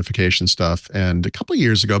crazy certification stuff. And a couple of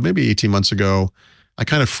years ago, maybe 18 months ago, I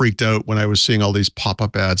kind of freaked out when I was seeing all these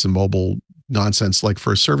pop-up ads and mobile nonsense, like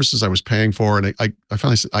for services I was paying for. And I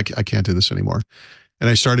finally said, I can't do this anymore. And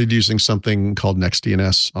I started using something called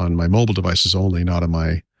NextDNS on my mobile devices only, not on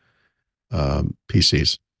my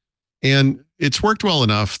PCs. And it's worked well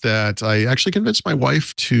enough that I actually convinced my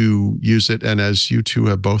wife to use it. And as you two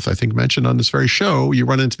have both, I think, mentioned on this very show, you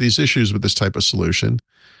run into these issues with this type of solution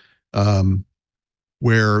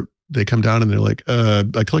where they come down and they're like,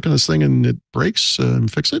 I click on this thing and it breaks,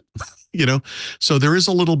 fix it. So there is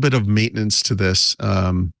a little bit of maintenance to this.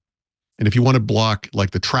 And if you want to block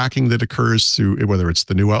like the tracking that occurs through, whether it's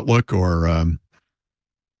the new Outlook or, on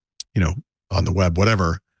the web,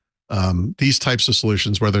 whatever, these types of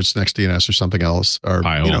solutions, whether it's NextDNS or something else, are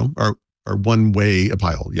one way, a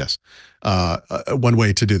Pile, yes, one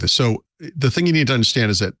way to do this. So the thing you need to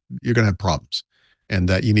understand is that you're going to have problems, and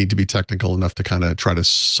that you need to be technical enough to kind of try to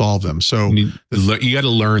solve them. So you got to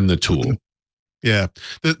learn the tool. Yeah.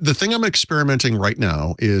 The thing I'm experimenting right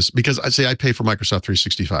now is because I pay for Microsoft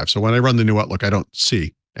 365. So when I run the new Outlook, I don't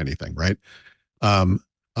see anything, right?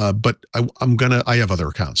 But I have other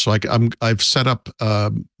accounts. So I've set up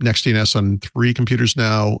NextDNS on 3 computers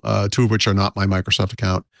now, 2 of which are not my Microsoft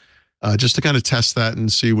account, just to kind of test that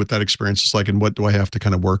and see what that experience is like and what do I have to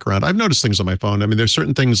kind of work around. I've noticed things on my phone. I mean, there's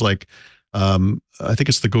certain things like, I think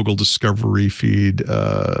it's the Google Discovery feed,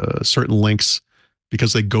 certain links,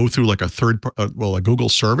 because they go through like a Google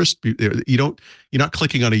service. You're not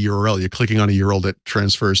clicking on a URL. You're clicking on a URL that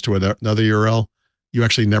transfers to another URL. You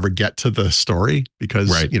actually never get to the story because,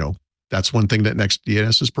 that's one thing that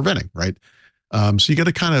NextDNS is preventing, right? So you got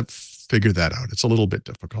to kind of figure that out. It's a little bit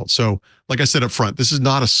difficult. So like I said up front, this is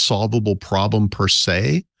not a solvable problem per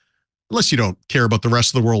se. unless you don't care about the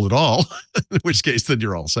rest of the world at all, in which case then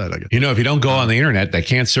you're all set, I guess. If you don't go on the internet, they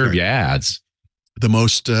can't serve you ads. The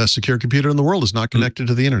most secure computer in the world is not connected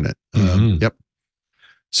to the internet. Yep.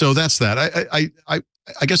 So that's that.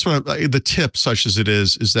 I guess the tip, such as it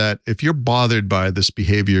is that if you're bothered by this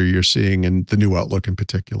behavior you're seeing in the new Outlook in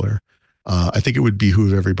particular, I think it would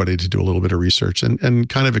behoove everybody to do a little bit of research and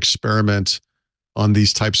kind of experiment on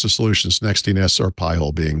these types of solutions, NextDNS or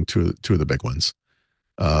Pi-hole being two of the big ones.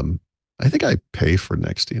 I think I pay for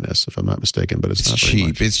NextDNS if I'm not mistaken, but it's not very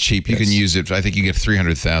much. It's cheap. You can use it. I think you get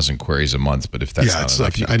 300,000 queries a month, but if that's not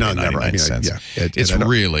enough, you I know, pay never. 99 cents. It's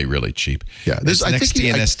really, really cheap. Yeah, it's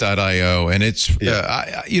nextdns.io, and it's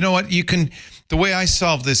you know what, you can. The way I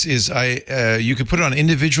solve this is you can put it on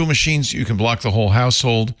individual machines. You can block the whole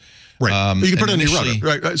household. Right. You can put it on your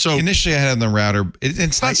router. Right. So initially I had it on the router.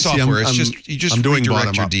 It's not software. It's just you just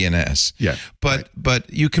redirect your DNS. Yeah. But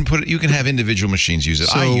you can put it. You can have individual machines use it.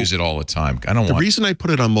 I use it all the time. The reason I put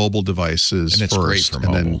it on mobile devices and it's first great for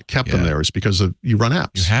mobile. and then kept them there is because you run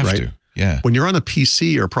apps. You have to. Yeah. When you're on a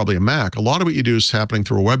PC or probably a Mac, a lot of what you do is happening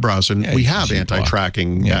through a web browser, and we have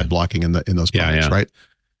anti-tracking, ad blocking in those programs, right?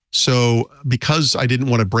 So because I didn't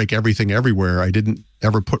want to break everything everywhere, I didn't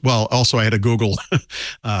ever also I had a Google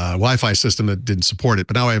Wi-Fi system that didn't support it,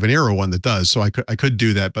 but now I have an Aero one that does. So I could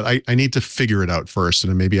do that, but I need to figure it out first,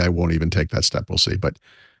 and then maybe I won't even take that step. We'll see. But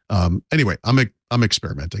anyway, I'm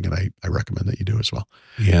experimenting, and I recommend that you do as well.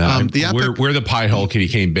 Yeah. Where the Pi-hole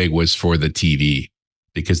became big was for the TV,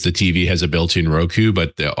 because the TV has a built-in Roku,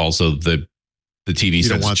 but also the TV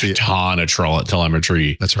sends a ton of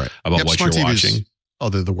telemetry. That's right. About what you're watching. Oh,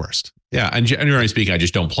 they're the worst. Yeah, and generally speaking, I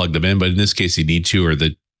just don't plug them in. But in this case, you need to, or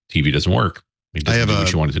the TV doesn't work. It doesn't do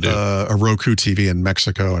what you want it to do. A Roku TV in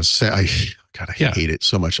Mexico. I hate it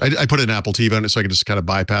so much. I put an Apple TV on it so I can just kind of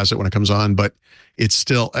bypass it when it comes on. But it's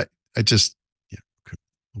still, the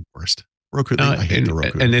worst. Roku. I hate the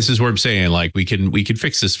Roku. And this is where I'm saying, like, we can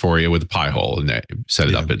fix this for you with a Pi-hole and set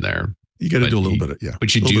it up in there. You got to do a little bit of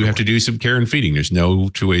But you do have to do some care and feeding. There's no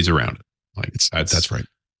two ways around it. Like that's right.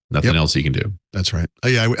 Nothing else you can do. That's right.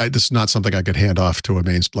 This is not something I could hand off to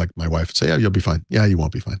like my wife and say, yeah, you'll be fine. Yeah, you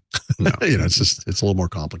won't be fine. No. It's a little more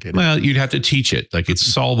complicated. Well, you'd have to teach it. Like, it's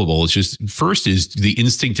solvable. It's just, first is the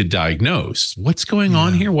instinct to diagnose. What's going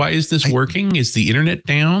on here? Why is this working? Is the internet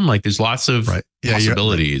down? Like, there's lots of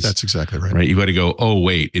possibilities. That's exactly right. Right. You got to go, oh,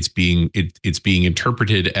 wait, it's being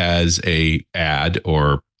interpreted as a ad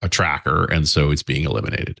or a tracker. And so it's being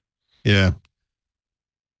eliminated. Yeah.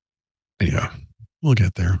 Anyway. We'll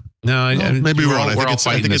get there. No, maybe we won't.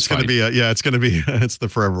 I think it's going to be it's the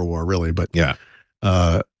forever war, really. But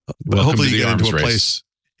hopefully you get into a place.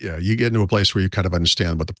 Yeah, you get into a place where you kind of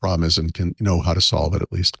understand what the problem is and can know how to solve it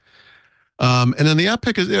at least. And then the app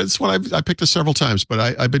pick it's what I picked this several times, but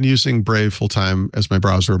I've been using Brave full time as my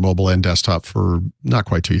browser, mobile and desktop, for not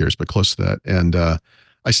quite 2 years, but close to that. And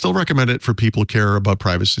I still recommend it for people who care about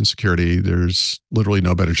privacy and security. There's literally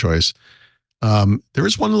no better choice. There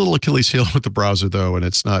is one little Achilles heel with the browser, though, and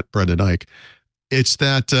it's not Brendan Ike. It's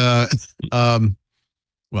that,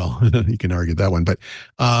 you can argue that one, but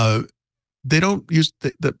they don't use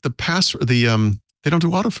the password. They don't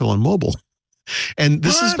do autofill on mobile, and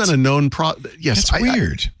this has been a known problem. Yes, that's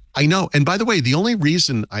weird. I know. And by the way, the only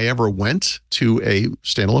reason I ever went to a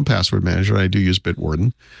standalone password manager, and I do use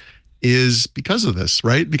Bitwarden, is because of this,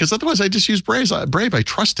 right? Because otherwise, I just use Brave. I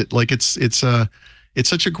trust it. Like it's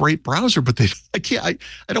such a great browser, but I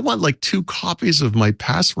don't want like 2 copies of my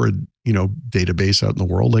password, database out in the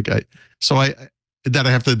world. That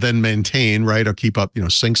I have to then maintain, right? Or keep up,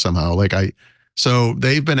 sync somehow. So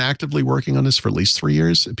they've been actively working on this for at least 3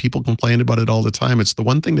 years. People complain about it all the time. It's the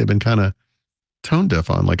one thing they've been kind of tone deaf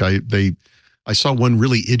on. I saw one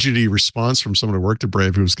really idioty response from someone who worked at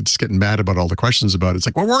Brave who was just getting mad about all the questions about it. It's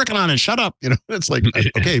like, we're working on it. Shut up. It's like,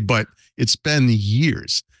 okay, but it's been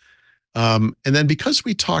years. And then because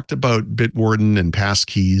we talked about Bitwarden and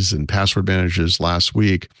passkeys and password managers last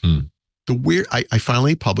week, I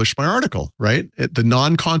finally published my article, right? The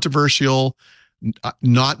non-controversial,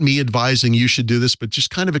 not me advising you should do this, but just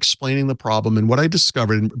kind of explaining the problem and what I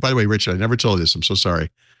discovered. And by the way, Richard, I never told you this. I'm so sorry.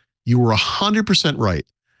 You were 100% right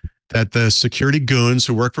that the security goons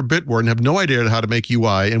who work for Bitwarden have no idea how to make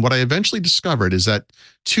UI. And what I eventually discovered is that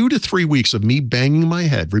 2 to 3 weeks of me banging my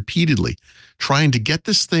head repeatedly, trying to get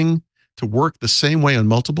this thing to work the same way on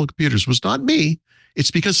multiple computers was not me.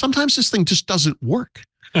 It's because sometimes this thing just doesn't work.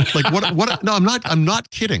 Like what? No, I'm not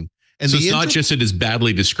kidding. And so it's not just that it's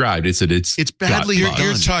badly described; it's that it's badly You're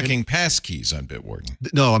done. talking passkeys on Bitwarden.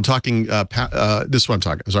 No, I'm talking. This is what I'm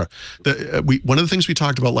talking. Sorry. One of the things we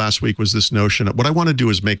talked about last week was this notion of what I want to do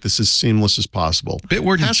is make this as seamless as possible.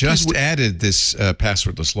 Bitwarden just added this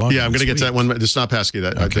passwordless login. Yeah, I'm going to get to that one. It's not passkey.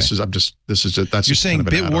 That's. You're saying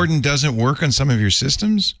Bitwarden doesn't work on some of your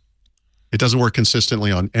systems? It doesn't work consistently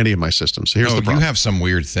on any of my systems. Here's the problem. You have some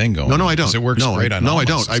weird thing going. No, I don't. It works great on. No, I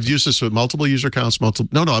don't. I've used this with multiple user accounts. No.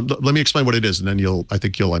 Let me explain what it is, and then I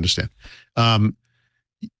think you'll understand.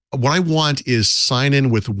 What I want is sign in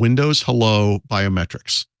with Windows Hello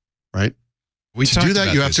biometrics, right? To do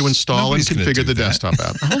that, you have to install and configure the desktop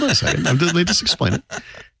app. Hold on a second. Let me just explain it.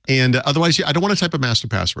 And otherwise, I don't want to type a master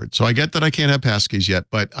password. So I get that I can't have passkeys yet,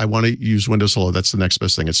 but I want to use Windows Hello. That's the next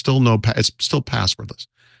best thing. It's still passwordless.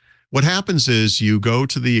 What happens is you go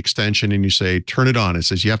to the extension and you say, turn it on. It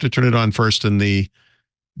says you have to turn it on first in the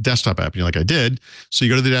desktop app. And you're like, I did. So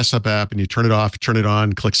you go to the desktop app and you turn it off, turn it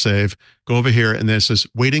on, click save, go over here. And then it says,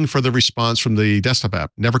 waiting for the response from the desktop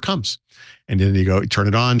app. Never comes. And then you go, turn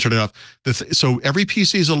it on, turn it off. So every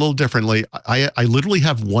PC is a little differently. I literally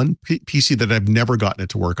have one PC that I've never gotten it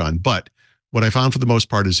to work on. But what I found for the most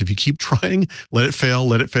part is if you keep trying, let it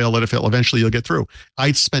fail, eventually you'll get through.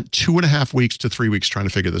 I spent 2.5 weeks to 3 weeks trying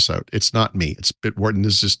to figure this out. It's not me. It's Bitwarden.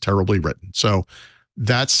 This is terribly written. So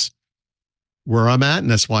that's where I'm at,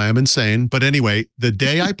 and that's why I'm insane. But anyway, the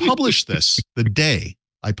day I published this,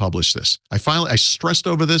 I stressed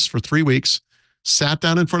over this for 3 weeks, sat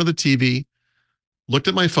down in front of the TV, looked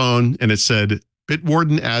at my phone, and it said,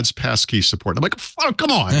 Bitwarden adds passkey support. I'm like, oh,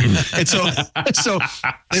 come on. And so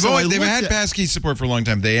they've had passkey support for a long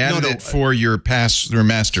time. They added it for your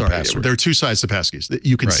master password. There are two sides to passkeys.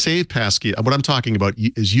 You can save passkey. What I'm talking about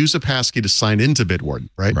is use a passkey to sign into Bitwarden,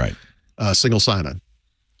 right? Right. Single sign-on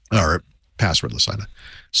or passwordless sign-on.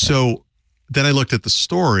 So then I looked at the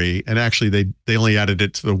story, and actually they only added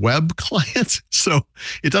it to the web client. So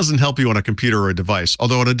it doesn't help you on a computer or a device.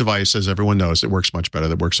 Although on a device, as everyone knows, it works much better.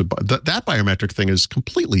 That biometric thing is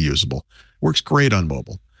completely usable. Works great on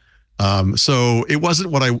mobile. So it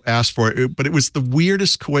wasn't what I asked for, but it was the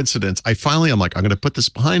weirdest coincidence. I'm like, I'm going to put this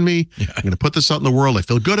behind me. Yeah. I'm going to put this out in the world. I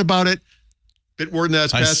feel good about it. Bitwarden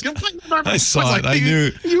has passed. I saw it. I knew.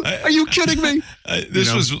 Are you kidding me?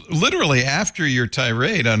 This was literally after your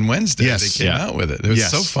tirade on Wednesday. Yes, they came out with it. It was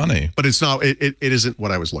so funny. But it's not. It isn't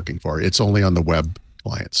what I was looking for. It's only on the web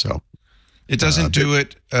client. So it doesn't do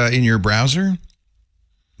it in your browser.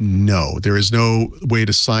 No, there is no way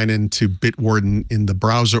to sign into Bitwarden in the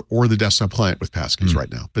browser or the desktop client with passkeys right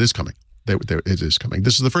now. But it's coming. It is coming.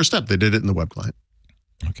 This is the first step. They did it in the web client.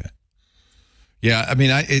 Okay. Yeah, I mean,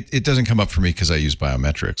 it doesn't come up for me because I use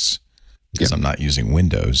biometrics because I'm not using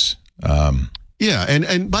Windows. Yeah,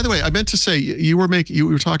 and by the way, I meant to say you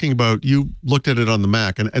were talking about, you looked at it on the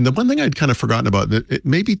Mac, and the one thing I'd kind of forgotten about that it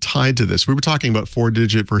may be tied to this. We were talking about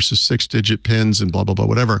 4-digit versus 6-digit pins and blah blah blah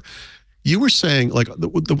whatever. You were saying like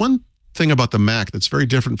the one thing about the Mac that's very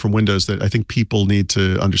different from Windows that I think people need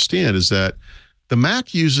to understand is that the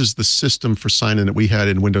Mac uses the system for sign-in that we had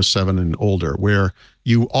in Windows 7 and older, where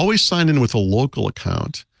you always sign in with a local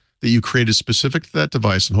account that you created specific to that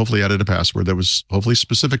device and hopefully added a password that was hopefully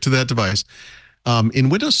specific to that device. In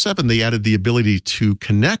Windows 7, they added the ability to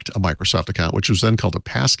connect a Microsoft account, which was then called a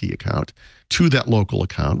passkey account, to that local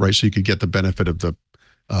account, right? So you could get the benefit of the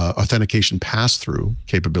authentication pass-through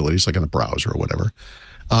capabilities, like in the browser or whatever.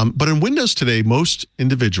 But in Windows today, most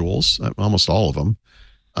individuals, almost all of them,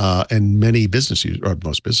 and many business users, or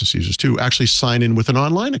most business users too, actually sign in with an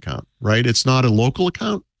online account, right? It's not a local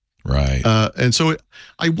account. Right. And so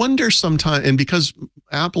I wonder sometimes, and because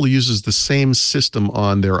Apple uses the same system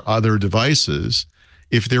on their other devices,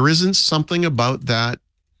 if there isn't something about that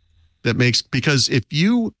makes, because if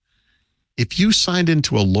you signed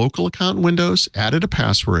into a local account in Windows, added a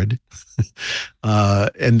password,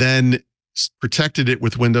 and then protected it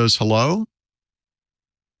with Windows Hello,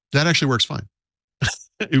 that actually works fine.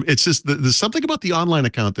 It's just there's something about the online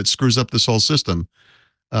account that screws up this whole system.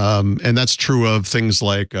 And that's true of things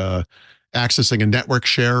like accessing a network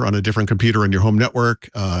share on a different computer in your home network,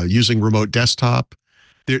 using remote desktop.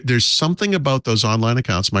 There's something about those online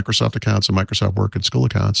accounts, Microsoft accounts and Microsoft Work and School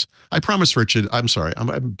accounts. I promise, Richard, I'm sorry.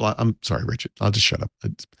 I'm sorry, Richard. I'll just shut up.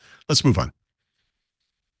 Let's move on.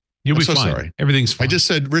 You'll be so fine. Sorry. Everything's fine. I just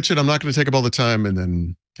said, Richard, I'm not going to take up all the time. And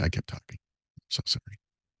then I kept talking. So sorry.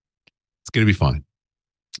 It's going to be fine.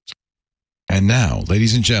 And now,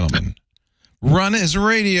 ladies and gentlemen, Run as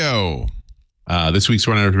Radio. This week's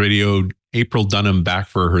Run as Radio April Dunham back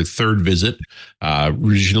for her third visit.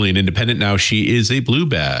 Originally an independent, now she is a blue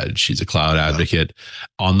badge. She's a cloud advocate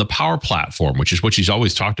on the Power Platform, which is what she's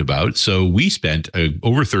always talked about. So we spent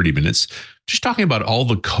over 30 minutes just talking about all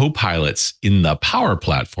the copilots in the Power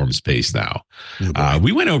Platform space now.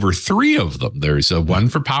 We went over 3 of them. There's one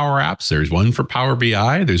for Power Apps. There's one for Power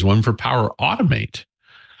BI. There's one for Power Automate.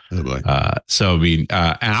 So, I mean,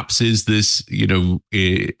 apps is this,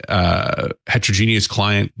 heterogeneous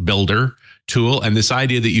client builder tool. And this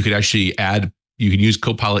idea that you could actually you can use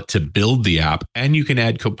Copilot to build the app, and you can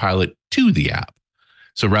add Copilot to the app.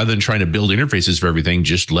 So rather than trying to build interfaces for everything,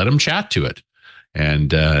 just let them chat to it and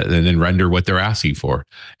then render what they're asking for.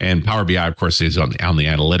 And Power BI, of course, is on the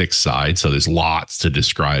analytics side. So there's lots to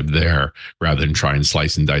describe there rather than try and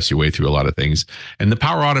slice and dice your way through a lot of things. And the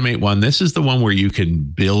Power Automate one, this is the one where you can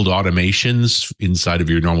build automations inside of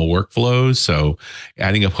your normal workflows. So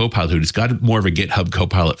adding a Copilot, it's got more of a GitHub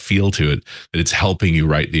Copilot feel to it, that it's helping you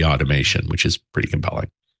write the automation, which is pretty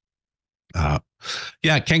compelling.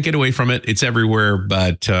 Can't get away from it. It's everywhere,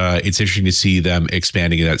 but it's interesting to see them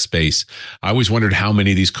expanding in that space. I always wondered how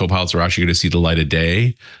many of these copilots are actually going to see the light of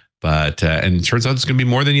day, but and it turns out it's going to be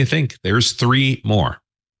more than you think. There's 3 more.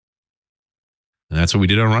 And that's what we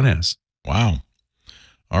did on Run As. Wow.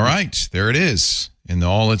 All right. There it is in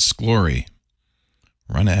all its glory.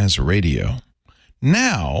 Run As Radio.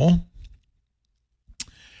 Now,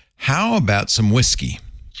 how about some whiskey?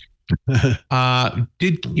 We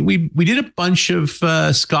did a bunch of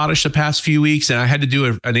Scottish the past few weeks, and I had to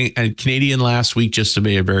do a Canadian last week just to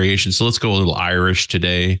be a variation. So let's go a little Irish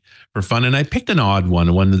today for fun. And I picked an odd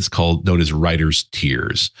one that's known as Writer's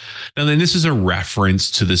Tears. Now, then this is a reference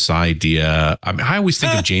to this idea. I always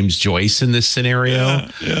think of James Joyce in this scenario.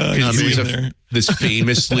 Yeah, he was this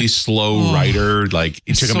famously slow writer. Like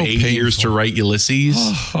it took him 8 years to write Ulysses.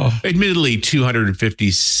 Admittedly,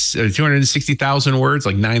 260,000 words,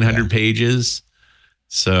 like 900 pages.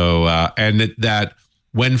 So, and that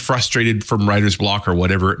when frustrated from writer's block or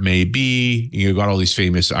whatever it may be, you got all these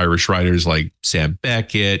famous Irish writers like Sam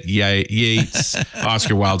Beckett, Yeats,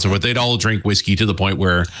 Oscar Wilde, so forth. They'd all drink whiskey to the point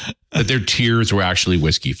where that their tears were actually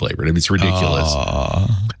whiskey flavored. I mean, it's ridiculous.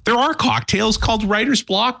 There are cocktails called writer's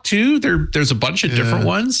block too. There's a bunch of different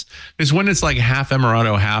ones. There's one that's like half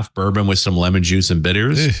Amaretto, half bourbon with some lemon juice and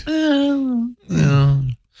bitters. There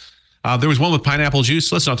was one with pineapple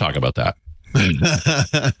juice. Let's not talk about that.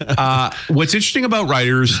 What's interesting about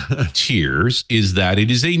Writer's Tears is that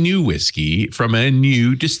it is a new whiskey from a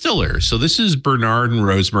new distiller. So this is Bernard and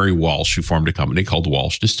Rosemary Walsh, who formed a company called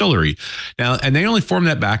Walsh Distillery. Now, and they only formed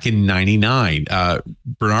that back in 99.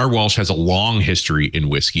 Bernard Walsh has a long history in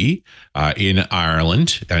whiskey in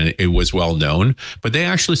Ireland, and it was well known. But they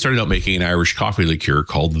actually started out making an Irish coffee liqueur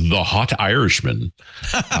called the Hot Irishman.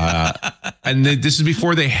 And this is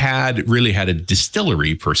before they really had a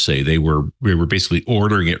distillery per se. We were basically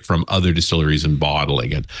ordering it from other distilleries and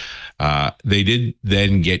bottling it. They did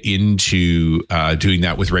then get into doing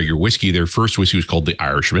that with regular whiskey. Their first whiskey was called the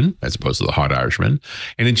Irishman, as opposed to the Hot Irishman.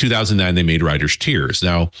 And in 2009, they made Writer's Tears.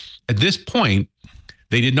 Now, at this point,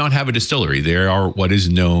 they did not have a distillery. They are what is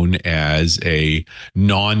known as a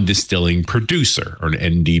non-distilling producer, or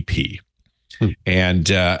an NDP. And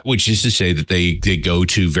which is to say that they go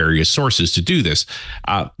to various sources to do this.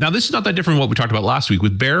 Now, this is not that different from what we talked about last week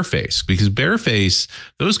with Bareface, because Bareface,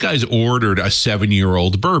 those guys ordered a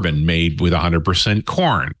 7-year-old bourbon made with 100%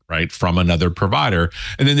 corn, right, from another provider.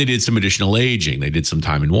 And then they did some additional aging. They did some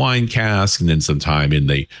time in wine cask and then some time in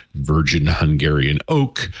the virgin Hungarian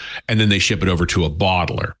oak. And then they ship it over to a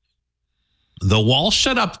bottler. The Walsh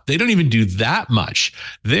shut up. They don't even do that much.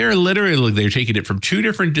 They're taking it from 2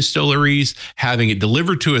 different distilleries, having it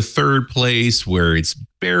delivered to a third place where it's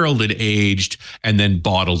barreled and aged and then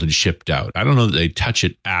bottled and shipped out. I don't know that they touch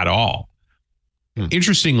it at all.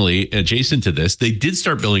 Interestingly, adjacent to this, they did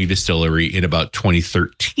start building a distillery in about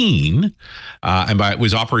 2013, and it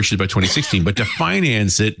was operations by 2016. But to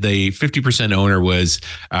finance it, the 50% owner was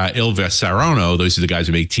Ilva Saronno. Those are the guys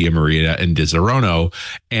who make Tia Maria and Disaronno.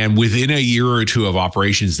 And within a year or 2 of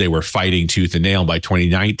operations, they were fighting tooth and nail. By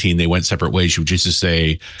 2019, they went separate ways, which is to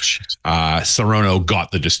say, Saronno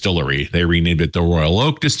got the distillery. They renamed it the Royal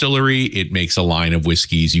Oak Distillery. It makes a line of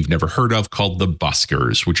whiskeys you've never heard of called the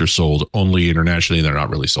Buskers, which are sold only internationally. They're not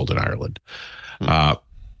really sold in Ireland. And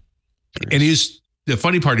the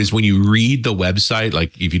funny part is when you read the website,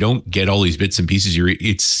 like if you don't get all these bits and pieces,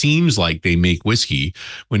 it seems like they make whiskey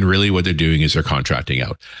when really what they're doing is they're contracting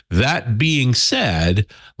out. That being said,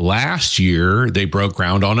 last year they broke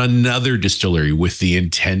ground on another distillery with the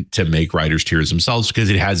intent to make Writer's Tears themselves because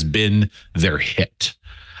it has been their hit.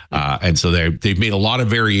 And so they've made a lot of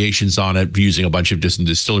variations on it using a bunch of different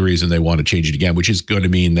distilleries, and they want to change it again, which is going to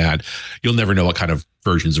mean that you'll never know what kind of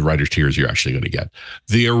versions of Writer's Tears you're actually going to get.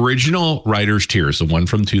 The original Writer's Tears, the one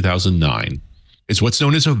from 2009, is what's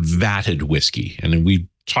known as a vatted whiskey. And we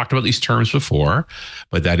talked about these terms before,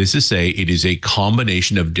 but that is to say it is a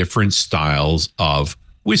combination of different styles of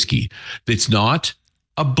whiskey. It's not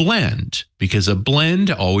a blend, because a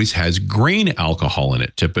blend always has grain alcohol in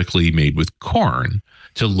it, typically made with corn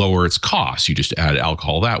to lower its cost. You just add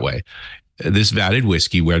alcohol that way. This vatted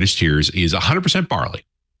whiskey, Writer's Tears, is 100% barley,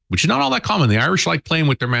 which is not all that common. The Irish like playing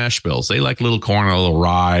with their mash bills. They like little corn, a little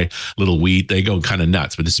rye, little wheat. They go kind of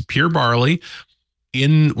nuts, but this is pure barley.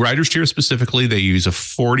 In Writer's Tears specifically, they use a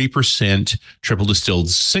 40% triple distilled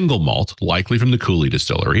single malt, likely from the Cooley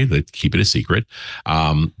distillery. They keep it a secret.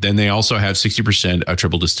 Then they also have 60% a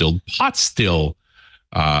triple distilled pot still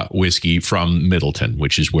whiskey from Middleton,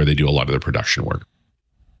 which is where they do a lot of their production work.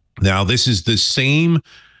 Now, this is the same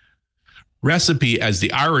recipe as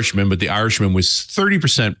the Irishman, but the Irishman was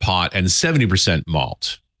 30% pot and 70%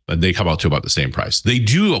 malt. And they come out to about the same price. They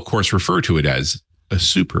do, of course, refer to it as a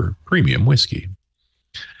super premium whiskey.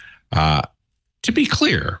 To be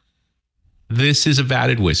clear, this is a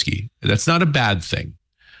vatted whiskey. That's not a bad thing,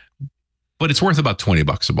 but it's worth about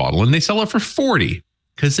 $20 a bottle, and they sell it for $40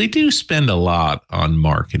 because they do spend a lot on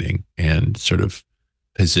marketing and sort of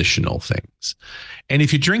positional things. And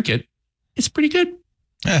if you drink it, it's pretty good.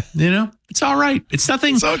 It's all right. It's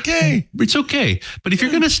nothing. It's okay. It's okay. But if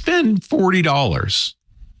you're going to spend $40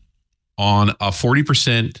 on a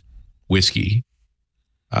 40% whiskey,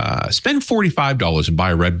 spend $45 and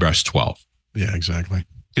buy a Redbreast 12. Yeah, exactly.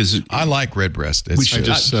 Because I like Redbreast. It's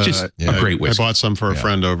just a great whiskey. I bought some for a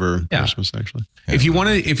friend over Christmas, actually. If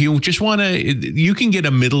you just want to, you can get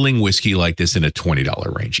a middling whiskey like this in a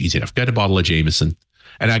 $20 range. Easy enough. Get a bottle of Jameson.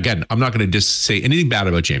 And again, I'm not going to just say anything bad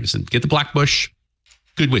about Jameson. Get the Black Bush.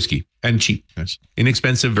 Good whiskey and cheap. Yes.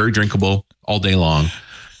 Inexpensive, very drinkable all day long.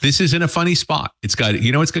 This is in a funny spot. It's got,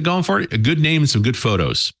 it's got going for it? A good name and some good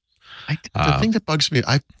photos. The thing that bugs me,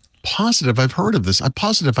 I'm positive I've heard of this. I'm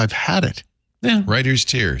positive I've had it. Yeah, Writer's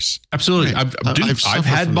Tears. Absolutely. Right. I've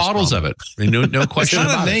had bottles of it. No question it's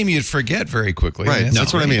not about a name it. you'd forget very quickly. Right.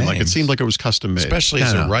 That's what I mean. Like, it seemed like it was custom made. Especially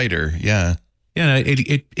as a writer. Yeah. Yeah,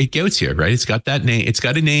 it gets you, right? It's got that name. It's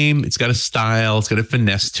got a name. It's got a style. It's got a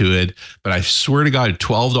finesse to it. But I swear to God,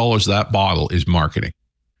 $12 of that bottle is marketing,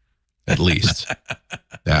 at least.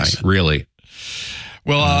 Yeah, really.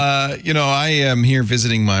 Well, I am here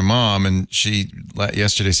visiting my mom, and she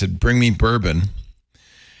yesterday said, "Bring me bourbon."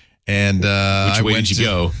 And which way did you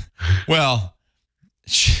go? Well,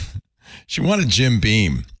 she wanted Jim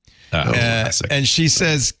Beam, and she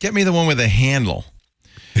says, "Get me the one with a handle."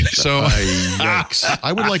 So yikes.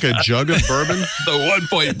 I would like a jug of bourbon. The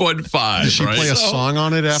 1.15. Did she play a song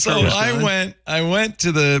on it after? So I went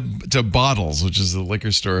to Bottles, which is the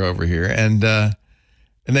liquor store over here, and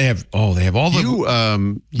they have all the you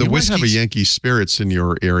might have a Yankee Spirits in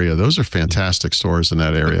your area. Those are fantastic stores in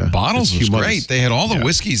that area. Bottles was great. They had all the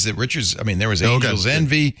whiskeys that Richard's. I mean, there was Angel's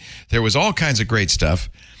Envy. There was all kinds of great stuff.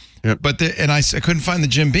 Yep. But I couldn't find the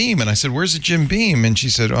Jim Beam, and I said, "Where's the Jim Beam?" And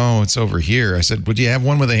she said, "Oh, it's over here." I said, "Would you have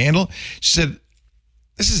one with a handle?" She said,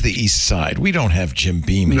 "This is the East Side. We don't have Jim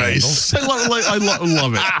Beam handles." I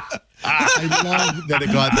love it. I love that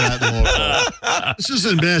it got that local. This is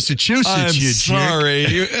in Massachusetts. I'm sorry.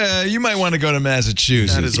 You might want to go to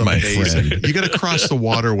Massachusetts. That is my amazing. friend. You got to cross the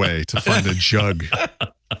waterway to find a jug.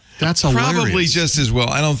 That's hilarious. Probably just as well.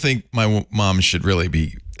 I don't think my mom should really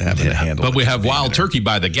be having a handle. But we have Wild Turkey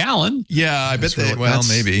by the gallon. Yeah, I bet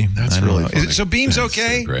maybe. That's really funny. So Beam's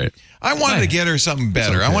okay? So great. I wanted to get her something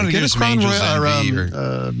better. Okay. I wanted to get her some Angel's Envy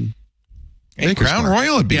or Crown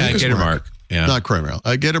Royal would be. Yeah, get her Mark. Yeah. Not Crown Royal.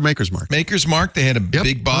 Get her Maker's Mark. Maker's Mark. They had a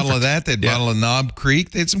big bottle of that. They had a bottle of Knob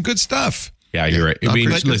Creek. They had some good stuff. Yeah, you're right. I mean,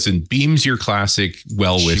 listen, Beam's your classic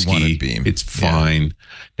whiskey. Beam. It's fine.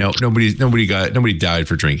 No, nobody died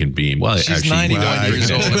for drinking Beam. Well, she's 91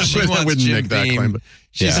 years old. She wants Jim Beam.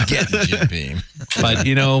 She's getting Jim Beam. But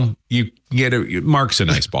you get Mark's a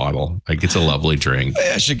nice bottle. Like, it's a lovely drink.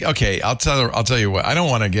 Okay, I'll tell you what. I don't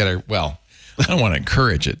want to get her. Well, I don't want to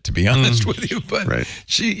encourage it, to be honest with you, but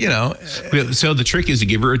she, So the trick is to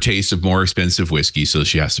give her a taste of more expensive whiskey, so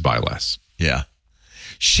she has to buy less. Yeah.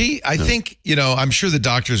 I think, I'm sure the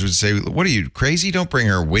doctors would say, "What are you, crazy? Don't bring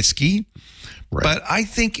her whiskey." Right. But I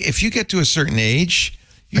think if you get to a certain age,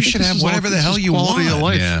 you should have whatever the hell you want. Of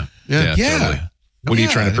life. Yeah. Totally. What are you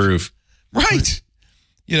trying to prove? Right.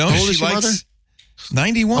 How old is she, mother?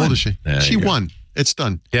 91. How old is she? She won. It's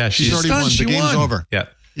done. Yeah, she's already won. The game's over. Yeah.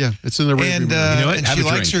 Yeah, it's in the rearview mirror. And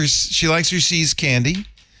she likes her See's candy.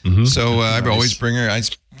 Mm-hmm. So I always bring her. I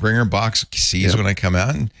bring her a box of keys when I come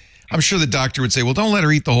out. And I'm sure the doctor would say, well, don't let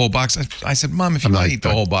her eat the whole box. I said, Mom, if you want to eat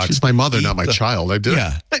the whole box. She's my mother, not my child. I do.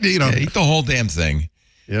 Yeah. Eat the whole damn thing.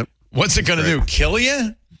 Yep. What's it going to do? Kill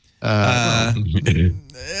you?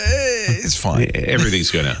 It's fine.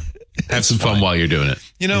 Everything's going to have some fun while you're doing it.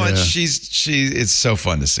 You know what? It's so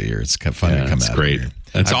fun to see her. It's fun to come out. It's great. Here.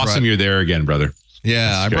 It's awesome you're there again, brother.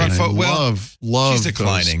 Yeah, That's I brought love she's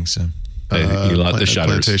declining, so. You love the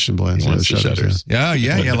shutters. Plantation blends. The shutters. Yeah.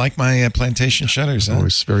 I like my plantation shutters. Huh?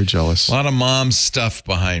 Always very jealous. A lot of mom's stuff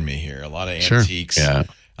behind me here. A lot of antiques. Yeah.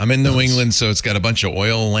 I'm in New England, so it's got a bunch of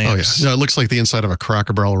oil lamps. Oh, yeah. No, it looks like the inside of a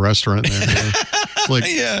Cracker Barrel restaurant there. It's like,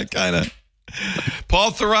 yeah, kind of.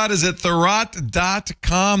 Paul Thurrott is at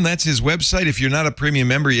thurrott.com. That's his website. If you're not a premium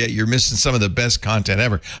member yet, you're missing some of the best content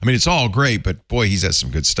ever. I mean, it's all great, but boy, he's got some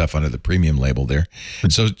good stuff under the premium label there.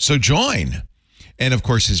 So join. And of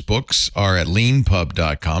course, his books are at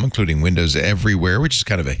leanpub.com, including Windows Everywhere, which is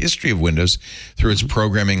kind of a history of Windows through its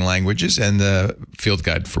programming languages, and the Field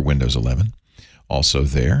Guide for Windows 11. Also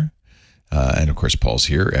there. And of course, Paul's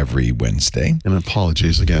here every Wednesday. And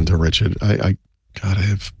apologies again to Richard. I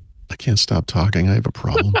can't stop talking. I have a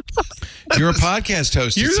problem. You're a podcast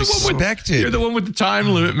host. You're the one with the time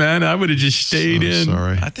limit, man. I would have just stayed in.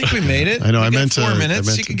 Sorry. I think we made it. I know. I meant 4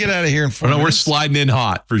 minutes. You can get out of here in 4 minutes. We're sliding in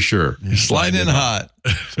hot for sure. Sliding in hot.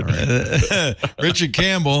 Sorry. Richard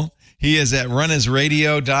Campbell. He is at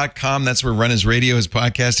runisradio.com. That's where Run Is Radio, his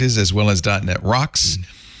podcast is, as well as .NET Rocks.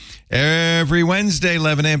 Every Wednesday,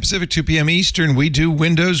 11 a.m. Pacific, 2 p.m. Eastern, we do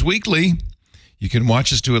Windows Weekly. You can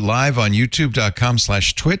watch us do it live on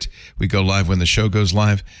youtube.com/twit. We go live when the show goes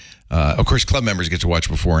live. Of course, club members get to watch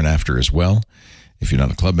before and after as well. If you're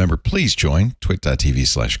not a club member, please join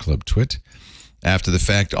twit.tv/clubtwit. After the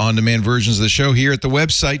fact, on-demand versions of the show here at the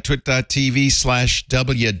website,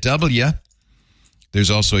 twit.tv/ww. There's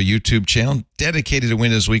also a YouTube channel dedicated to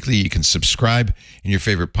Windows Weekly. You can subscribe in your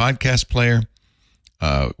favorite podcast player.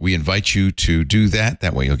 We invite you to do that.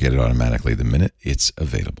 That way you'll get it automatically the minute it's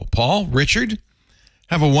available. Paul, Richard,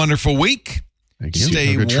 have a wonderful week. Thank you.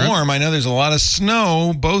 Stay warm. I know there's a lot of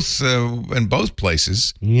snow in both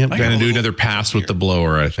places. Yep. Going to do another pass with the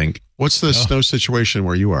blower, I think. What's the snow situation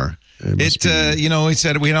where you are? He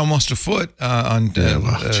said we had almost a foot on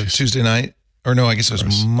Tuesday night. Or no, I guess it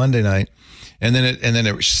was Monday night. And then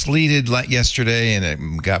it sleeted yesterday, and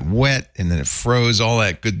it got wet, and then it froze. All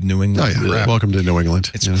that good New England. Oh, yeah. Welcome to New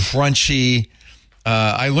England. It's crunchy.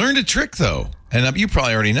 I learned a trick though, and you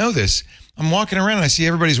probably already know this. I'm walking around, and I see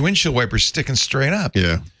everybody's windshield wipers sticking straight up.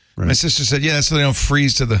 Yeah. Right. My sister said, "Yeah, so they don't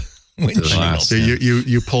freeze to the windshield." So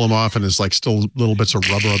you pull them off, and there's like still little bits of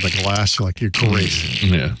rubber on the glass. You're like, you're great.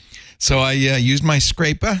 Yeah. So I used my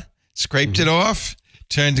scraper, scraped it off.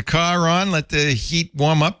 Turned the car on, let the heat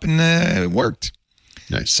warm up, and it worked.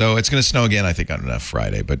 Nice. So it's going to snow again, I think, on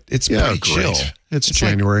Friday, but it's pretty chill. It's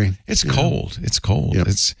January. It's cold. It's cold. Yep.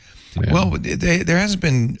 Well, there hasn't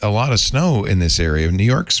been a lot of snow in this area. New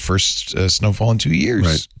York's first snowfall in 2 years.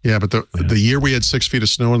 Right. Yeah, but the year we had 6 feet of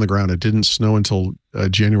snow on the ground, it didn't snow until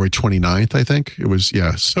January 29th, I think. It was,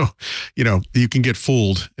 So, you can get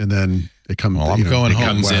fooled, and then it comes. Well, I'm going home.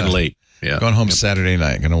 Comes in late. Yeah. Going home Saturday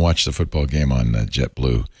night. Going to watch the football game on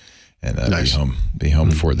JetBlue, and be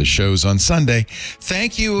home for the shows on Sunday.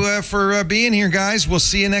 Thank you for being here, guys. We'll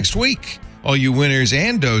see you next week, all you winners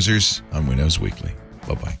and dozers on Windows Weekly.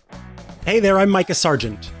 Bye-bye. Hey there, I'm Micah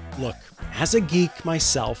Sargent. Look, as a geek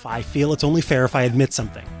myself, I feel it's only fair if I admit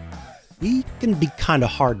something. We can be kind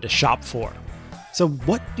of hard to shop for. So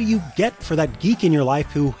what do you get for that geek in your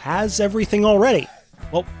life who has everything already?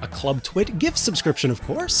 Well, a Club Twit gift subscription, of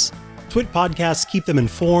course. Twit podcasts keep them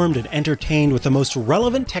informed and entertained with the most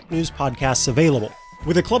relevant tech news podcasts available.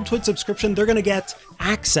 With a Club Twit subscription, they're going to get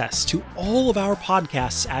access to all of our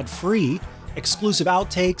podcasts ad-free, exclusive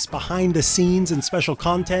outtakes, behind the scenes and special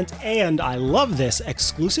content, and I love this,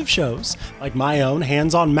 exclusive shows like my own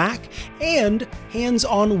Hands on Mac and Hands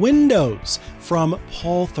on Windows from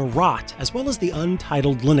Paul Thurrott, as well as the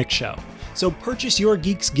Untitled Linux Show. So purchase your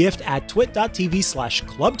geek's gift at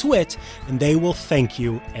twit.tv/clubtwit, and they will thank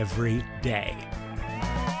you every day.